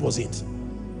 And that was it.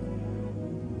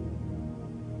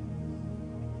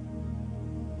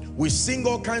 We sing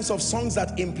all kinds of songs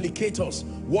that implicate us.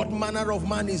 What manner of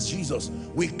man is Jesus?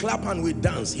 We clap and we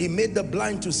dance. He made the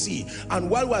blind to see.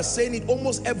 And while we're saying it,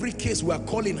 almost every case we're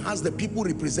calling has the people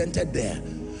represented there.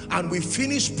 And we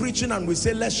finish preaching and we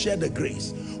say, let's share the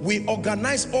grace. We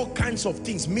organize all kinds of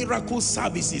things, miracle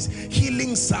services,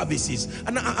 healing services.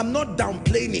 And I'm not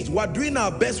downplaying it. We're doing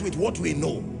our best with what we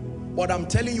know. But I'm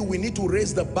telling you, we need to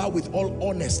raise the bar with all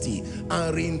honesty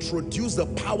and reintroduce the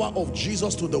power of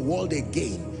Jesus to the world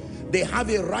again. They have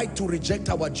a right to reject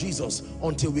our Jesus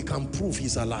until we can prove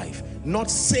he's alive. Not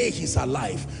say he's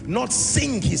alive, not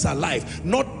sing he's alive,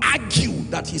 not argue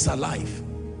that he's alive.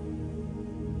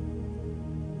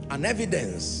 An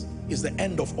evidence is the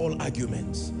end of all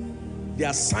arguments. The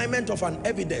assignment of an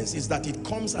evidence is that it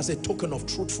comes as a token of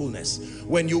truthfulness.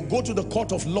 When you go to the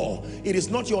court of law, it is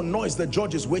not your noise the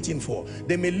judge is waiting for.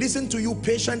 They may listen to you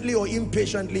patiently or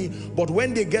impatiently, but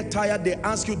when they get tired, they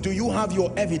ask you, do you have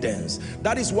your evidence?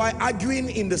 That is why arguing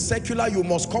in the secular, you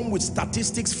must come with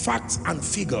statistics, facts, and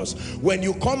figures. When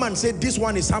you come and say, this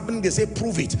one is happening, they say,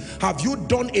 prove it. Have you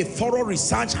done a thorough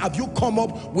research? Have you come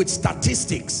up with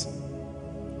statistics?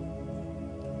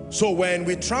 So when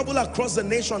we travel across the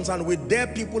nations and we dare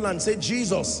people and say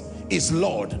Jesus is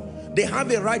Lord, they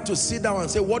have a right to sit down and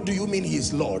say, what do you mean he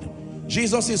is Lord?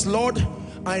 Jesus is Lord.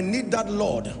 I need that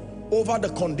Lord over the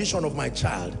condition of my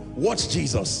child. Watch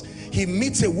Jesus. He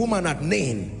meets a woman at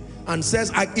Nain and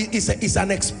says, it's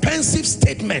an expensive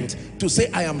statement to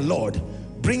say I am Lord.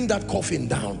 Bring that coffin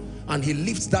down. And he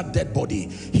lifts that dead body.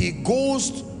 He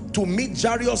goes to meet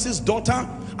Jairus' daughter,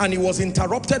 and he was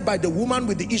interrupted by the woman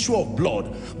with the issue of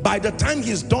blood. By the time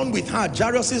he's done with her,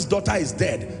 Jairus' daughter is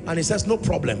dead. And he says, no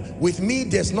problem. With me,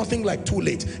 there's nothing like too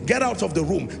late. Get out of the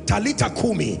room. Talita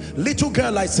kumi, little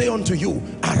girl, I say unto you,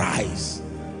 arise.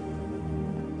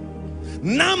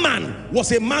 Naaman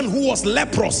was a man who was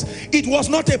leprous. It was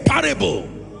not a parable.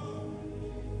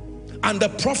 And the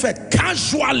prophet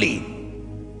casually,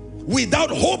 without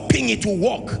hoping it will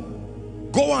work,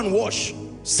 go and wash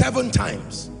 7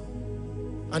 times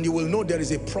and you will know there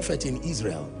is a prophet in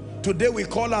Israel. Today we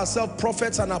call ourselves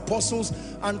prophets and apostles,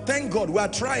 and thank God we are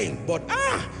trying, but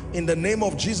in the name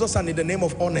of Jesus and in the name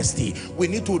of honesty, we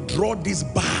need to draw this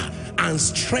bar and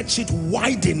stretch it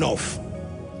wide enough.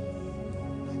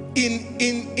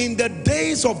 In the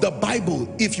days of the Bible,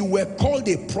 if you were called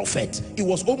a prophet, it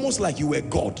was almost like you were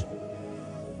God.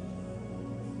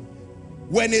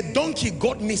 When a donkey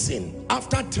got missing,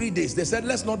 after 3 days, they said,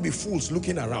 let's not be fools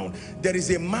looking around. There is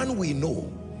a man we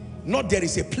know, not there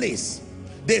is a place.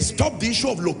 They stopped the issue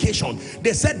of location.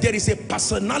 They said there is a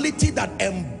personality that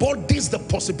embodies the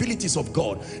possibilities of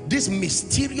God. This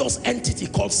mysterious entity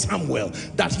called Samuel,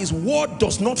 that his word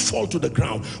does not fall to the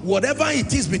ground. Whatever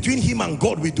it is between him and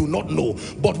God, we do not know.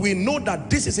 But we know that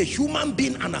this is a human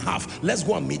being and a half. Let's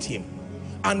go and meet him.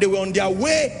 And they were on their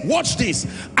way, watch this,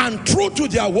 and true to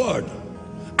their word,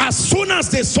 as soon as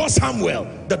they saw Samuel,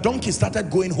 the donkey started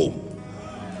going home.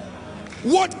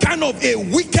 What kind of a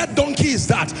wicked donkey is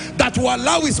that, that will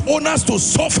allow his owners to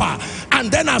suffer,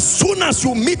 and then as soon as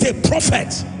you meet a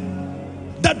prophet,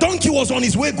 the donkey was on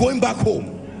his way going back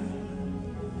home?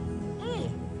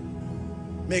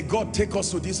 May God take us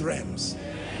to these realms.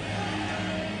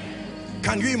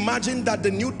 Can you imagine that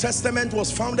the New Testament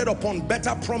was founded upon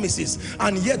better promises,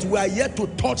 and yet we are yet to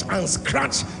touch and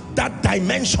scratch that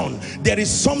dimension? There is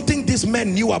something these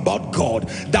men knew about God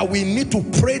that we need to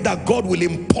pray that God will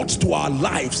impart to our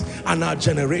lives and our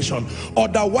generation.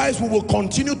 Otherwise, we will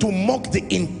continue to mock the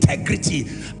integrity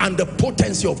and the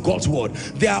potency of God's word.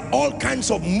 There are all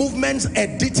kinds of movements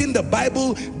editing the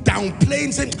Bible,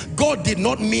 downplaying, saying God did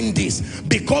not mean this,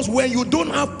 because when you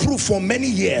don't have proof for many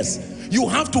years, you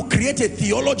have to create a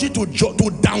theology to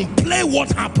downplay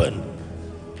what happened.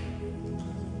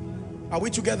 Are we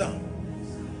together?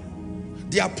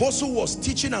 The apostle was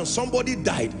teaching and somebody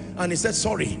died, and he said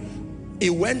sorry. He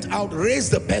went out,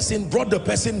 raised the person, brought the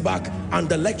person back, and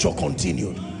the lecture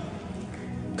continued.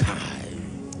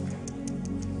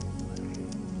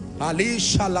 Ali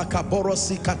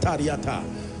shalakaborosi katariata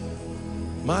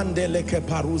mandeleke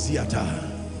paruziata.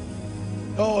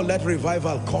 Oh, let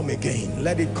revival come again.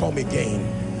 Let it come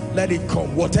again. Let it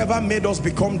come. Whatever made us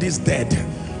become this dead,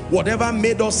 whatever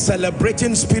made us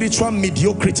celebrating spiritual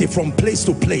mediocrity from place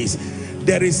to place,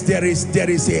 there is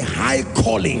a high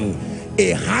calling,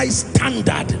 a high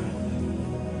standard.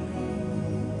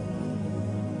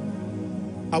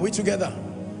 Are we together?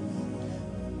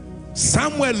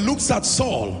 Samuel looks at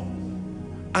Saul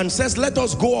and says, let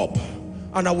us go up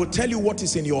and I will tell you what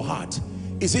is in your heart.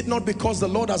 Is it not because the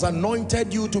Lord has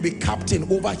anointed you to be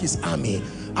captain over his army?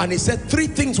 And he said 3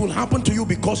 things will happen to you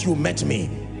because you met me.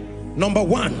 Number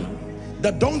 1, the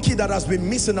donkey that has been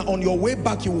missing, on your way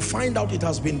back you will find out it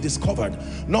has been discovered.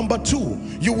 Number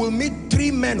 2, you will meet 3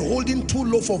 men holding 2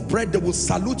 loaves of bread. They will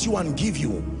salute you and give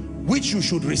you, which you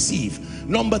should receive.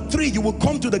 Number 3, you will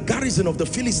come to the garrison of the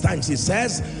Philistines, he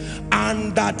says,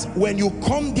 and that when you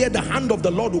come there, the hand of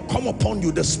the Lord will come upon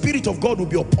you, the Spirit of God will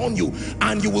be upon you,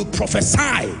 and you will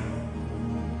prophesy.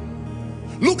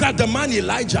 Look at the man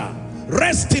Elijah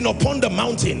resting upon the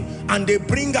mountain, and they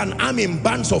bring an army in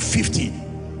bands of 50.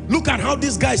 Look at how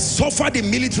these guys suffered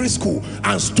in military school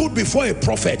and stood before a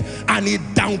prophet, and he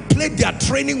downplayed their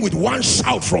training with 1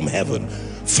 shout from heaven.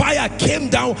 Fire came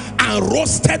down and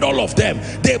roasted all of them.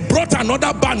 They brought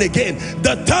another band again.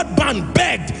 The 3rd band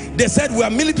begged. They said, we are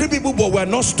military people, but we are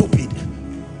not stupid.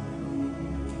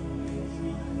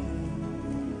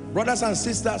 Brothers and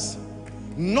sisters,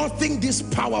 nothing this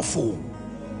powerful,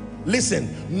 listen,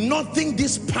 nothing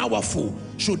this powerful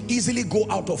should easily go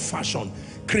out of fashion.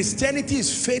 Christianity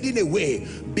is fading away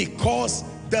because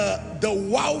the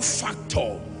wow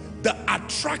factor, the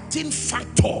attracting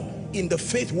factor in the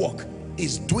faith walk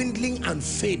is dwindling and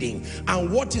fading,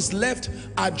 and what is left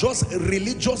are just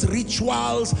religious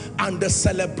rituals and the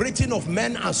celebrating of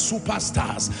men as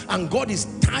superstars, and God is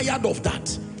tired of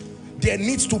that. There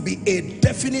needs to be a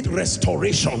definite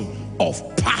restoration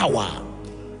of power,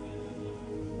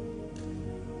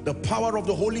 the power of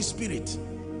the Holy Spirit,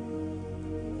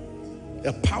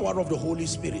 the power of the Holy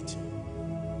Spirit.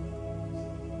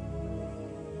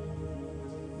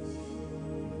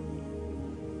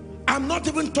 I'm not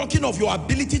even talking of your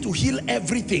ability to heal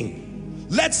everything.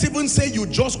 Let's even say you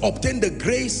just obtain the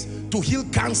grace to heal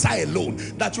cancer alone,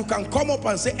 that you can come up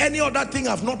and say, any other thing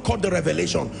I've not caught the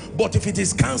revelation, but if it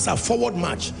is cancer, forward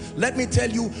march. Let me tell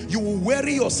you, you will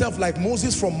weary yourself like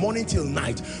Moses from morning till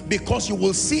night, because you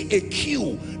will see a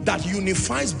queue that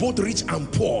unifies both rich and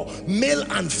poor, male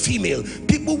and female.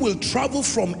 People will travel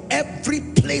from every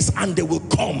place and they will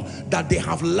come, that they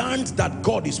have learned that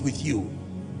God is with you.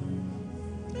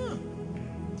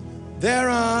 There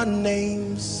are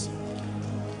names,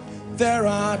 there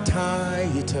are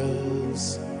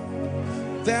titles,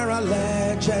 there are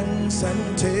legends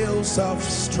and tales of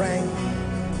strength,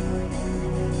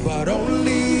 but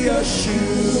only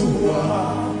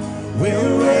Yeshua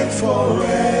will reign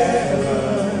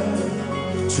forever.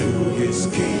 To his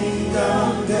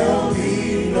kingdom there'll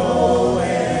be no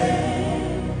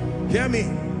end. Hear me.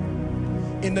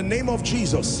 In the name of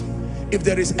Jesus, if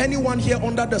there is anyone here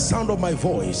under the sound of my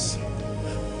voice,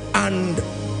 and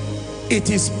it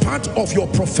is part of your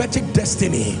prophetic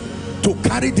destiny to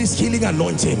carry this healing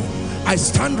anointing, I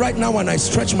stand right now and I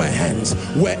stretch my hands.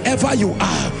 Wherever you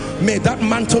are, may that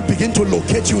mantle begin to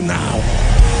locate you now.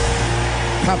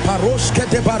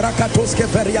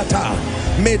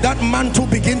 May that mantle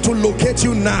begin to locate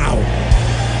you now.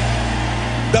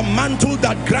 The mantle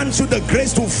that grants you the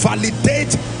grace to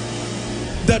validate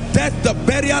the death, the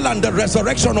burial and the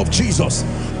resurrection of Jesus.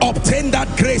 Obtain that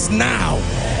grace now.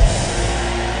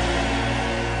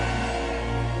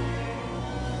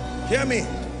 Hear me,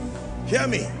 hear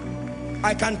me.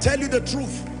 I can tell you the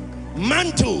truth.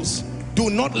 Mantles do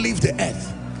not leave the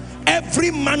earth. Every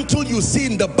mantle you see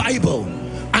in the Bible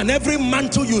and every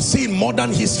mantle you see in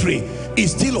modern history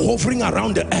is still hovering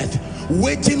around the earth,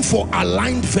 waiting for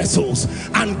aligned vessels.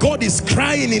 And God is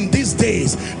crying in these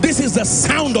days. This is the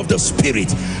sound of the Spirit,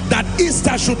 that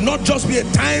Easter should not just be a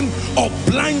time of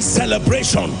blind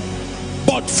celebration,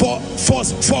 but for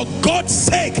God's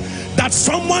sake, that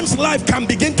someone's life can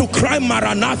begin to cry,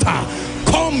 Maranatha,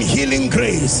 come healing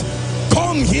grace,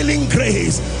 come healing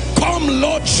grace, come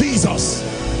Lord Jesus,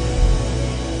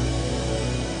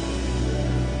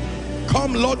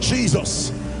 come Lord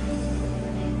Jesus.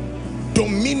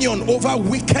 Dominion over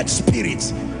wicked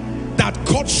spirits that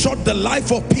cut short the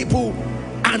life of people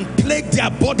and plague their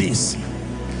bodies.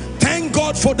 Thank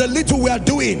God for the little we are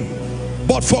doing,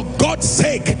 but for God's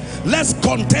sake, let's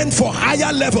contend for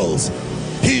higher levels.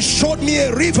 He showed me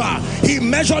a river. He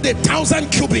measured 1,000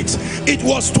 cubits. It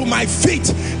was to my feet.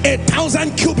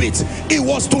 1,000 cubits. It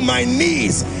was to my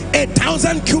knees.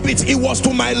 1,000 cubits. It was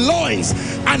to my loins.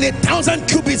 And 1,000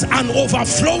 cubits, an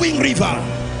overflowing river.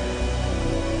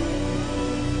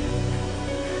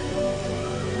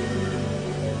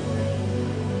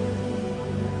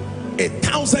 A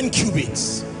 1,000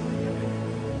 cubits.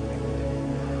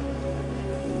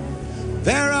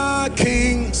 There are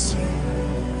kings,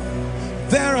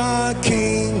 there are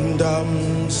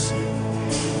kingdoms,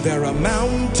 there are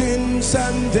mountains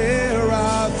and there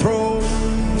are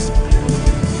thrones,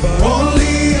 but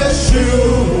only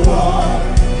Yeshua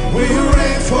will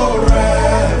reign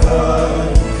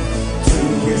forever. To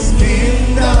his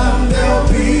kingdom there'll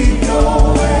be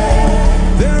no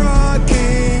end. There are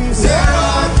kings, there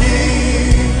are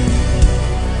kings,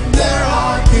 there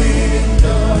are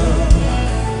kingdoms,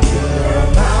 there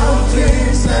are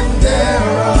mountains and there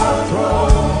are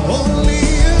thrones. Only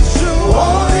Yeshua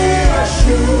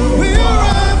will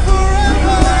reign forever.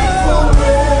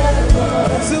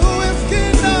 To his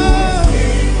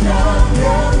kingdom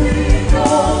there'll be no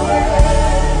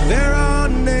end. There are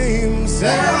names,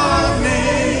 there are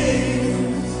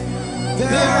names,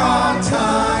 there are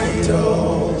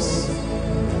titles,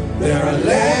 there are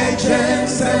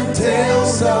legends and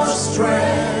tales of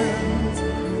strength,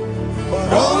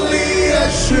 but only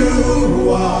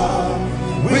Yeshua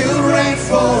will reign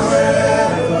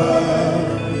forever.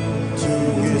 To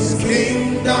his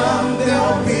kingdom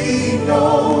there'll be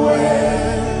no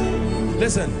end.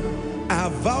 Listen, I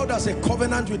have vowed as a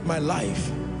covenant with my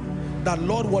life that,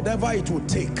 Lord, whatever it will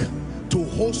take to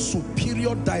hold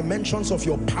superior dimensions of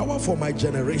your power for my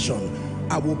generation,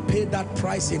 I will pay that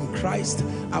price in Christ.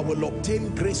 I will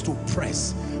obtain grace to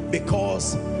press,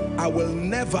 because I will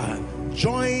never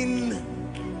join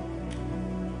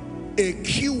a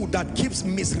queue that keeps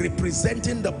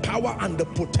misrepresenting the power and the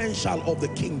potential of the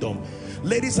kingdom.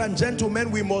 Ladies and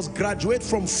gentlemen, we must graduate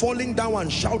from falling down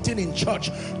and shouting in church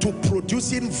to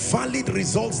producing valid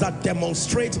results that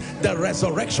demonstrate the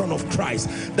resurrection of Christ.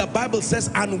 The Bible says,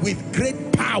 and with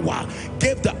great power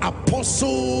gave the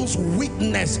apostles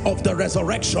witness of the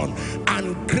resurrection,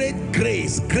 and great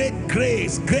grace, great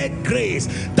grace, great grace.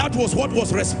 That was what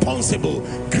was responsible.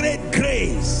 Great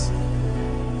grace.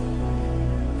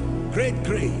 Great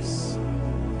grace.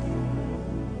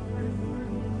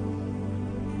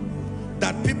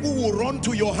 people who run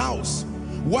to your house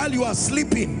while you are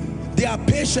sleeping. They are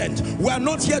patient. We are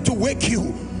not here to wake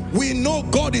you. We know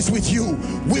God is with you.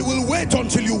 We will wait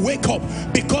until you wake up,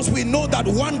 because we know that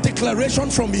one declaration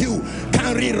from you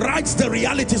can rewrite the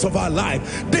realities of our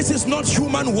life. This is not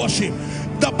human worship.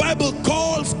 The Bible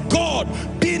calls God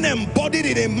being embodied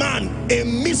in a man a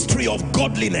mystery of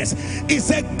godliness. It's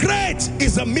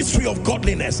a mystery of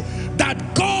godliness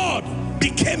that God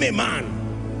became a man,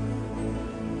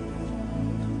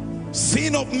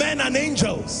 seen of men and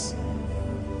angels.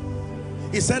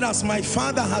 He said, as my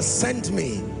Father has sent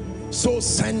me, so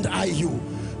send I you.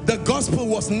 The gospel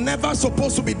was never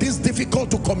supposed to be this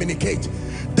difficult to communicate.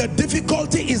 The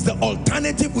difficulty is the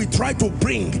alternative we try to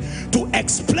bring to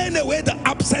explain away the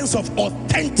absence of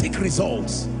authentic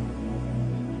results.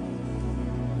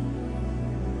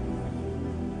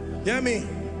 Hear me?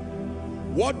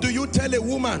 What do you tell a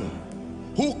woman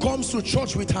who comes to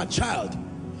church with her child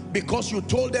because you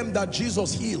told them that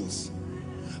Jesus heals?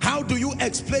 How do you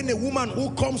explain a woman who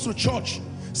comes to church,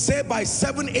 say by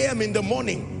 7 a.m. in the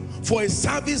morning, for a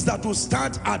service that will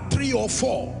start at 3 or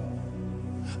 4,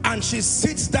 and she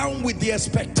sits down with the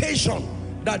expectation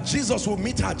that Jesus will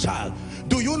meet her child?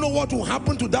 Do you know what will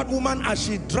happen to that woman as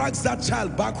she drags that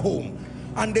child back home?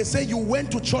 And they say, you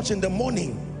went to church in the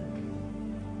morning.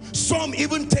 Some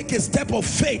even take a step of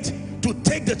faith to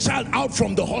take the child out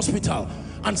from the hospital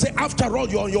and say, after all,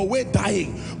 you're on your way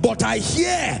dying. But I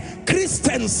hear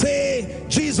Christians say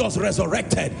Jesus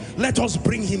resurrected. Let us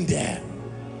bring him there.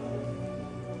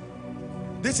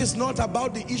 This is not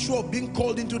about the issue of being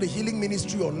called into the healing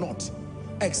ministry or not.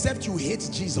 Except you hate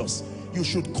Jesus, you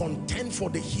should contend for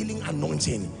the healing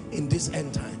anointing in this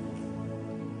end time.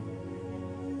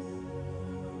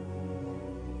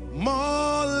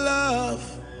 More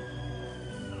love,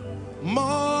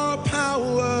 more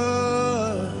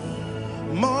power,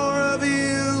 more of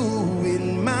you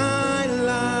in my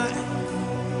life.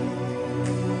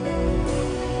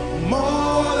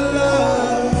 More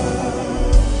love,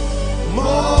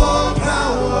 more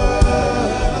power,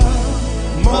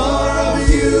 more of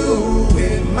you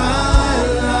in my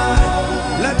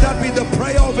life. Let that be the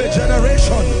prayer of a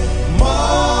generation.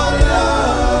 More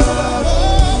love,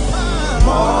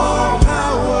 more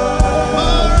power,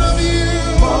 more of you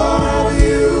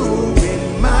in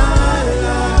my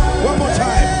life. One more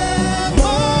time.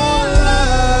 More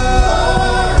love,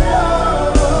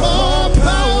 more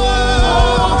power,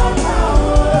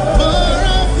 more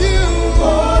of you.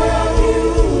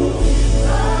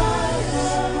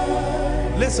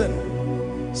 Listen,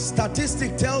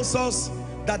 statistic tells us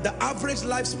that the average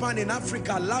lifespan in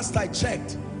Africa, last I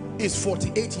checked, is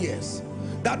 48 years.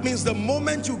 That means the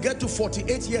moment you get to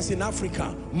 48 years in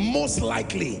Africa, most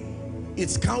likely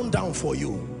it's countdown for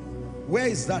you. Where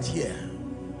is that here?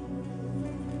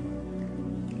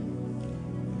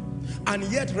 And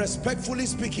yet, respectfully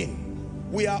speaking,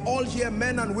 we are all here,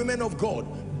 men and women of God,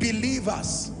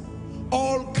 believers,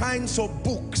 all kinds of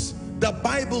books. The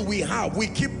Bible we have, we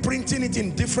keep printing it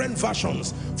in different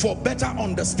versions for better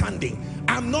understanding.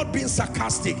 I'm not being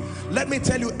sarcastic. Let me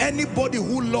tell you, anybody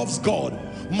who loves God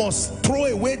must throw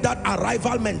away that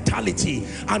arrival mentality,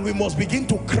 and we must begin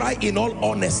to cry in all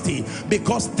honesty,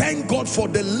 because thank God for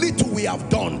the little we have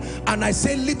done. And I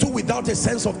say little without a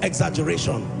sense of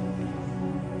exaggeration,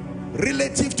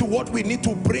 relative to what we need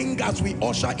to bring as we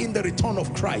usher in the return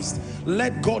of Christ.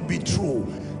 Let God be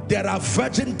true. There are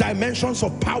virgin dimensions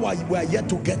of power we are yet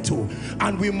to get to,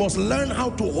 and we must learn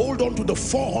how to hold on to the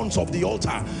four horns of the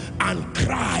altar and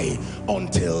cry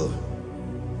until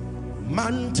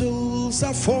mantles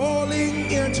are falling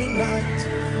here tonight.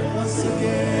 Once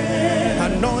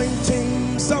again,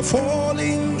 anointings are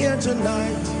falling here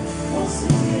tonight. Once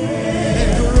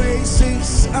again,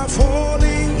 graces are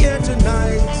falling here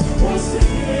tonight. Once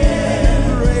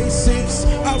again, graces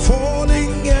are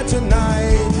falling here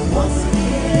tonight. Once again,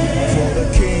 for the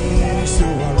kings to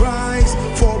arise,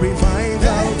 for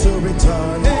revival to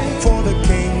return, for the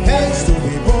kings to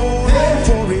be born,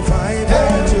 for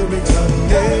revival to return.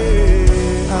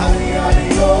 Ali, ali,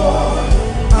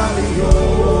 oh, ali,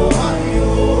 oh, ali,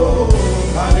 oh,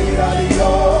 ali, ali, oh,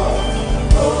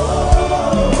 oh,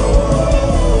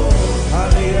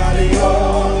 ali, ali, oh,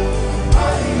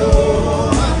 ali,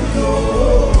 oh, ali,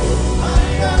 oh,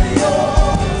 ali, ali, oh,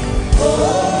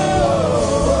 oh.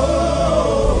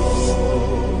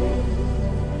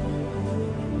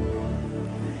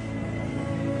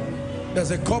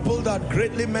 There's a couple that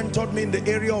greatly mentored me in the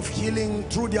area of healing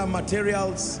through their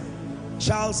materials,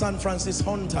 Charles and Francis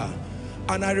Hunter.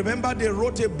 And I remember they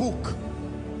wrote a book,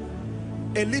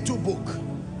 a little book.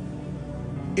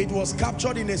 It was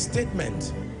captured in a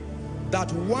statement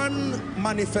that one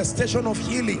manifestation of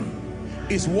healing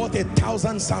is worth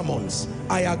 1,000 sermons.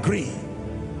 I agree.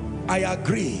 I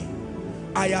agree.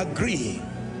 I agree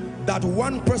that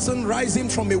one person rising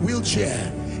from a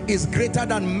wheelchair is greater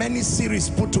than many series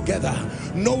put together.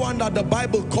 No wonder the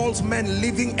Bible calls men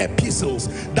living epistles,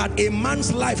 that a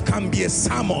man's life can be a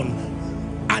sermon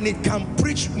and it can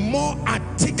preach more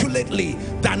articulately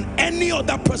than any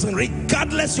other person,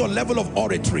 regardless your level of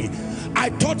oratory. I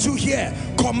taught you here,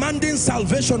 commanding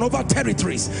salvation over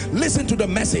territories. Listen to the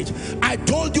message. I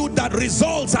told you that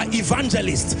results are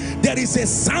evangelists. There is a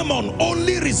sermon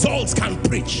only results can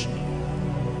preach.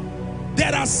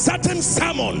 There are certain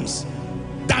sermons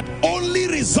that only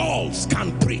results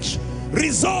can preach.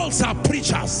 Results are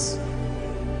preachers.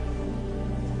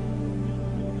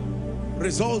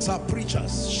 Results are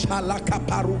preachers.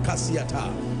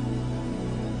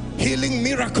 Healing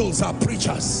miracles are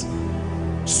preachers.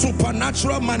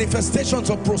 Supernatural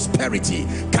manifestations of prosperity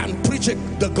can preach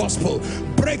the gospel.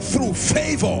 Breakthrough,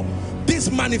 favor, these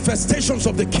manifestations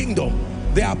of the kingdom,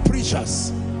 they are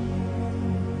preachers.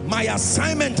 My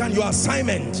assignment and your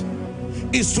assignment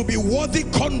is to be worthy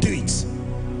conduits,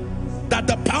 that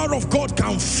the power of God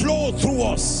can flow through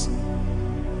us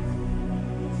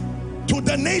to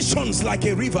the nations like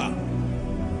a river.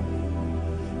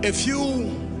 A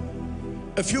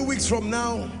few weeks from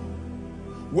now,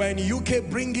 when UK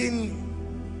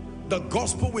bringing the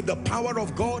gospel with the power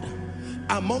of God,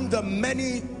 among the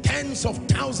many tens of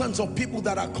thousands of people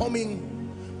that are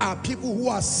coming are people who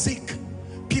are sick,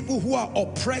 people who are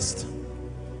oppressed,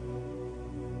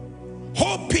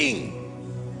 hoping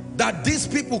that these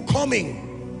people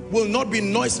coming will not be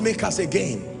noisemakers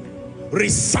again,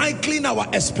 recycling our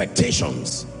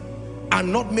expectations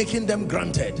and not making them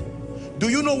granted. Do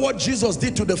you know what Jesus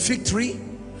did to the fig tree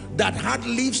that had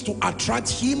leaves to attract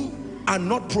him and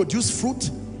not produce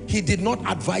fruit? He did not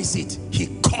advise it,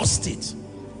 he cursed it.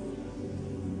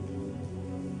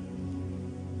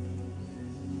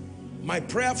 My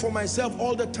prayer for myself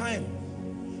all the time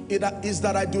is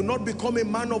that I do not become a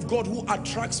man of God who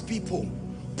attracts people,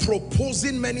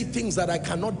 proposing many things that I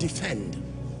cannot defend.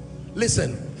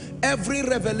 Listen, every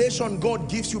revelation God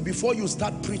gives you, before you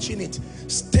start preaching it,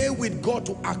 stay with God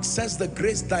to access the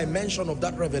grace dimension of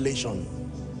that revelation.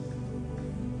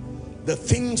 The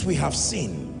things we have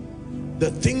seen,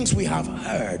 the things we have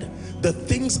heard, the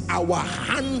things our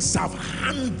hands have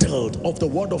handled of the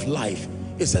word of life,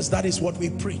 it says that is what we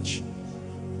preach.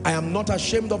 I am not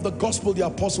ashamed of the gospel, the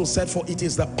apostle said, for it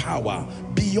is the power.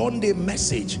 Beyond a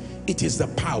message, it is the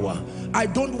power. I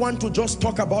don't want to just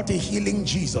talk about a healing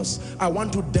Jesus. I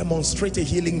want to demonstrate a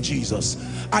healing Jesus.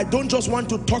 I don't just want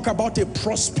to talk about a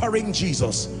prospering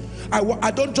Jesus. I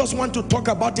don't just want to talk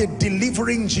about a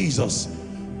delivering Jesus.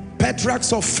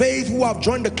 Patriarchs of faith who have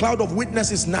joined the cloud of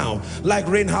witnesses now, like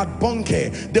Reinhard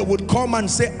Bonnke, they would come and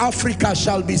say Africa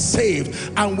shall be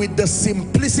saved, and with the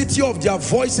simplicity of their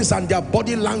voices and their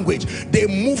body language, they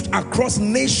moved across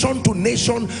nation to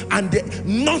nation, and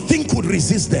nothing could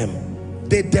resist them.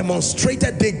 They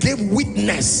demonstrated, they gave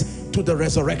witness to the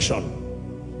resurrection.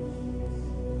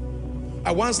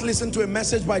 I once listened to a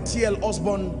message by T.L.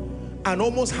 Osborne, and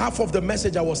almost half of the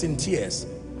message I was in tears.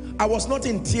 I was not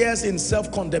in tears in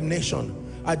self-condemnation.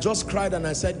 I just cried and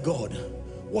I said, God,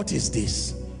 what is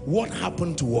this? What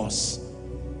happened to us?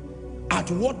 At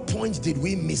what point did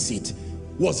we miss it?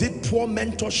 Was it poor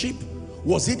mentorship?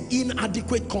 Was it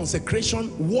inadequate consecration?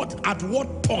 At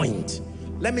what point?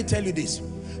 Let me tell you this.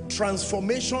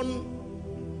 Transformation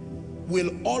will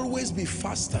always be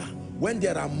faster when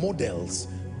there are models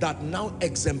that now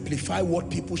exemplify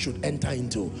what people should enter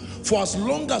into. For as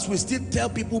long as we still tell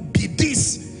people, be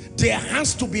this, there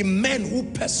has to be men who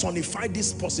personify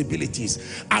these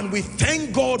possibilities. And we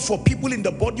thank God for people in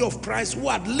the body of Christ who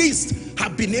at least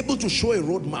have been able to show a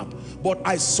roadmap. But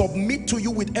I submit to you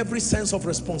with every sense of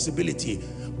responsibility,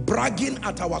 bragging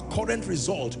at our current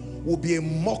result will be a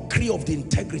mockery of the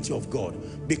integrity of God,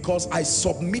 because I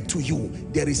submit to you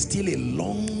there is still a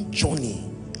long journey.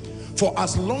 For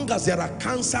as long as there are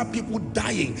cancer people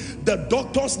dying, the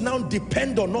doctors now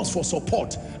depend on us for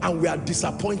support, and we are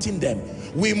disappointing them.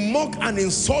 We mock and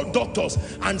insult doctors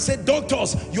and say,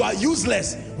 doctors, you are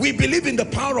useless. We believe in the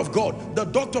power of God. The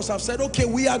doctors have said, okay,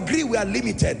 we agree we are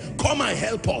limited. Come and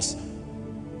help us.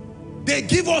 They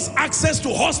give us access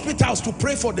to hospitals to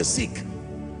pray for the sick,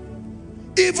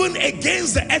 even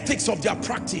against the ethics of their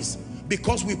practice,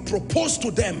 because we propose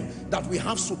to them that we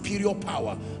have superior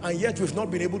power, and yet we've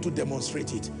not been able to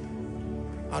demonstrate it.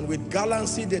 And with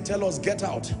gallancy they tell us, get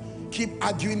out, keep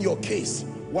arguing your case,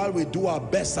 while we do our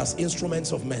best as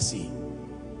instruments of mercy.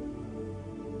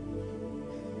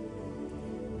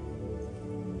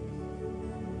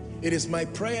 It is my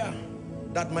prayer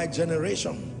that my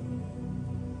generation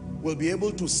will be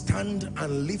able to stand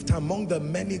and lift among the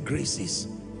many graces.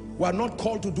 We are not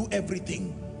called to do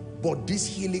everything, but this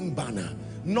healing banner,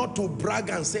 not to brag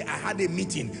and say, I had a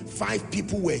meeting, 5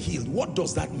 people were healed. What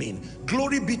does that mean?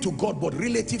 Glory be to God, but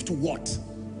relative to what?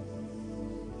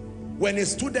 When a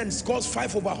student scores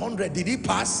 5 over 100, did he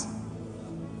pass?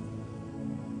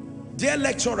 Dear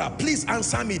lecturer, please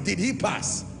answer me, did he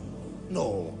pass?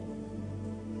 No.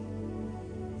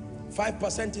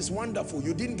 5% is wonderful.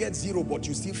 You didn't get 0, but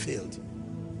you still failed.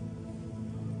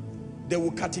 They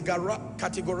will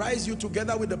categorize you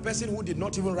together with the person who did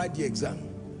not even write the exam.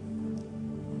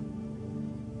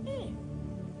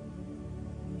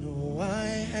 No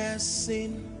eye has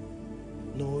seen,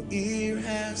 no ear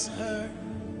has heard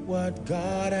what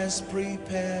God has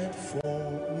prepared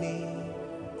for me.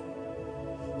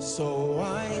 So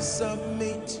I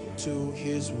submit to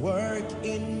his work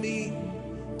in me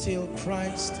till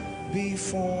Christ be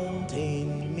formed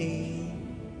in me.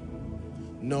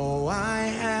 No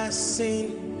eye has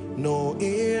seen, no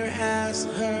ear has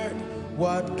heard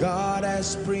what God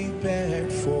has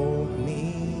prepared for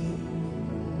me.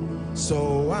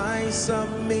 So I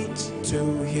submit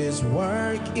to his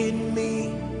work in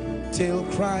me till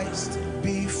Christ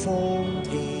be formed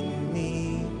in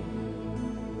me.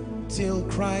 Till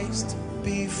Christ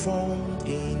be formed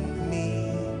in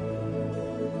me.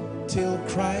 Till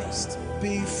Christ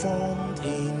be formed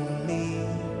in me.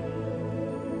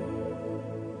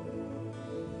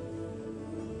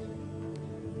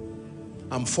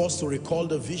 I'm forced to recall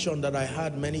the vision that I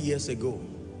had many years ago.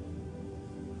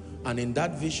 And in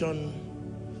that vision,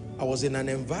 I was in an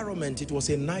environment, it was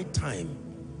a night time,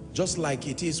 just like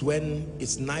it is when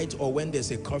it's night or when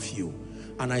there's a curfew.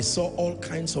 And I saw all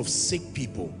kinds of sick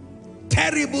people,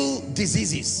 terrible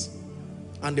diseases.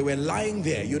 And they were lying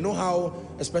there. You know how,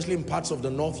 especially in parts of the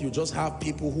north, you just have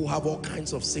people who have all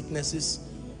kinds of sicknesses.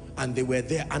 And they were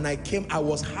there. And I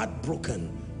was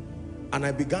heartbroken. And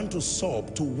I began to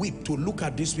sob, to weep, to look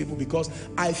at these people because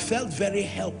I felt very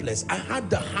helpless. I had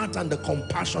the heart and the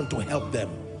compassion to help them.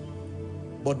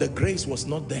 But the grace was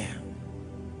not there.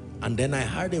 And then I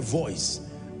heard a voice,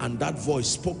 and that voice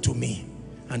spoke to me.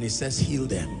 And it says, heal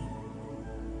them.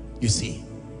 You see,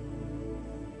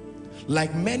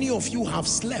 like many of you have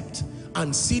slept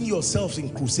and seen yourselves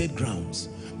in crusade grounds.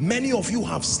 Many of you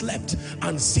have slept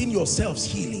and seen yourselves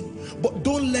healing. But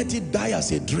don't let it die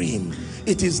as a dream.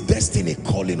 It is destiny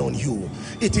calling on you.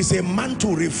 It is a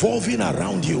mantle revolving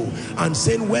around you and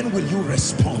saying, when will you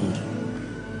respond?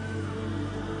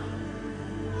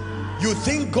 You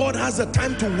think God has the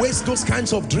time to waste those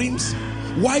kinds of dreams?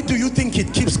 Why do you think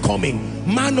it keeps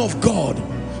coming? Man of God,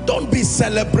 don't be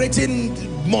celebrating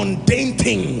mundane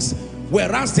things,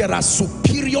 whereas there are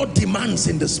superior demands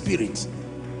in the spirit.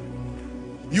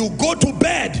 You go to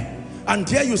bed and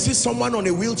there you see someone on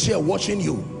a wheelchair watching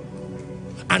you,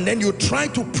 and then you try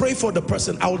to pray for the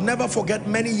person. I will never forget,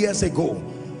 many years ago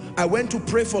I went to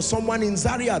pray for someone in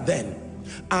Zaria then,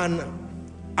 and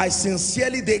I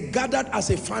sincerely, they gathered as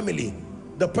a family.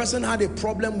 The person had a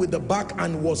problem with the back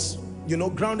and was, you know,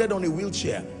 grounded on a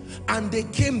wheelchair, and they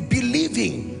came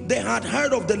believing. They had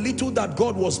heard of the little that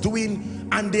God was doing,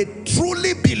 and they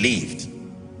truly believed,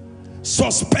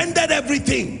 suspended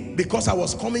everything because I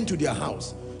was coming to their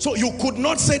house. So you could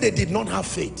not say they did not have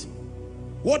faith.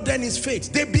 What then is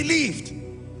faith? They believed.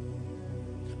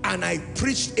 And I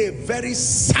preached a very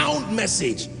sound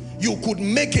message. You could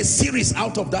make a series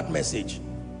out of that message.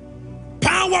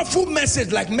 Powerful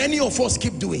message, like many of us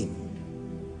keep doing.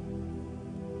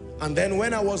 And then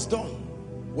when I was done,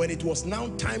 when it was now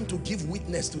time to give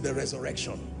witness to the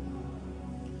resurrection,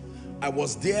 I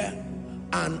was there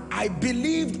and I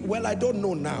believed, well, I don't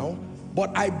know now,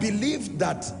 but I believed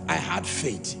that I had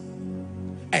faith,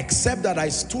 except that I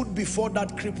stood before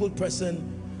that crippled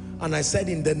person and I said,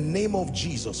 in the name of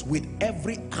Jesus, with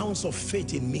every ounce of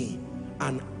faith in me,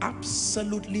 and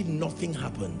absolutely nothing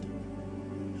happened.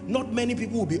 Not many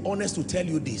people will be honest to tell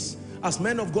you this. As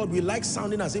men of God, we like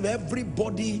sounding as if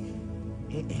everybody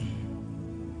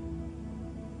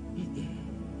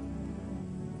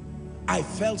I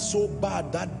felt so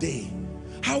bad that day.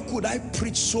 How could I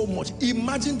preach so much?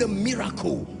 Imagine the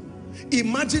miracle.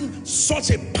 Imagine such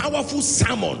a powerful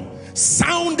sermon,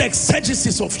 sound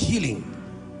exegesis of healing.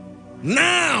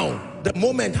 Now the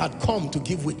moment had come to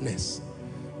give witness.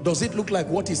 Does it look like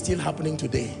what is still happening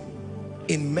today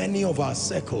in many of our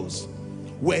circles?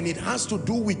 When it has to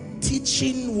do with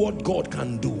teaching what God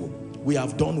can do, we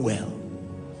have done well.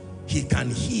 He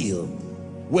can heal.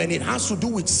 When it has to do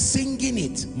with singing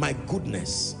it, my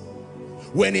goodness.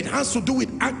 When it has to do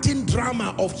with acting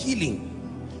drama of healing,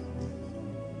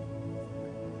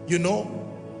 you know,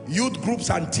 youth groups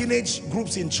and teenage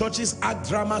groups in churches act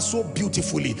drama so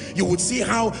beautifully. You would see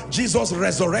how Jesus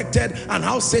resurrected and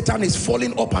how Satan is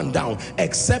falling up and down,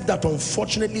 except that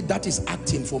unfortunately that is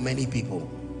acting for many people.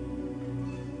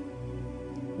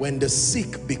 When the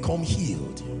sick become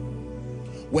healed,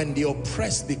 when the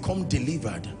oppressed become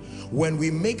delivered, when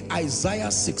we make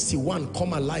Isaiah 61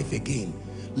 come alive again,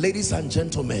 ladies and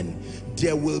gentlemen,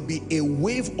 there will be a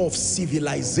wave of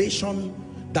civilization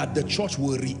that the church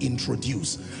will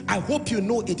reintroduce. I hope you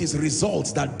know it is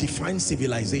results that define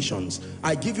civilizations.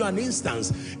 I give you an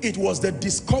instance. It was the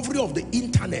discovery of the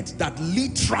internet that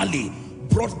literally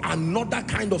brought another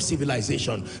kind of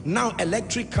civilization. Now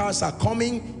electric cars are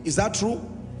coming. Is that true?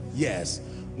 Yes.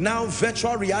 Now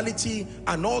virtual reality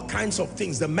and all kinds of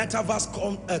things, the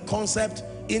metaverse concept,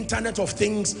 Internet of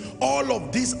Things, all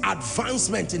of this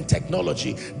advancement in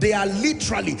technology, they are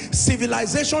literally,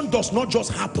 civilization does not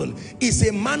just happen. It's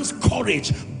a man's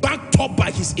courage backed up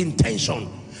by his intention.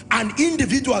 An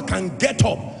individual can get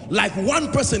up, like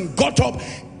one person got up,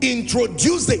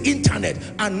 introduce the internet,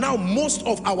 and now most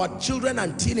of our children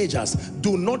and teenagers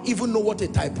do not even know what a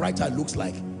typewriter looks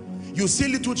like. You see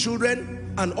little children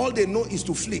and all they know is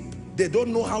to flip. They don't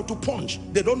know how to punch.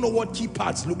 They don't know what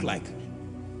keypads look like.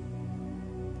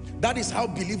 That is how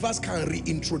believers can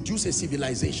reintroduce a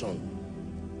civilization.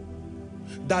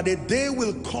 That a day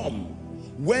will come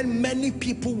when many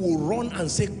people will run and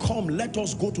say, come, let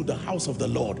us go to the house of the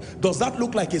Lord. Does that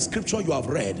look like a scripture you have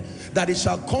read? That it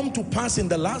shall come to pass in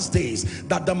the last days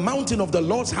that the mountain of the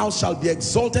Lord's house shall be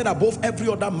exalted above every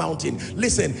other mountain.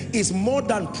 Listen, it's more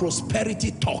than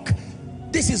prosperity talk.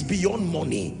 This is beyond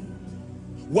money.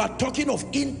 We're talking of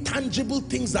intangible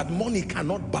things that money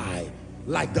cannot buy,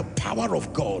 like the power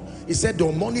of God. He said,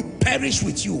 "Though money perish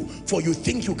with you, for you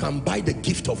think you can buy the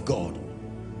gift of God."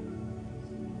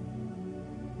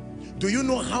 Do you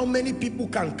know how many people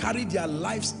can carry their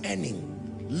lives earning?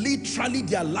 Literally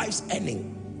their lives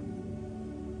earning.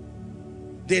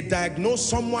 They diagnose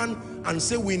someone and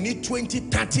say, we need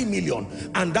 20-30 million,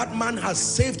 and that man has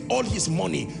saved all his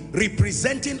money,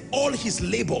 representing all his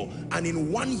labor, and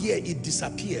in 1 year it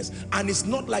disappears. And it's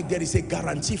not like there is a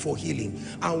guarantee for healing.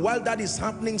 And while that is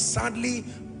happening, sadly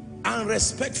and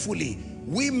respectfully,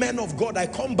 we men of God, I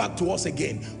come back to us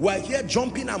again, we're here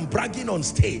jumping and bragging on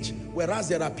stage, whereas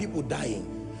there are people dying.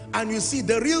 And you see,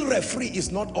 the real referee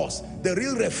is not us. The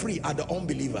real referee are the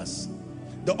unbelievers.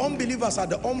 The unbelievers are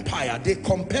the umpire. They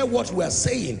compare what we are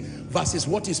saying versus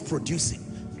what is producing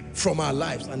from our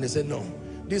lives, and they say, no,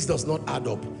 this does not add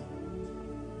up.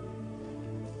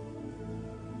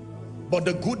 But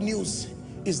the good news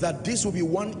is that this will be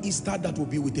one Easter that will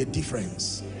be with a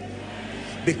difference.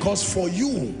 Because for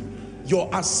you, your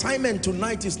assignment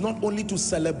tonight is not only to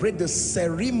celebrate the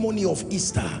ceremony of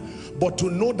Easter, but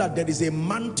to know that there is a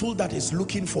mantle that is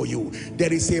looking for you.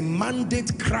 There is a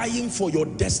mandate crying for your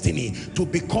destiny to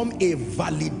become a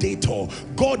validator.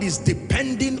 God is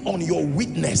depending on your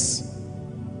witness.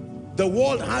 The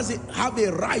world have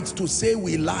a right to say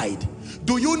we lied.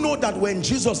 Do you know that when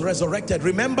Jesus resurrected,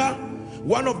 remember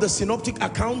one of the synoptic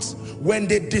accounts, when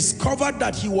they discovered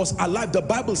that he was alive, the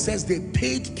Bible says they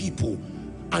paid people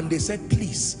and they said,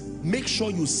 please make sure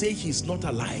you say he's not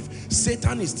alive.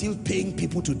 Satan is still paying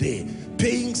people today,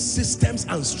 paying systems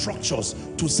and structures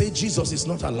to say Jesus is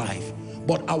not alive.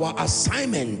 But our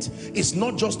assignment is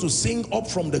not just to sing up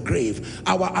from the grave.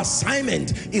 Our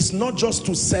assignment is not just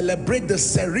to celebrate the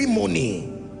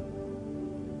ceremony.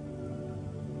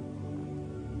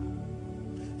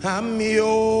 I'm yours,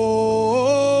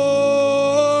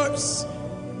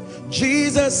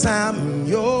 Jesus, I'm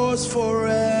yours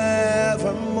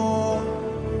forevermore.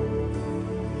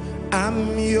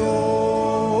 I'm yours,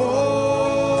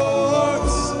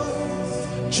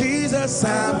 Jesus,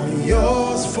 I'm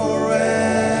yours forevermore.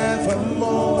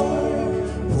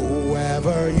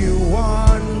 Whoever you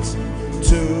want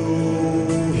to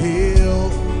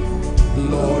heal,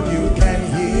 Lord, you can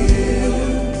heal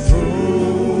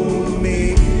through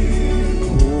me.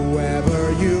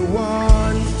 Whoever you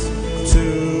want to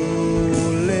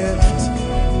lift,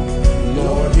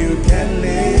 Lord, you can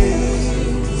lift.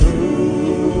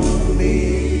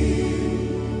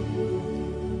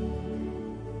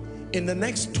 In the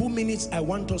next 2 minutes, I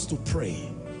want us to pray.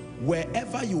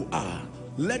 Wherever you are,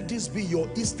 let this be your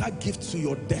Easter gift to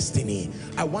your destiny.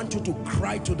 I want you to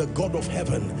cry to the God of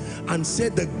heaven and say,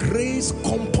 the grace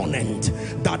component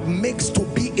that makes to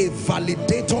be a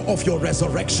validator of your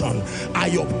resurrection, I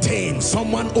obtain.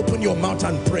 Someone open your mouth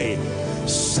and pray.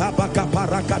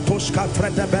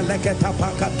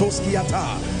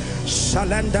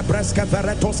 Shalenda breska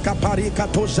veretoska parika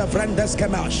tosha vrendes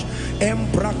kemash.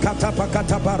 Embrakata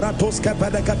pakata baratoska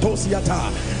pedekatos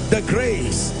yata. The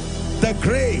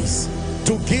grace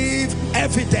to give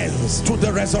evidence to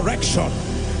the resurrection.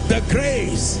 The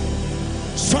grace.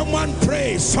 Someone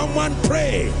pray, someone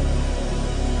pray.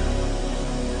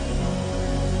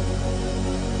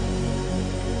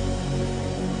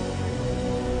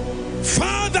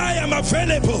 Father, I am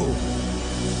available.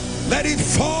 Let it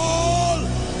fall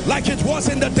like it was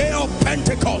in the day of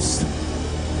Pentecost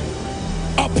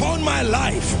upon my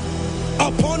life,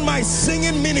 upon my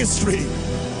singing ministry,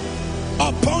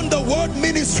 upon the word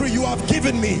ministry you have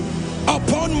given me,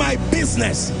 upon my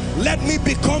business. Let me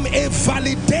become a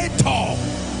validator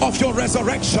of your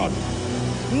resurrection,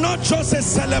 not just a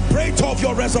celebrator of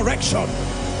your resurrection.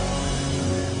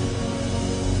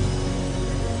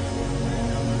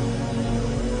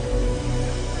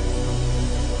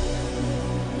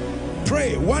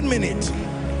 Pray 1 minute.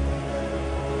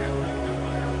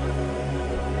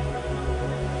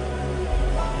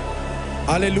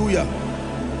 Hallelujah.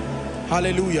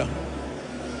 Hallelujah.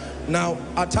 Now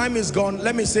our time is gone.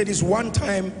 Let me say this one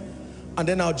time and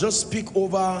then I'll just speak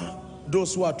over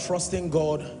those who are trusting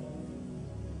God.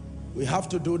 We have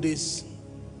to do this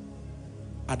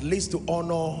at least to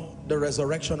honor the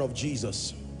resurrection of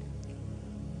Jesus.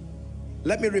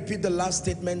 Let me repeat the last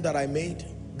statement that I made,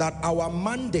 that our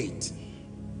mandate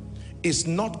is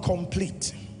not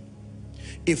complete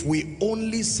if we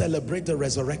only celebrate the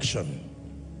resurrection.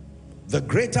 The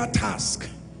greater task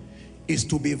is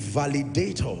to be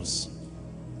validators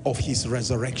of his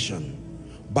resurrection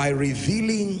by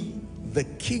revealing the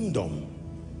kingdom,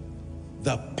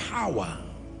 the power,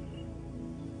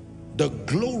 the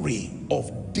glory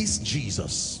of this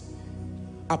Jesus.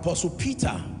 Apostle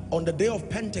Peter, on the day of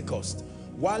Pentecost,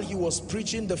 while he was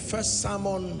preaching the first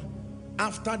sermon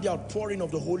after the outpouring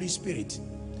of the Holy Spirit,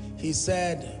 he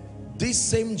said, this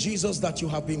same Jesus that you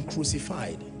have been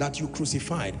crucified, that you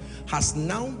crucified, has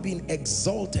now been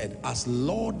exalted as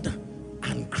Lord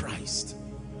and Christ.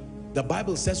 The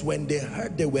Bible says when they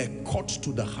heard, they were cut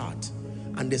to the heart,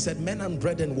 and they said, men and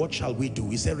brethren, what shall we do?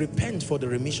 He said, repent for the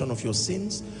remission of your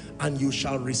sins, and you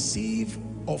shall receive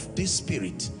of this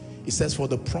Spirit. He says, for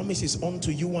the promise is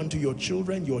unto you and to your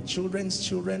children, your children's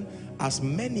children, as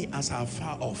many as are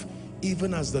far off,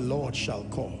 even as the Lord shall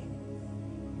call.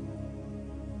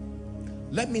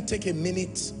 Let me take a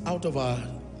minute out of our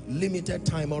limited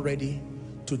time already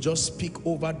to just speak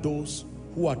over those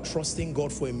who are trusting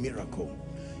God for a miracle.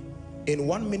 In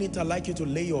 1 minute, I'd like you to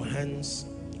lay your hands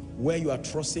where you are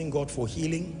trusting God for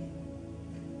healing,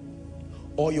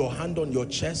 or your hand on your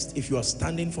chest if you are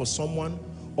standing for someone,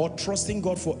 or trusting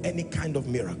God for any kind of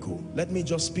miracle. Let me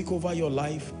just speak over your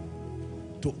life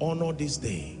to honor this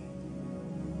day.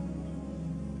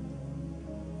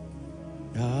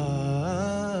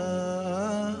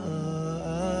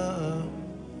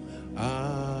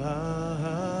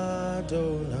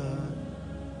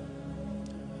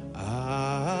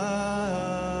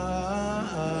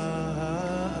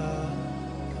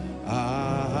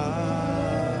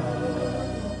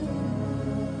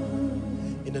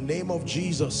 In the name of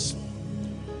Jesus,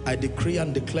 I decree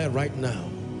and declare right now,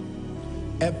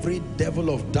 every devil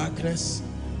of darkness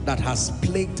that has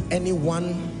plagued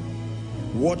anyone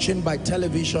watching by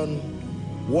television,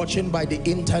 watching by the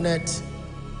internet,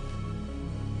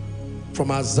 from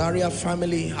our Zaria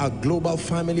family, our global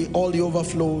family, all the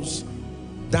overflows,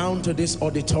 down to this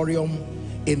auditorium,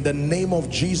 in the name of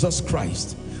Jesus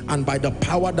Christ, and by the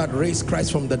power that raised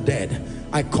Christ from the dead,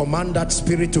 I command that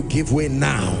spirit to give way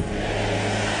now.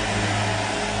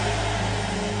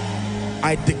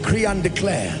 I decree and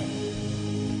declare,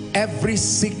 every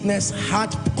sickness,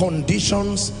 heart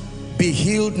conditions, be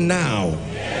healed now.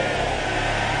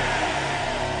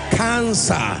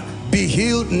 Cancer, be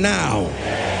healed now.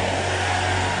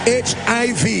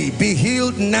 HIV, be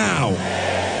healed now.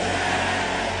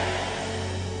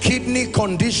 Kidney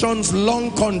conditions,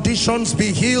 lung conditions,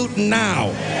 be healed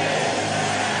now.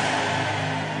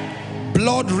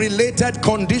 Blood related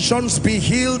conditions, be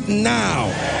healed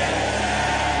now.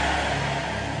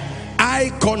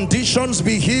 Eye conditions,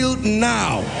 be healed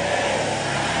now.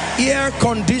 Ear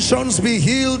conditions, be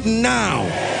healed now.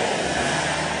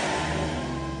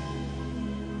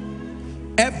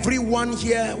 Everyone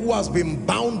here who has been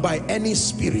bound by any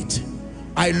spirit,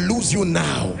 I lose you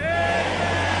now.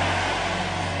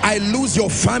 I lose your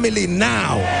family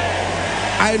now.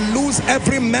 I lose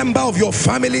every member of your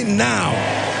family now.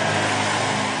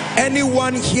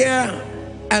 Anyone here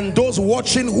and those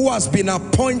watching who has been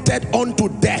appointed unto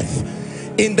death,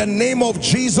 in the name of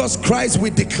Jesus Christ,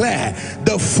 we declare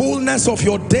the fullness of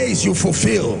your days you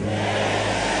fulfill.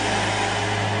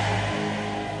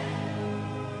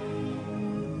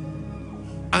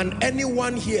 And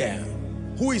anyone here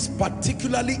who is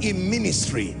particularly in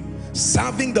ministry,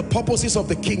 serving the purposes of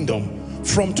the kingdom,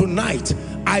 from tonight,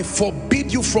 I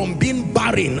forbid you from being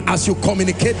barren as you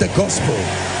communicate the gospel.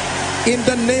 In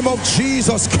the name of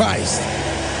Jesus Christ.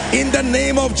 In the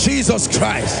name of Jesus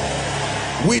Christ.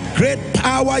 With great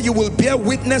power you will bear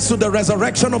witness to the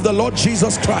resurrection of the Lord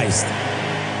Jesus Christ.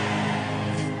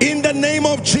 In the name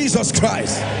of Jesus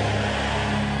Christ.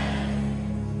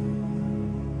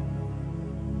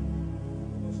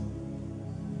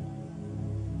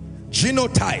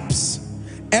 Genotypes.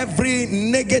 Every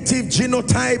negative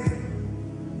genotype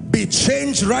be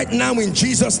changed right now in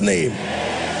Jesus' name.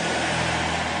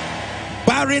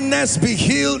 Barrenness be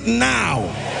healed now.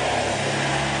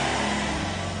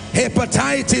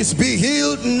 Hepatitis be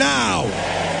healed now.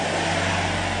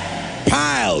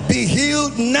 Pile be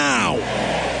healed now.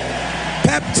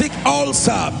 Peptic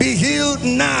ulcer be healed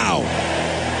now.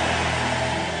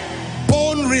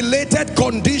 Bone related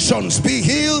conditions be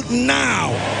healed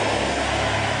now.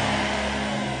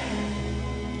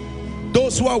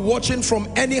 Those who are watching from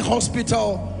any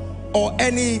hospital or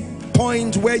any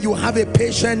point where you have a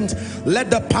patient, let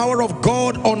the power of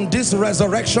God on this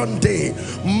resurrection day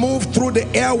move through the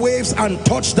airwaves and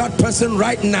touch that person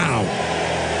right now.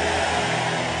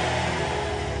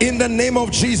 In the name of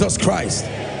Jesus Christ.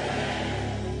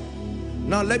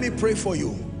 Now let me pray for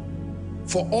you.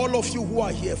 For all of you who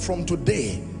are here, from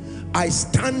today, I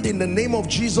stand in the name of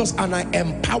Jesus and I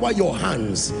empower your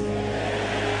hands.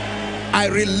 I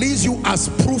release you as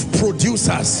proof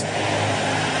producers.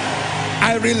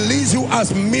 I release you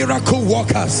as miracle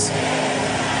workers.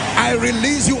 I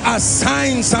release you as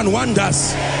signs and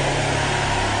wonders.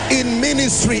 In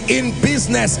ministry, in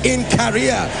business, in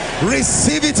career.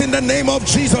 Receive it in the name of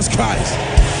Jesus Christ.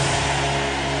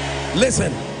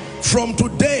 Listen, from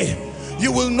today,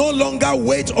 you will no longer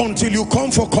wait until you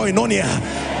come for koinonia.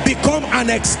 Become an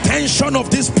extension of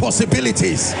these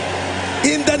possibilities.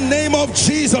 In the name of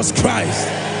Jesus Christ.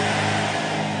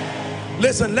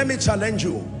 Listen, let me challenge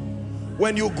you.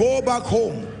 When you go back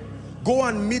home, go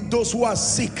and meet those who are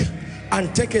sick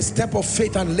and take a step of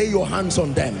faith and lay your hands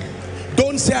on them.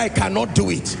 Don't say I cannot do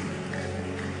it.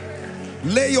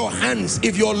 Lay your hands.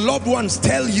 If your loved ones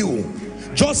tell you,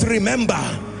 just remember,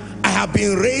 I have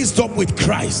been raised up with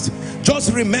Christ.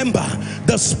 Just remember,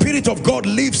 the Spirit of God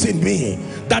lives in me,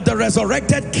 that the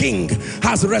resurrected King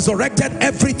has resurrected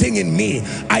everything in me.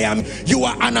 You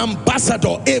are an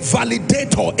ambassador, a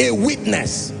validator, a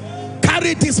witness.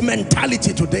 Carry this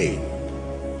mentality today.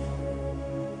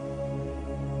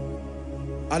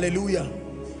 Hallelujah.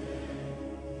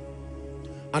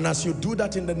 And as you do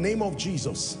that in the name of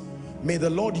Jesus, may the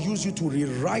Lord use you to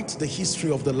rewrite the history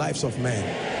of the lives of men.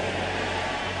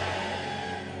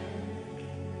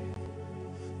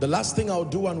 The last thing I'll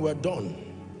do and we're done,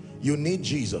 you need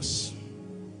Jesus.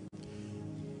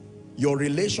 Your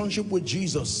relationship with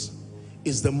Jesus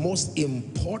is the most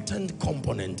important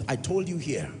component. I told you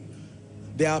here,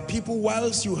 there are people,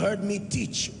 whilst you heard me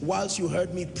teach, whilst you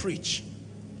heard me preach,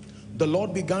 the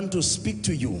Lord began to speak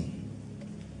to you,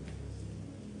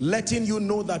 letting you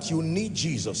know that you need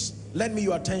Jesus. Lend me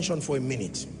your attention for a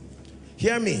minute.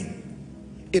 Hear me.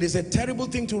 It is a terrible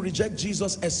thing to reject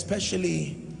Jesus,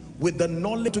 especially with the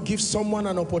knowledge. To give someone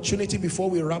an opportunity before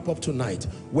we wrap up tonight,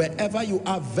 wherever you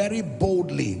are, very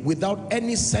boldly, without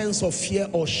any sense of fear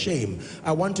or shame,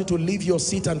 I want you to leave your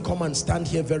seat and come and stand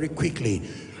here very quickly.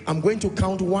 I'm going to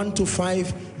count 1 to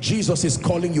 5. Jesus is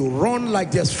calling you. Run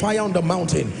like there's fire on the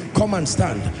mountain. Come and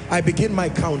stand. I begin my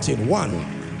counting. 1,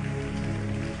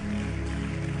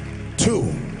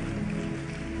 2.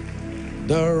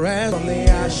 The rest on the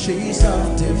ashes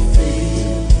of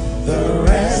defeat. The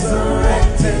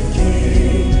resurrected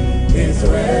King is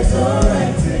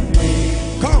resurrecting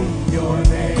me. Come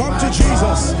to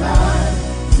Jesus.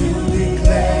 To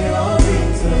declare your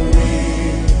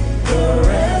victory. The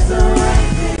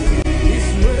resurrected King is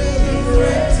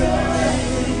resurrecting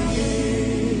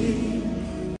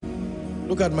me.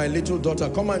 Look at my little daughter.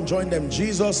 Come and join them.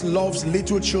 Jesus loves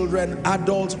little children,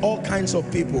 adults, all kinds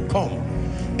of people. Come.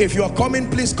 If you are coming,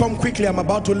 please come quickly. I'm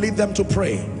about to lead them to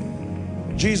pray.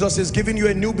 Jesus is giving you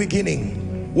a new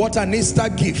beginning. What an Easter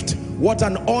gift. What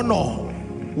an honor.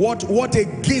 What a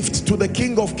gift to the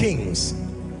King of Kings.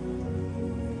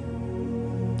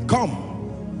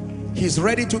 Come. He's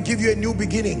ready to give you a new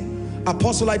beginning.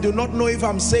 Apostle, I do not know if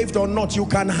I'm saved or not. You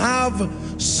can have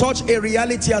such a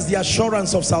reality as the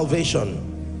assurance of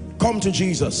salvation. Come to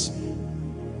Jesus.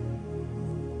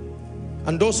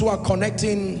 And those who are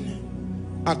connecting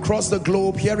Across the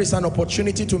globe, here is an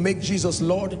opportunity to make Jesus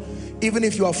Lord. Even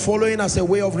if you are following as a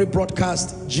way of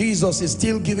rebroadcast, Jesus is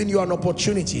still giving you an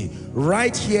opportunity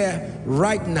right here,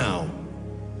 right now.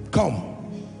 Come.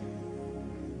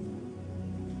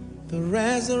 The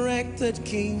resurrected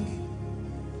King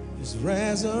is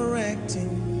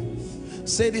resurrecting.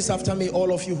 Say this after me,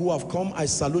 all of you who have come. I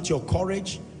salute your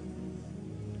courage.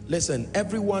 Listen,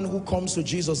 everyone who comes to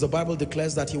Jesus, the Bible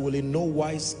declares that he will in no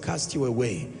wise cast you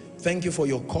away. Thank you for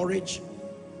your courage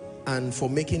and for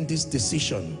making this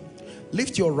decision.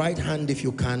 Lift your right hand if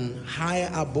you can, high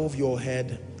above your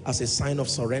head as a sign of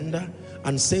surrender,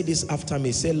 and say this after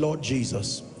me. Say, Lord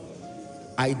Jesus,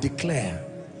 I declare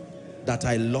that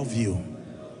I love you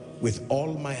with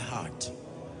all my heart.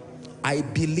 I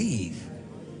believe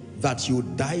that you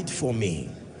died for me.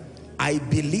 I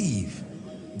believe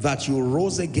that you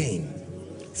rose again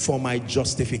for my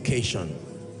justification.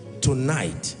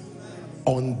 Tonight,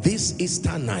 on this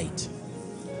Easter night,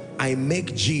 I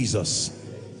make Jesus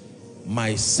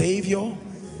my Savior,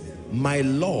 my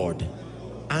Lord,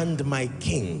 and my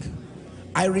King.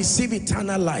 I receive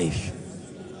eternal life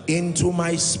into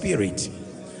my spirit,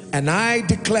 and I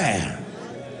declare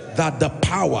that the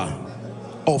power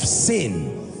of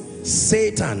sin,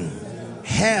 Satan,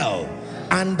 hell,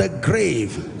 and the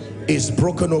grave is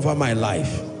broken over my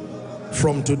life.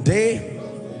 From today,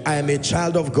 I am a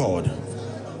child of God.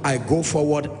 I go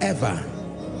forward ever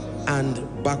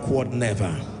and backward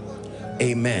never.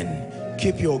 Amen.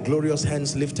 Keep your glorious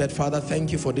hands lifted. Father,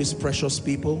 thank you for these precious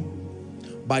people.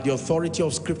 By the authority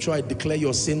of Scripture, I declare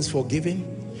your sins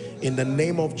forgiven. In the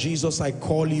name of Jesus, I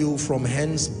call you from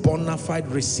hence bona fide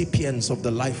recipients of the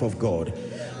life of God.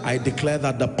 I declare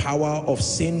that the power of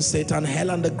sin, Satan, hell,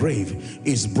 and the grave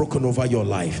is broken over your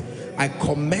life. I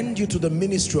commend you to the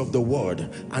ministry of the Word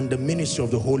and the ministry of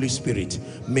the Holy Spirit.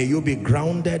 May you be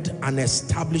grounded and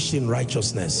established in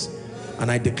righteousness.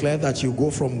 And I declare that you go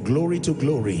from glory to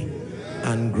glory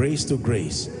and grace to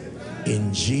grace.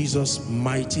 In Jesus'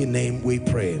 mighty name we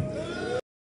pray.